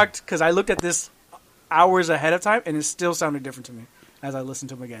sucked because I looked at this hours ahead of time, and it still sounded different to me as I listened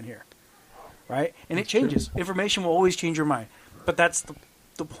to him again here. Right? And it changes. Information will always change your mind. But that's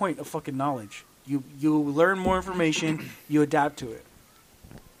the point of fucking knowledge. You learn more information, you adapt to it.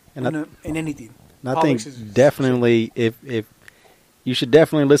 And In anything. And I Politics think is- definitely if you should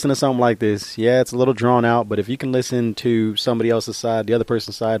definitely listen to something like this. Yeah, it's a little drawn out, but if you can listen to somebody else's side, the other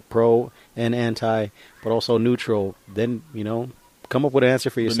person's side, pro and anti, but also neutral, then come up with an answer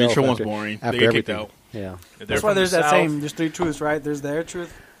for The yourself. neutral one's after, boring. They After get kicked everything. out. Yeah. That's why there's that saying, there's 3 truths, right? There's their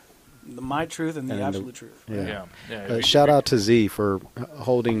truth, my truth, and the And absolute truth. Yeah. Yeah. Shout out to Z for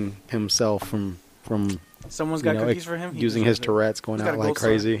holding himself from Someone's got cookies for him. He using his deserves it. Tourette's, going He's got out a like gold star.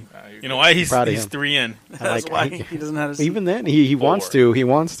 crazy. You know why? He's Proud of him. 3 in. That's why he doesn't have a Even then, he wants to. He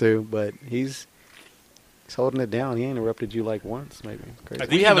wants to, but he's holding it down. He ain't interrupted you like once, maybe. It's crazy. I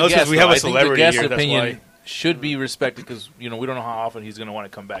think We he have a knows 'cause guest. we have though. a I think the celebrity guest here, that's opinion. why. should be respected because we don't know how often he's going to want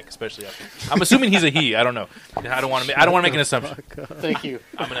to come back, especially after. I'm assuming he's a he. I don't know. I don't want to make an assumption. Thank you.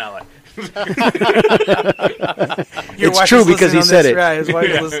 I'm an ally. It's true because he said it. Right, his wife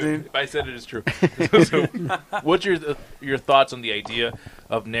is listening. If I said it, it's true. So, what's your thoughts on the idea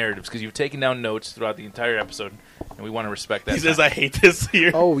of narratives? Because you've taken down notes throughout the entire episode, and we want to respect that. He says, "I hate this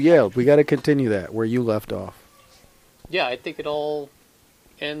here." Oh yeah, we got to continue that where you left off. Yeah, I think it all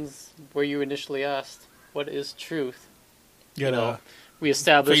ends where you initially asked. What is truth? We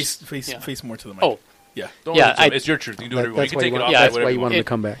established face more to the mic. Oh, yeah. It's your truth. You can do whatever you want. You can take it off. That's why you wanted to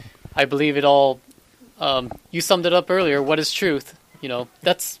come back. I believe it all. You summed it up earlier. What is truth?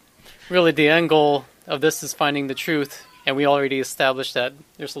 That's really the end goal of this is finding the truth. And we already established that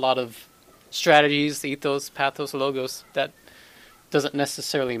there's a lot of strategies, ethos, pathos, logos that doesn't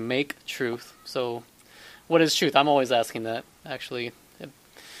necessarily make truth. So, what is truth? I'm always asking that. Actually,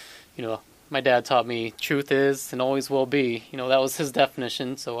 my dad taught me truth is and always will be. That was his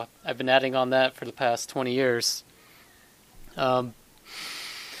definition. So I've been adding on that for the past 20 years.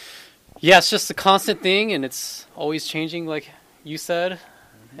 It's just a constant thing, and it's always changing, like you said.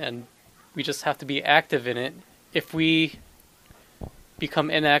 And we just have to be active in it. If we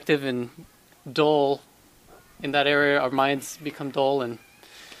become inactive and dull in that area, our minds become dull, and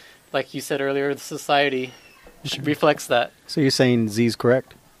like you said earlier, the society reflects that. So you're saying Z's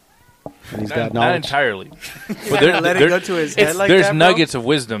correct? And he's got knowledge? Not entirely. But let it go to his head like there's that, nuggets of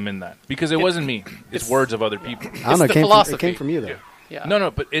wisdom in that. Because it wasn't me. It's words of other people. I don't know. It came from you, though. Yeah. No,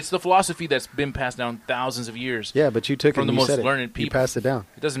 but it's the philosophy that's been passed down thousands of years. Yeah, but you took from it the and most you said learned it. people. You passed it down.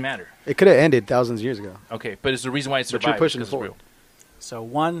 It doesn't matter. It could have ended thousands of years ago. Okay, but it's the reason why it survived. But you're pushing because forward. it's real. So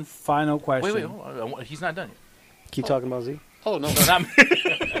one final question. Wait, hold on. He's not done yet. Keep talking about Z. Oh, no. No, not me.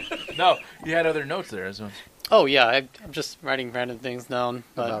 No, you had other notes there. So. Oh, yeah, I'm just writing random things down.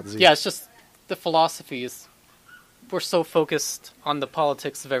 But About Z. yeah, it's just the philosophy is we're so focused on the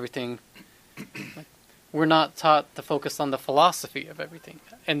politics of everything. We're not taught to focus on the philosophy of everything.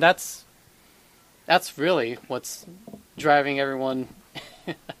 And that's really what's driving everyone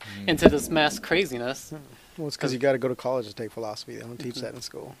into this mass craziness. Well, it's because you got to go to college to take philosophy. They don't teach that in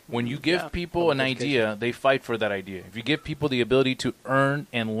school. When you give people an idea, they fight for that idea. If you give people the ability to earn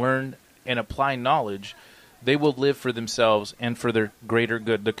and learn and apply knowledge, they will live for themselves and for their greater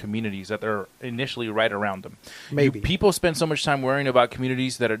good, the communities that are initially right around them. Maybe. People spend so much time worrying about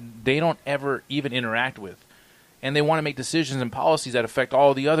communities that they don't ever even interact with. And they want to make decisions and policies that affect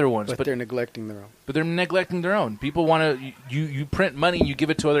all the other ones. But they're neglecting their own. But they're neglecting their own. People want to... You print money and you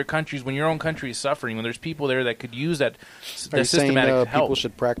give it to other countries when your own country is suffering, when there's people there that could use that Are you saying systematic help. people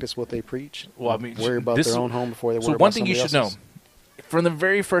should practice what they preach? Well, I mean, worry about their own home before they worry about one thing you somebody should know, else's. from the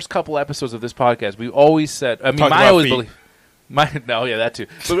very first couple episodes of this podcast, we always said... I mean, Talked my about always feet. belief... that too.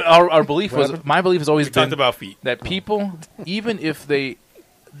 But our belief was... My belief has always We been... talked about feet. That people, even if they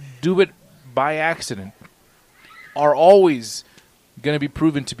do it by accident, are always going to be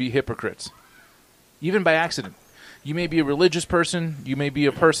proven to be hypocrites. Even by accident. You may be a religious person, you may be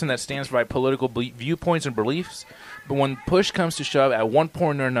a person that stands by political viewpoints and beliefs, but when push comes to shove at one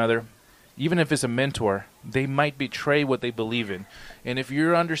point or another, even if it's a mentor, they might betray what they believe in. And if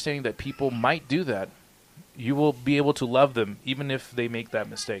you're understanding that people might do that, you will be able to love them even if they make that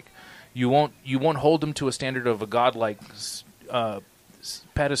mistake. You won't hold them to a standard of a godlike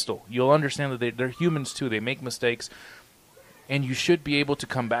pedestal. You'll understand that they're humans too. They make mistakes, and you should be able to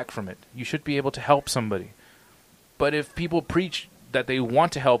come back from it. You should be able to help somebody. But if people preach that they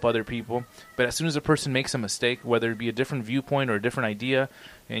want to help other people, but as soon as a person makes a mistake, whether it be a different viewpoint or a different idea,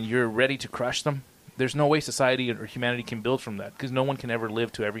 and you're ready to crush them, there's no way society or humanity can build from that, because no one can ever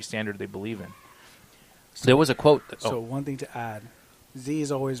live to every standard they believe in. There was a quote. So one thing to add, Z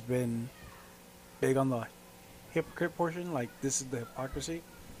has always been big on the hypocrite portion, like this is the hypocrisy.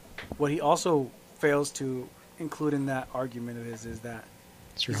 What he also fails to include in that argument of his is that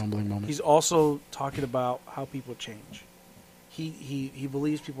it's your humbling moment. He's also talking about how people change. He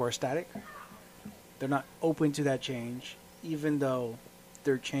believes people are static. They're not open to that change, even though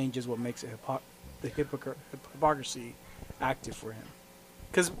their change is what makes it the hypocrisy active for him.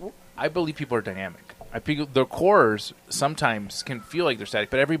 Because I believe people are dynamic. The cores sometimes can feel like they're static,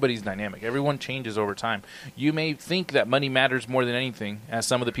 but everybody's dynamic. Everyone changes over time. You may think that money matters more than anything, as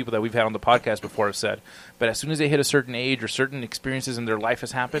some of the people that we've had on the podcast before have said. But as soon as they hit a certain age or certain experiences in their life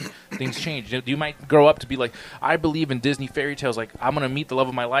has happened, things change. You might grow up to be like, I believe in Disney fairy tales. Like, I'm going to meet the love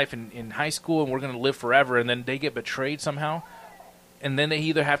of my life in high school, and we're going to live forever. And then they get betrayed somehow. And then they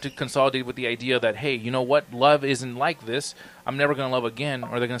either have to consolidate with the idea that, hey, you know what? Love isn't like this. I'm never going to love again.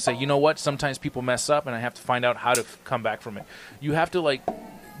 Or they're going to say, you know what? Sometimes people mess up, and I have to find out how to come back from it. You have to,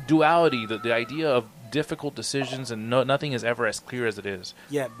 duality, the idea of difficult decisions, and nothing is ever as clear as it is.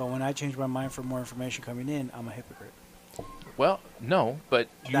 Yeah, but when I change my mind for more information coming in, I'm a hypocrite. Well, no, but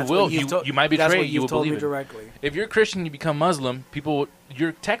you That's will. what you've You might betray. that's what You you've will told believe me it directly. If you're a Christian, you become Muslim.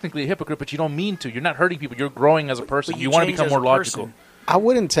 You're technically a hypocrite, but you don't mean to. You're not hurting people. You're growing as a person. But You want to change become as more a logical. person. I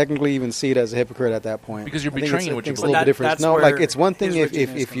wouldn't technically even see it as a hypocrite at that point. Because you're I think betraying it's, what I think you it's a believe. little different. That's No, where like it's one thing his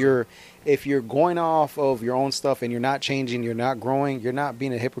if you're going off of your own stuff and you're not changing, you're not growing, you're not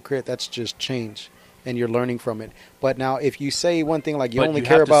being a hypocrite. That's just change, and you're learning from it. But now, if you say one thing like you But only you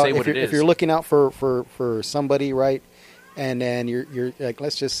care have to about say what it if is. you're looking out for somebody, right, and then you're like,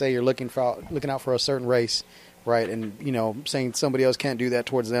 let's just say you're looking out for a certain race, right, and saying somebody else can't do that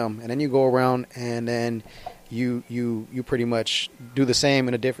towards them, and then you go around and then you pretty much do the same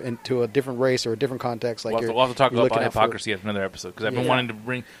to a different race or a different context. Like We'll have to talk you're about looking out for- hypocrisy at another episode because I've been wanting to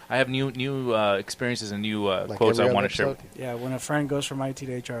bring. I have new experiences and new quotes I every want other to share with episode? you. Yeah, when a friend goes from IT to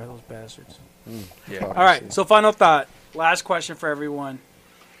HR, those bastards. Yeah. All right, so final thought. Last question for everyone.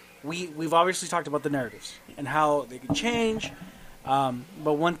 We've obviously talked about the narratives and how they can change. But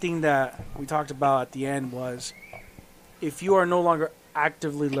one thing that we talked about at the end was if you are no longer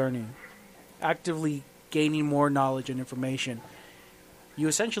actively learning, actively gaining more knowledge and information, you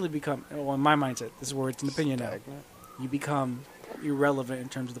essentially become, well, in my mindset, this is where it's an opinion now, you become irrelevant in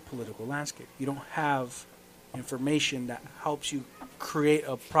terms of the political landscape. You don't have information that helps you create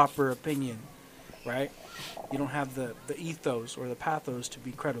a proper opinion, right? You don't have the ethos or the pathos to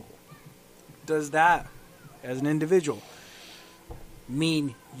be credible. Does that, as an individual,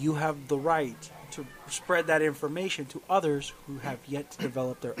 mean you have the right to spread that information to others who have yet to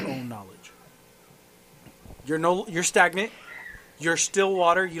develop their own knowledge? You're stagnant. You're still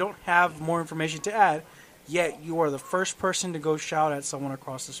water. You don't have more information to add. Yet you are the first person to go shout at someone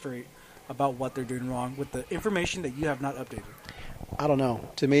across the street about what they're doing wrong with the information that you have not updated. I don't know.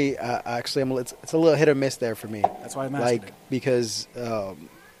 To me, actually, it's a little hit or miss there for me. That's why I'm asking it. Because a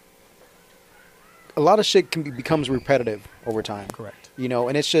lot of shit becomes repetitive over time. Correct.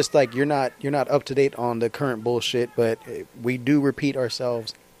 And it's just like you're not up to date on the current bullshit, but we do repeat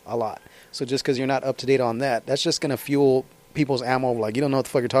ourselves a lot. So just because you're not up to date on that, that's just gonna fuel people's ammo. Like, you don't know what the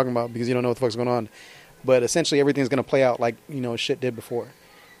fuck you're talking about because you don't know what the fuck's going on. But essentially, everything's gonna play out like shit did before.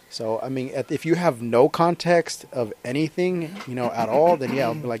 So I mean, if you have no context of anything, at all, then yeah,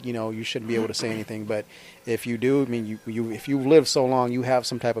 I'll be like, you shouldn't be able to say anything. But if you do, I mean, if you live so long, you have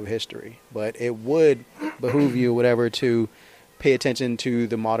some type of history. But it would behoove you, whatever, to pay attention to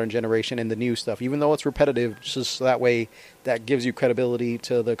the modern generation and the new stuff, even though it's repetitive. Just so that way, that gives you credibility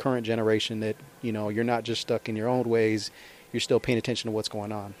to the current generation that you're not just stuck in your own ways. You're still paying attention to what's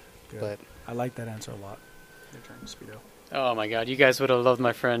going on. Good. But I like that answer a lot. Your turn, Speedo. Oh my God, you guys would have loved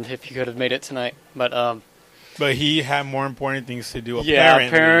my friend if you could have made it tonight. But he had more important things to do. Yeah,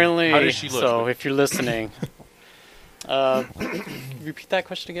 apparently. How does she look? So if you're listening, repeat that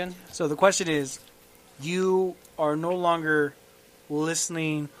question again. So the question is, you are no longer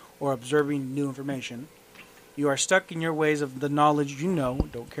listening or observing new information. You are stuck in your ways of the knowledge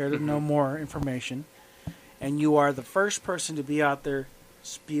don't care to know more information. And you are the first person to be out there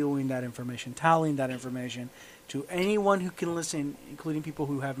spewing that information, telling that information to anyone who can listen, including people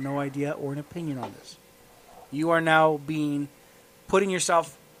who have no idea or an opinion on this. You are now putting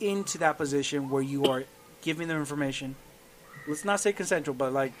yourself into that position where you are giving them information. Let's not say consensual,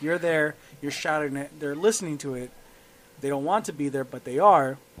 but like you're there, you're shouting it, they're listening to it. They don't want to be there, but they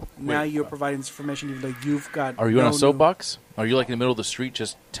are. Now you're providing this information even though you've got... Are you on a soapbox? Are you like in the middle of the street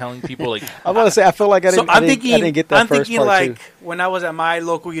just telling people like... I'm gonna say I feel like I didn't get that I'm first thinking part like too. when I was at my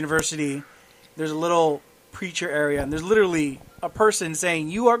local university, there's a little preacher area, and there's literally a person saying,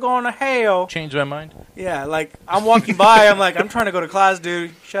 "You are going to hell." Change my mind? Yeah, like I'm walking by, I'm like, I'm trying to go to class,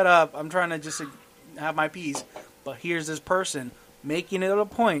 dude. Shut up. I'm trying to just have my peace. But here's this person making it a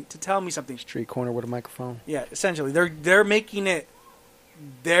point to tell me something. Street corner with a microphone. Yeah, essentially, they're making it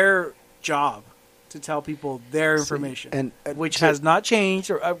their job to tell people their information, which has not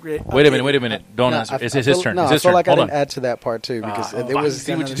changed or upgraded. Wait a minute. Don't answer. It's his turn. No, It's I his feel turn. like I Hold didn't on. add to that part too because it was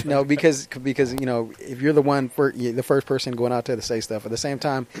see what you did. no because if you're the first person going out there to say stuff at the same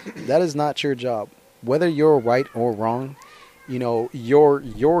time, that is not your job. Whether you're right or wrong,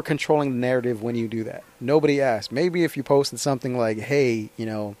 you're controlling the narrative when you do that. Nobody asked. Maybe if you posted something like, "Hey,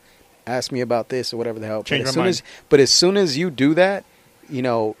 ask me about this" or whatever the hell. But as soon as you do that,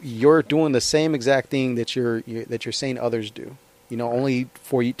 you're doing the same exact thing that you're saying others do. Only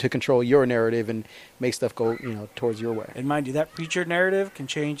for you to control your narrative and make stuff go, towards your way. And mind you, that preacher narrative can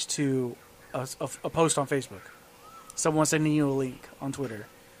change to a post on Facebook, someone sending you a link on Twitter,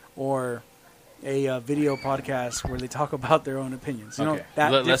 or a video podcast where they talk about their own opinions. Okay.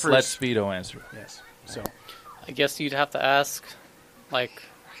 That Let's differs. let Speedo answer. Yes. I guess you'd have to ask, like,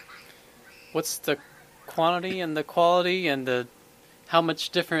 what's the quantity and the quality and the how much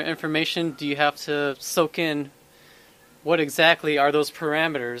different information do you have to soak in? What exactly are those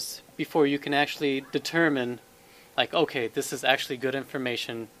parameters before you can actually determine, like, okay, this is actually good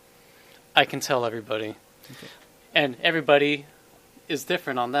information. I can tell everybody. Okay. And everybody is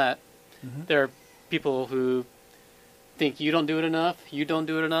different on that. Mm-hmm. There are people who think you don't do it enough, you don't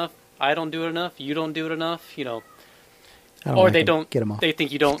do it enough, I don't do it enough, you don't do it enough, you know. Or they don't, they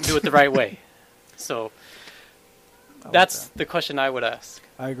think you don't do it the right way. So that's the question I would ask.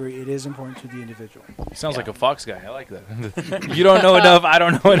 I agree. It is important to the individual. Sounds like a Fox guy. I like that. You don't know enough. I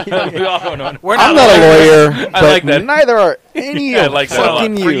don't know enough. We all don't know enough. I'm not a lawyer, but I like that. Neither are any of like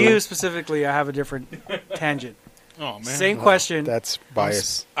fucking you. For you specifically, I have a different tangent. Oh man, same question. That's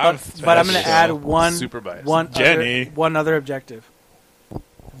bias. But I'm going to add one other objective.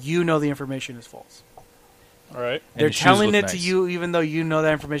 You know the information is false. All right. They're telling it to you even though you know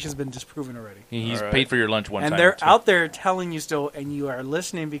that information has been disproven already. He's paid for your lunch one time. And they're out there telling you still, and you are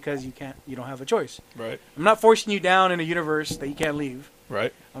listening because you don't have a choice. Right. I'm not forcing you down in a universe that you can't leave.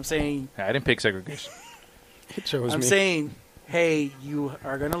 Right. I'm saying... I didn't pick segregation. It chose I'm me. saying, hey, you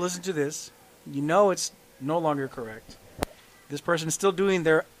are going to listen to this. You know it's no longer correct. This person is still doing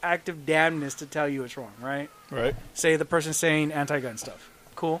their active damnness to tell you it's wrong, right? Right. Say the person's saying anti-gun stuff.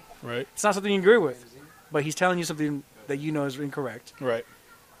 Cool. Right. It's not something you agree with, but he's telling you something that you know is incorrect. Right.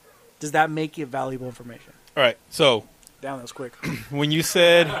 Does that make it valuable information? All right. So. Damn, that was quick. When you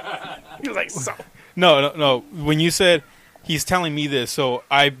said. He was like, so. No. When you said he's telling me this, so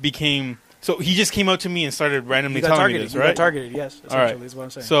I became. So he just came up to me and started randomly telling me this, right? You got targeted, yes. All right. Is what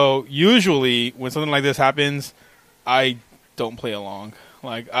I'm saying. So usually when something like this happens, I don't play along.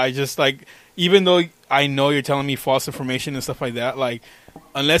 Like, I just, like, even though I know you're telling me false information and stuff like that, like,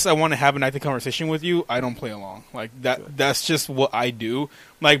 unless I want to have an active conversation with you, I don't play along. Like, that's just what I do.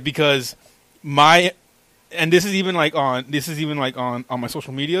 Like, because and this is even on my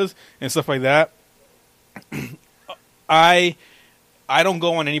social medias and stuff like that. I don't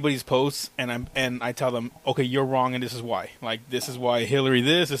go on anybody's posts and I tell them, okay, you're wrong and this is why. Like, this is why Hillary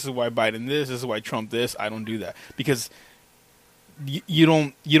this is why Biden this is why Trump this. I don't do that because you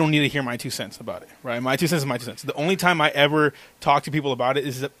don't need to hear my 2 cents about it, right? My 2 cents is my 2 cents. The only time I ever talk to people about it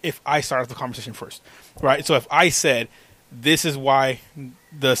is if I start the conversation first, right? So if I said this is why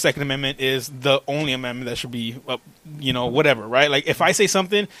the Second Amendment is the only amendment that should be, whatever, right? Like if I say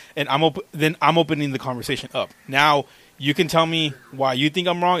something and then I'm opening the conversation up. Now you can tell me why you think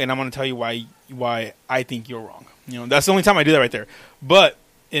I'm wrong, and I'm going to tell you why I think you're wrong. That's the only time I do that right there. But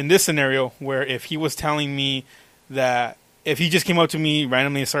in this scenario, where if he was telling me that. If he just came up to me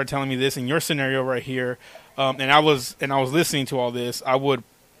randomly and started telling me this in your scenario right here, and I was listening to all this, I would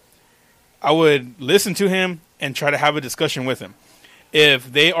listen to him and try to have a discussion with him.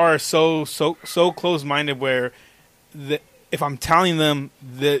 If they are so close-minded where if I'm telling them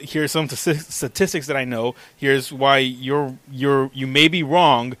that here's some statistics that I know, here's why you may be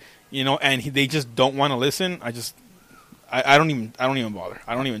wrong, and they just don't want to listen, I don't even bother.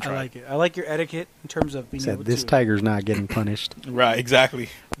 I don't even try. I like it. I like your etiquette in terms of being able to... This tiger's not getting punished. Right, exactly.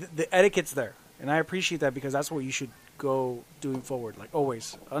 The etiquette's there. And I appreciate that because that's what you should go doing forward. Like,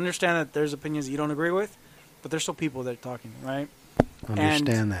 always. Understand that there's opinions that you don't agree with, but there's still people that are talking, right?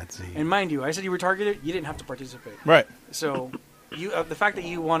 Understand that, Z. And mind you, I said you were targeted. You didn't have to participate. Right. So the fact that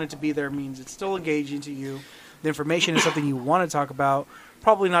you wanted to be there means it's still engaging to you. The information is something you want to talk about.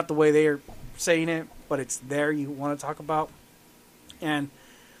 Probably not the way they are saying it, but it's there you want to talk about. And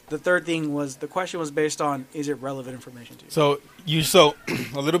the third thing was the question was based on, is it relevant information to you? So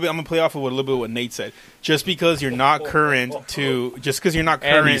a little bit, I'm gonna play off of a little bit what Nate said. Just because you're not current to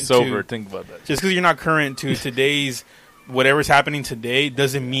sober, think about that. Just because you're not current to today's whatever's happening today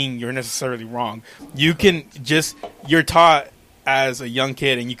doesn't mean you're necessarily wrong. You're taught as a young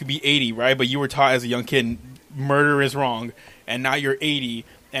kid, and you could be 80, right? But you were taught as a young kid, murder is wrong, and now you're 80,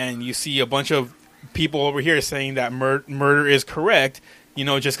 and you see a bunch of people over here saying that murder is correct,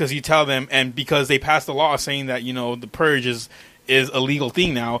 just because you tell them, and because they passed a law saying that, the purge is a legal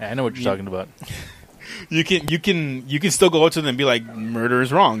thing now. I know what you're talking about. You can still go up to them and be like, murder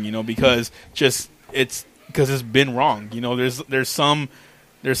is wrong, because it's been wrong. There's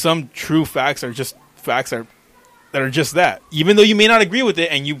some true facts are just facts that are just that. Even though you may not agree with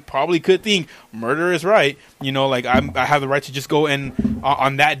it, and you probably could think murder is right, like I have the right to just go and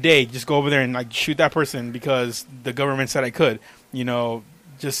on that day just go over there and like shoot that person because the government said I could.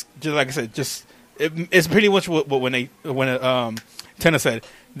 Just like I said, it's pretty much what when Tenna said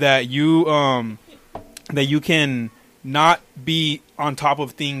that you can not be on top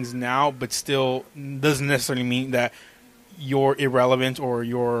of things now, but still doesn't necessarily mean that you're irrelevant or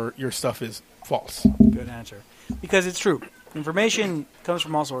your stuff is false. Good answer. Because it's true. Information comes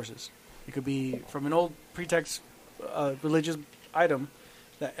from all sources. It could be from an old pretext religious item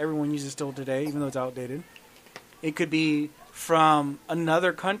that everyone uses still today, even though it's outdated. It could be from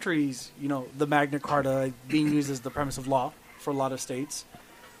another country's, the Magna Carta being used as the premise of law for a lot of states.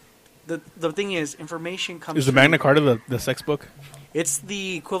 The thing is, information comes. Is the Magna Carta the sex book? It's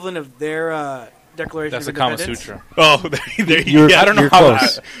the equivalent of their Declaration That's of the Kama Independence. Sutra. Oh, there you go. I don't know you're how.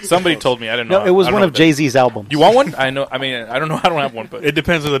 close. Somebody told me. I didn't know. No, it was I don't one know of if Jay-Z's albums. You want one? I know. I mean, I don't know. I don't have one, but It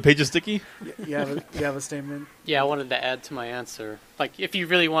depends on the page is sticky. You have a statement. Yeah, I wanted to add to my answer. Like, if you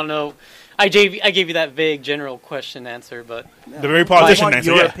really want to know, I gave you that vague general question answer, but The very politician I want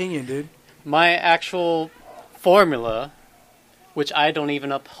answer. your Yeah. opinion, dude. my actual formula, which I don't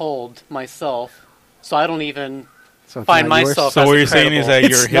even uphold myself, so I don't even So it's find not yours? myself. So as what you're saying is credible. that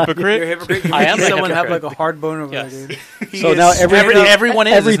you're a hypocrite? You're a hypocrite. You I am make a someone have hypocrite. like a hard bone over Yes. there, dude. He So is now straight every- up- everyone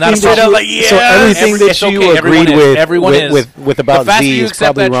is. It's everything not a that problem. you, like, yeah, so everything Every- that it's you okay, everyone agreed is. with, Everyone is. with the about faster Z you is accept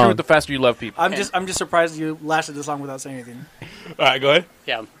probably that wrong. truth, the faster you love people. I'm just surprised you lasted this long without saying anything. All right, go ahead.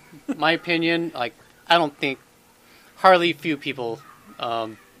 Yeah, my opinion, like, I don't think hardly few people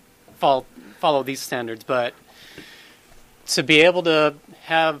follow these standards, but to be able to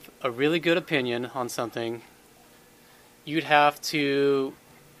have a really good opinion on something, you'd have to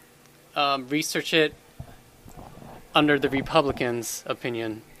research it under the Republicans'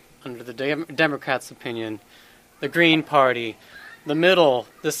 opinion, under the Democrats' opinion, the Green Party, the middle,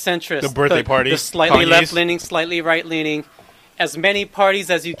 the centrist, The birthday party, the slightly Kanye's. left-leaning, slightly right-leaning, as many parties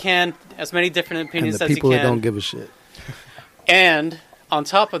as you can, as many different And opinions the as you people that can. don't give a shit. And on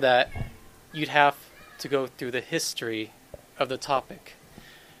top of that, you'd have to go through the history of the topic.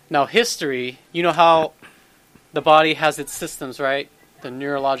 Now, history, you know how the body has its systems, right? The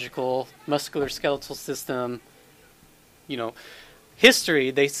neurological, muscular skeletal system.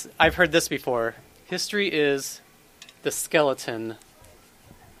 History, I've heard this before. History is the skeleton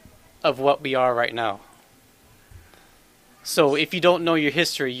of what we are right now. So if you don't know your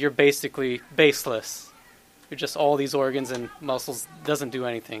history, you're basically baseless. You're just all these organs and muscles, doesn't do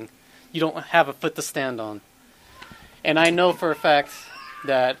anything. You don't have a foot to stand on. And I know for a fact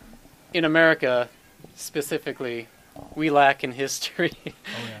that in America, specifically, we lack in history.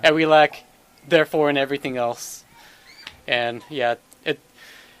 And we lack, therefore, in everything else. And yeah,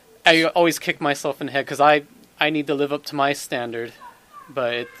 I always kick myself in the head because I need to live up to my standard.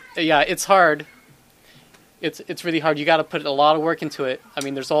 But it's hard. It's really hard. You got to put a lot of work into it. I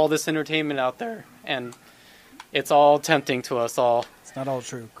mean, there's all this entertainment out there, and it's all tempting to us all. It's not all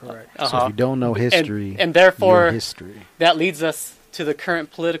true, correct. So if you don't know history, and therefore you're history. that leads us to the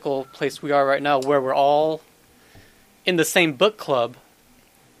current political place we are right now, where we're all in the same book club,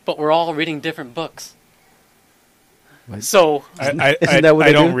 but we're all reading different books. What? So Isn't that what I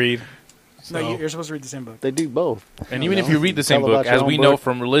they don't do? read. No, So. you're supposed to read the same book. They do both. And even if you read the same Tell book, about your as own we know book.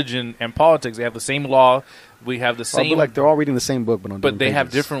 from religion and politics, they have the same law. We have the Well, same, but like they're all reading the same book, but on but different they have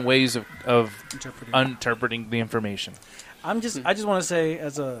pages. different ways of Interpreting. interpreting the information. I just want to say,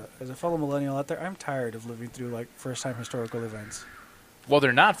 as a fellow millennial out there, I'm tired of living through like first time historical events. Well,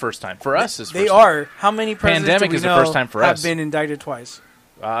 they're not first time for us. It's They first are. How many presidents Pandemic do we is the know first time for have us. been indicted twice?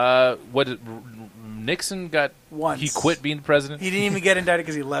 Nixon got Once. He quit being president. He didn't even get indicted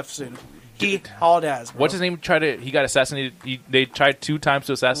because he left soon. He hauled ass. Bro. What's his name? He got assassinated. They tried 2 times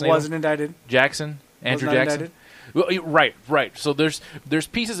to assassinate Wasn't him. indicted. Jackson, Andrew Was not Jackson. indicted. Well, right. So there's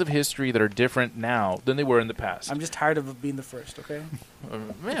pieces of history that are different now than they were in the past. I'm just tired of being the first. Okay.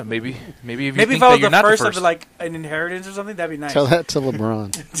 Yeah, maybe if you Maybe think if I that was you're the not first the first. of like an inheritance or something, that'd be nice. Tell that to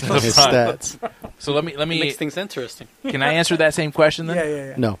LeBron. His stats. So let me. it makes things interesting. Can I answer that same question then?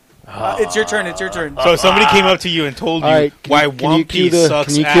 Yeah. No. It's your turn. It's your turn. So if somebody came up to you and told you All right, why can One you cue Piece the- sucks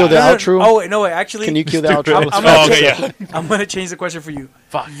can you ass. cue the outro? Oh wait, no wait. Actually, Can you cue the outro? I'm Oh, okay, yeah. I'm gonna change the question for you.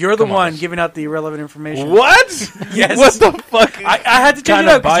 Fuck. You're the Come on. one giving out the irrelevant information. What? Yes. What the fuck? I had to change Kind it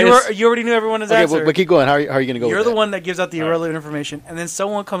of up because biased. you already knew everyone's Okay, answer. but keep going. How are you going to go You're with the that? one that gives out the irrelevant information, and then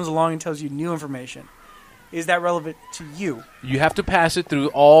someone comes along and tells you new information. Is that relevant to you? You have to pass it through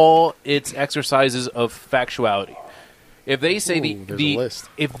all its exercises of factuality. If they say Ooh, there's a list.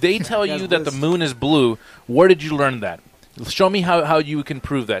 if they tell Yes, you that the list. moon is blue, where did you learn that? Show me how you can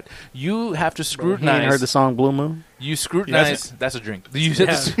prove that. You have to He scrutinize. ain't heard the song Blue Moon? You scrutinize. Yes. That's a drink. You,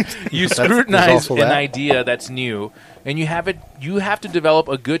 Yeah. you there's scrutinize also an that. idea that's new, and you have it. You have to develop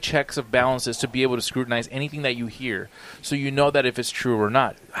a good checks of balances to be able to scrutinize anything that you hear, so you know that if it's true or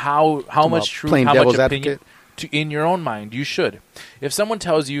not. How much truth, playing how much devil's opinion, advocate? in your own mind, you should. If someone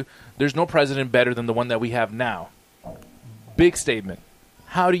tells you there's no president better than the one that we have now, big statement.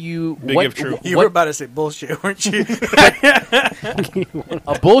 How do you... Big if true. You were about to say bullshit, weren't you?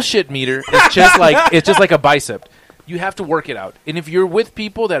 A bullshit meter is just like a bicep. You have to work it out. And if you're with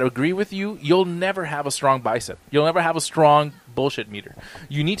people that agree with you, you'll never have a strong bicep. You'll never have a strong bullshit meter.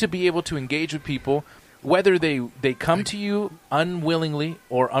 You need to be able to engage with people, whether they come to you unwillingly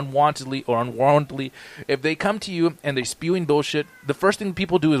or unwantedly or unwarrantedly. If they come to you and they're spewing bullshit, the first thing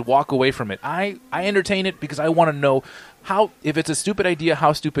people do is walk away from it. I entertain it because I want to know how, if it's a stupid idea,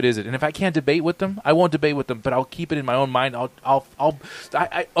 how stupid is it? And if I can't debate with them, I won't debate with them, but I'll keep it in my own mind.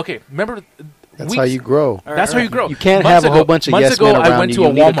 Okay, remember... That's how you grow. That's how you grow. You can't have a whole bunch of yes men around I went to you. a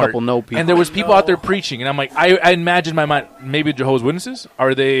You need a Walmart, couple no people. and there was people out there preaching, and I'm like, I imagine in my mind, maybe Jehovah's Witnesses?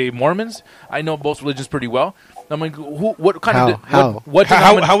 Are they Mormons? I know both religions pretty well. I'm like, what kind of...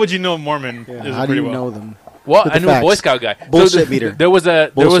 How would you know Mormon? Yeah, how do you know them? Well, I knew a Boy Scout guy. Bullshit meter. There was a...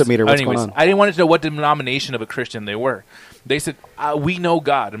 Bullshit meter, what's going on? I didn't want to know what denomination of a Christian they were. They said, we know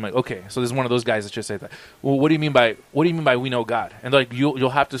God. I'm like, okay. So there's one of those guys that just say that. Well, what do you mean by we know God? And like, you'll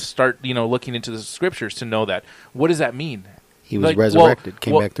have to start, looking into the scriptures to know that. What does that mean? He was resurrected,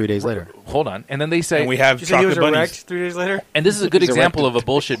 came back 3 days later. Hold on. And then they say... And we have he was erect 3 days later? And this is a good example of a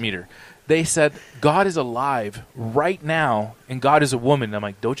bullshit meter. They said, God is alive right now, and God is a woman. And I'm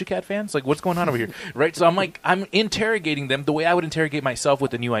like, Doja Cat fans? Like, what's going on over here? Right? So I'm interrogating them the way I would interrogate myself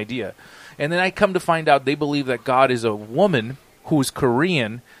with a new idea. And then I come to find out they believe that God is a woman who's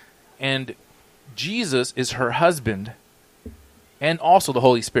Korean, and Jesus is her husband, and also the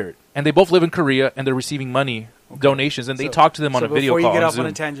Holy Spirit. And they both live in Korea, and they're receiving money, donations, and they talk to them on a video call. Before you get off Zoom.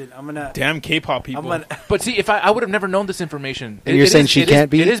 on a tangent, I'm gonna... Damn K-pop people. But see, if I would have never known this information. And you're saying she can't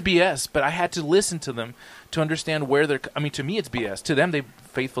be? It is BS, but I had to listen to them to understand where they're... I mean, to me, it's BS. To them, they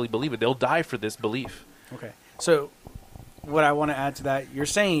faithfully believe it. They'll die for this belief. Okay. So, what I want to add to that, you're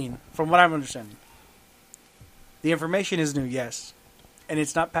saying, from what I'm understanding, the information is new, yes. And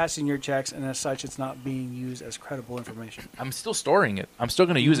it's not passing your checks, and as such, it's not being used as credible information. I'm still storing it. I'm still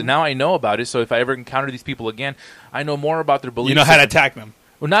going to use it. Now I know about it, so if I ever encounter these people again, I know more about their beliefs. You know how to attack them.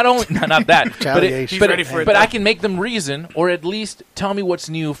 Well, not only not that, but I can make them reason, or at least tell me what's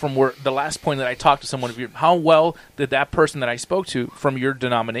new from where the last point that I talked to someone. How well did that person that I spoke to from your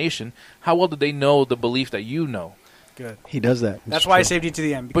denomination? How well did they know the belief that you know? Good. He does that. That's why I saved you to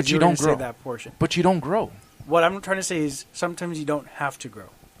the end. Because But you don't grow. say that portion. But you don't grow. What I'm trying to say is sometimes you don't have to grow.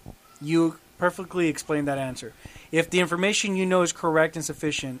 You perfectly explained that answer. If the information you know is correct and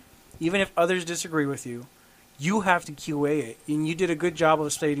sufficient, even if others disagree with you, you have to QA it. And you did a good job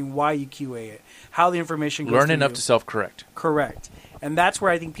of stating why you QA it, how the information goes Learn to enough you. to self-correct. Correct. And that's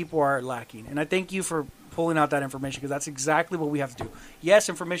where I think people are lacking. And I thank you for pulling out that information because that's exactly what we have to do. Yes,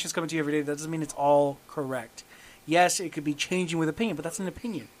 information is coming to you every day. That doesn't mean it's all correct. Yes, it could be changing with opinion, but that's an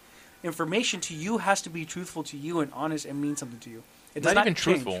opinion. Information to you has to be truthful to you and honest and mean something to you. It does Not even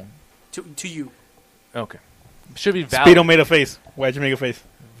change truthful. To you. Okay. Should be valid. Speedo made a face. Why'd you make a face?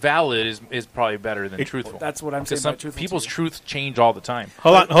 Valid is probably better than truthful. That's what I'm saying. Because some people's truths change all the time.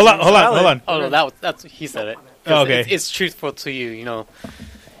 Hold on. Oh no, that's he said it. Oh, okay. It's truthful to you. You know,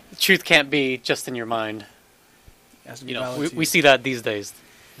 truth can't be just in your mind. We see that these days.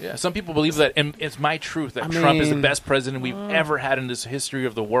 Yeah, some people believe that, and it's my truth that Trump is the best president we've ever had in this history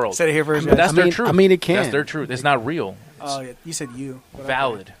of the world. Said it here first. That's their truth. I mean, it can. That's their truth. It's not real. Oh, yeah. You said you.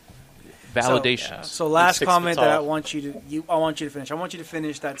 Valid. Validation. So last comment that I want you to finish. I want you to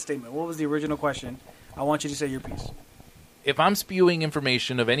finish that statement. What was the original question? I want you to say your piece. If I'm spewing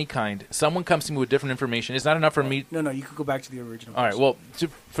information of any kind, someone comes to me with different information. It's not enough for me. No, you could go back to the original. All right. Well,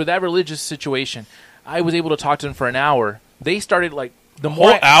 for that religious situation, I was able to talk to them for an hour. They started like the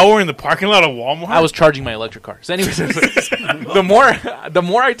whole hour in the parking lot of Walmart. I was charging my electric car. So, anyways, the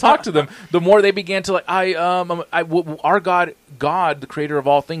more I talked to them, the more they began to like. Our God, the creator of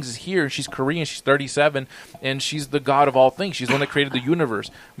all things, is here. She's Korean. She's 37, and she's the God of all things. She's the one that created the universe.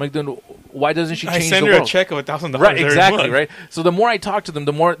 I'm like, then why doesn't she change the world? I send her a check of $1,000. Right, exactly, right. So the more I talk to them,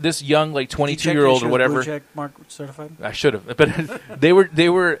 the more this young, like 22-year-old or whatever. Blue check mark certified? I should have, but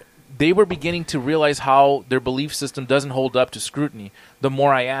they were beginning to realize how their belief system doesn't hold up to scrutiny the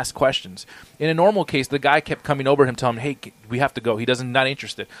more I asked questions. In a normal case, the guy kept coming over him telling him, hey, we have to go. He doesn't not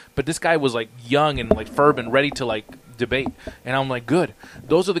interested. But this guy was like young and like fervent, ready to like debate. And I'm like, good.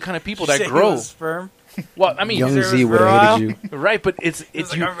 Those are the kind of people that grow. Firm? Well, I mean, Young Z would have hated you. Right, but it's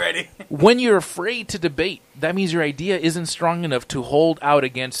like, I'm ready. When you're afraid to debate, that means your idea isn't strong enough to hold out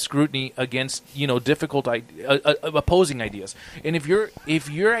against scrutiny, against difficult opposing ideas. And if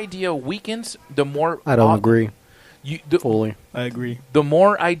your idea weakens, the more I don't agree. Fully, I agree. The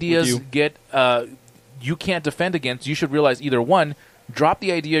more ideas get you can't defend against. You should realize either one, drop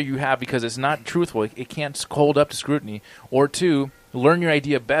the idea you have because it's not truthful. It can't hold up to scrutiny. Or 2, learn your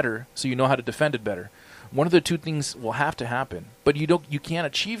idea better so you know how to defend it better. One of the two things will have to happen, but you can't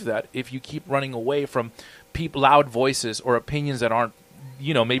achieve that if you keep running away from loud voices or opinions that aren't,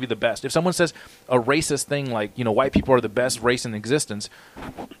 maybe the best. If someone says a racist thing like, white people are the best race in existence,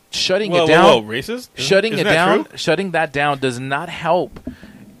 shutting it down, racist? Shutting Isn't it that down, true? shutting that down does not help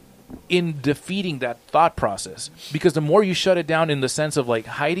in defeating that thought process, because the more you shut it down in the sense of like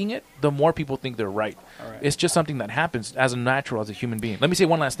hiding it, the more people think they're right. It's just something that happens as a natural, as a human being. Let me say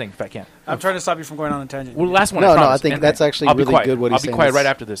one last thing, if I can. I'm trying to stop you from going on a tangent. Well, last one. No, I promise. I think And that's actually I'll be really quiet. good what he's I'll be saying. quiet right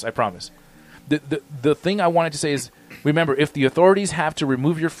That's- after this. I promise. The thing I wanted to say is, remember, if the authorities have to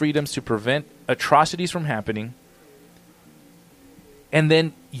remove your freedoms to prevent atrocities from happening, and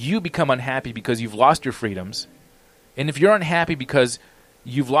then you become unhappy because you've lost your freedoms, and if you're unhappy because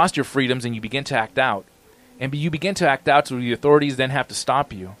you've lost your freedoms and you begin to act out, and you begin to act out, so the authorities then have to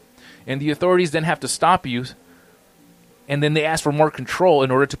stop you, and the authorities then have to stop you, and then they ask for more control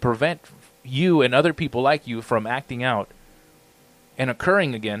in order to prevent you and other people like you from acting out and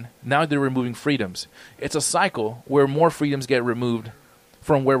occurring again. Now they're removing freedoms. It's a cycle where more freedoms get removed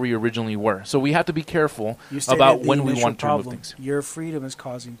from where we originally were. So we have to be careful about when we want to remove things. Your freedom is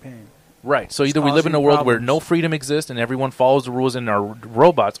causing pain. Right. So It's either we live in a causing world where problems. no freedom exists and everyone follows the rules and are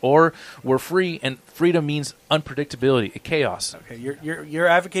robots, or we're free and freedom means unpredictability, chaos. Okay, you're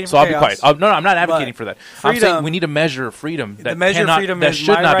advocating for So I'll be chaos. quiet. No, I'm not advocating but for that. I'm saying freedom- we need to measure freedom. The That measure of cannot, freedom that is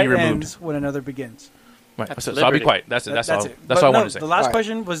should my not right be removed. ends when another begins. Right. That's So I'll be liberty. quiet. That's all. It. That's But all I no, wanted to say. The last Right.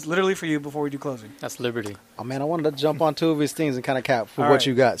 question was literally for you before we do closing. That's liberty. Oh man, I wanted to jump on 2 of his things and kind of cap for All what right.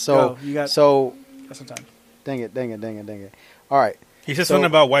 you got. So, Go. You got some time. Dang it. All right. He said So- something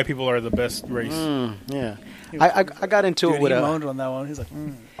about white people are the best race. Yeah, I got into Dude, it with he a. moaned on that one. He's like,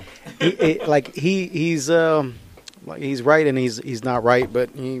 He's right and he's not right, but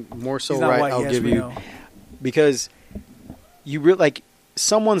he more so He's not right. white, I'll yes, give we you know. because you really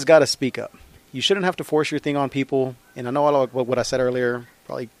someone's got to speak up. You shouldn't have to force your thing on people. And I know a lot of what I said earlier,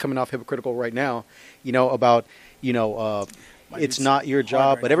 probably coming off hypocritical right now. About it's not your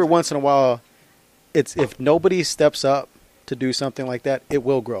job, but every once in a while, it's if nobody steps up to do something like that, it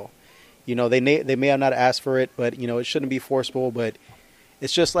will grow. They may have not asked for it, but it shouldn't be forceful. But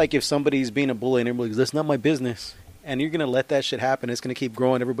it's just like if somebody's being a bully and everybody's, that's not my business, and you're gonna let that shit happen. It's gonna keep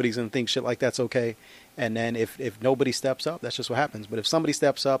growing. Everybody's gonna think shit like that's okay. And then if nobody steps up, that's just what happens. But if somebody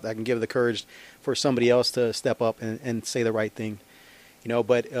steps up, that can give the courage for somebody else to step up and say the right thing.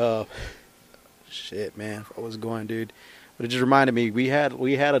 But shit, man, I was going, dude. But it just reminded me we had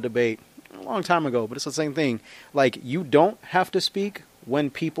a debate a long time ago, but it's the same thing. Like, you don't have to speak when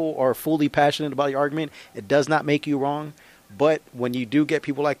people are fully passionate about your argument. It does not make you wrong. But when you do get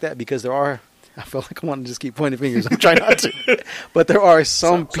people like that, because there are, I feel like I want to just keep pointing fingers. I'm trying not to. But there are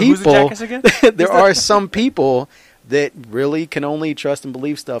some So who's the people, jackass again? there are some people that really can only trust and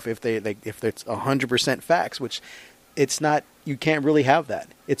believe stuff if if it's 100% facts, which it's not. You can't really have that.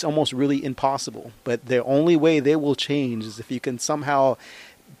 It's almost really impossible. But the only way they will change is if you can somehow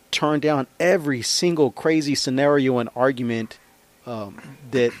turn down every single crazy scenario and argument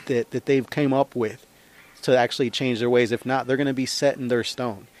that they've came up with to actually change their ways. If not, they're going to be set in their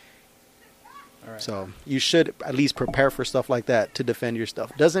stone. All right. So you should at least prepare for stuff like that to defend your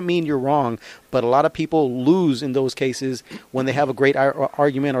stuff. Doesn't mean you're wrong, but a lot of people lose in those cases when they have a great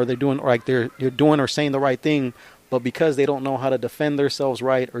argument or they're doing or saying the right thing, but because they don't know how to defend themselves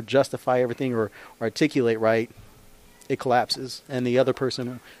right or justify everything or articulate right, it collapses, and the other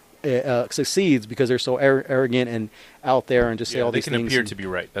person succeeds because they're so arrogant and out there and just say all these things. They can appear to be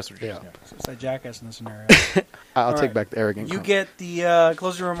right. That's what you're saying. So it's like jackass in this scenario. I'll All take right. back the arrogant. You comment. get the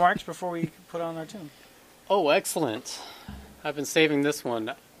closing remarks before we put on our tune. Oh, excellent. I've been saving this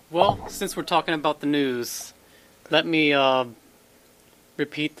one. Well, since we're talking about the news, let me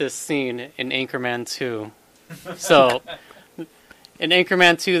repeat this scene in Anchorman 2. So, in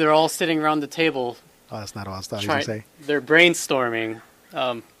Anchorman 2, they're all sitting around the table. Oh, that's not what I was thought you were going to say. They're brainstorming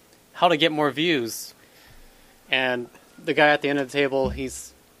how to get more views. And the guy at the end of the table,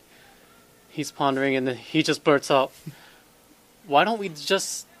 he's pondering, and then he just blurts out, why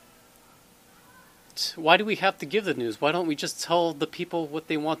do we have to give the news? Why don't we just tell the people what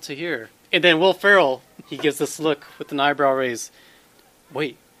they want to hear? And then Will Ferrell, he gives this look with an eyebrow raise.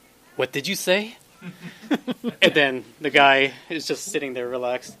 Wait, what did you say? And then the guy is just sitting there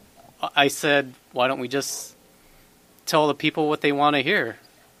relaxed. I said, why don't we just tell the people what they want to hear?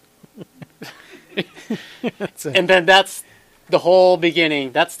 And then that's the whole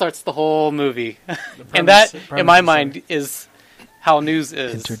beginning. That starts the whole movie. And that, in my mind, is how news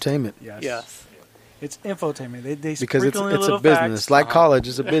is. Entertainment. Yes. It's infotainment. They because sprinkle in it's a little business. facts. Like college,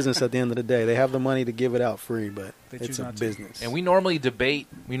 it's a business at the end of the day. They have the money to give it out free, but They it's choose a not to. business. And we normally debate.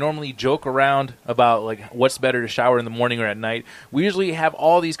 We normally joke around about like what's better to shower in the morning or at night. We usually have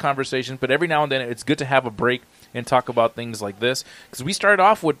all these conversations, but every now and then it's good to have a break and talk about things like this. Because we started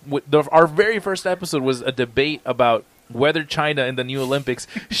off with our very first episode was a debate about whether China in the new Olympics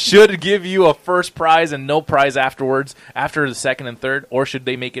should give you a first prize and no prize afterwards, after the second and third, or should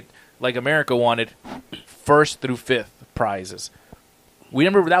they make it like America wanted, first through fifth prizes. We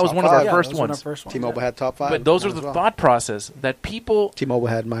remember that was Top one of our five. first That was one of ones. our first ones. T-Mobile had top 5. But those are Might the as well. thought process that people, T-Mobile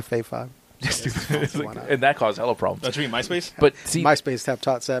had my fave 5. Why not? and that caused hella problems. That's really MySpace. But see, MySpace have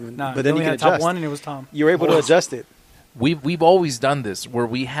top 7, Nah, but then you we can had top adjust. 1 and it was Tom. You're able to adjust it. we've always done this where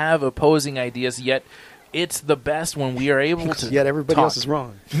we have opposing ideas, yet it's the best when we are able to. Yet everybody talk. else is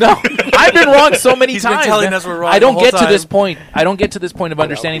wrong. No, I've been wrong so many He's been times. telling man. us we're wrong I don't the whole get to this time. point. I don't get to this point of Without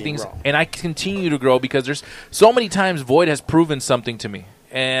understanding being things, wrong. and I continue to grow because there's so many times Void has proven something to me,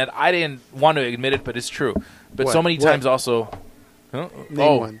 and I didn't want to admit it, but it's true. But so What? many What? times also. Huh?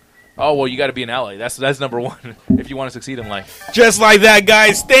 Name one. Oh well, you got to be an ally. That's number one if you want to succeed in life. Just like that,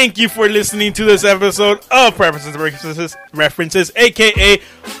 guys. Thank you for listening to this episode of References, aka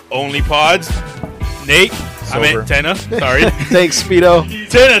OnlyPods. Nate, I meant Tenna. Sorry. Thanks, Speedo.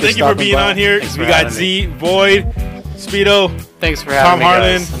 Tenna, thank you for stopping being by. on here. Thanks We for got having Z, Void, Speedo, Thanks for Tom having me,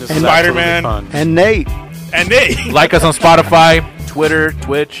 Harlan, guys. This was Spider-Man, absolutely fun. And Nate. and Nate. Like us on Spotify, Twitter,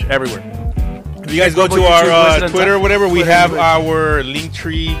 Twitch, everywhere. If you guys go to YouTube, our listen to Twitter or whatever, we Twitter, have Twitch. our link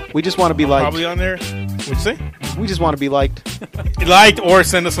tree We just want to be liked. probably on there. What'd you say? We just want to be liked. Liked or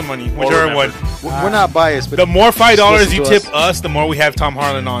send us some money, whichever one. We're not biased, but The more $5 listen you to tip us. us, the more we have Tom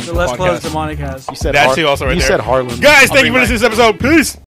Harlan on The the less clothes podcast. Demonic has. you said That's it also right you there. said Harlem. Guys, thank bring you for my- listening to this episode. Peace.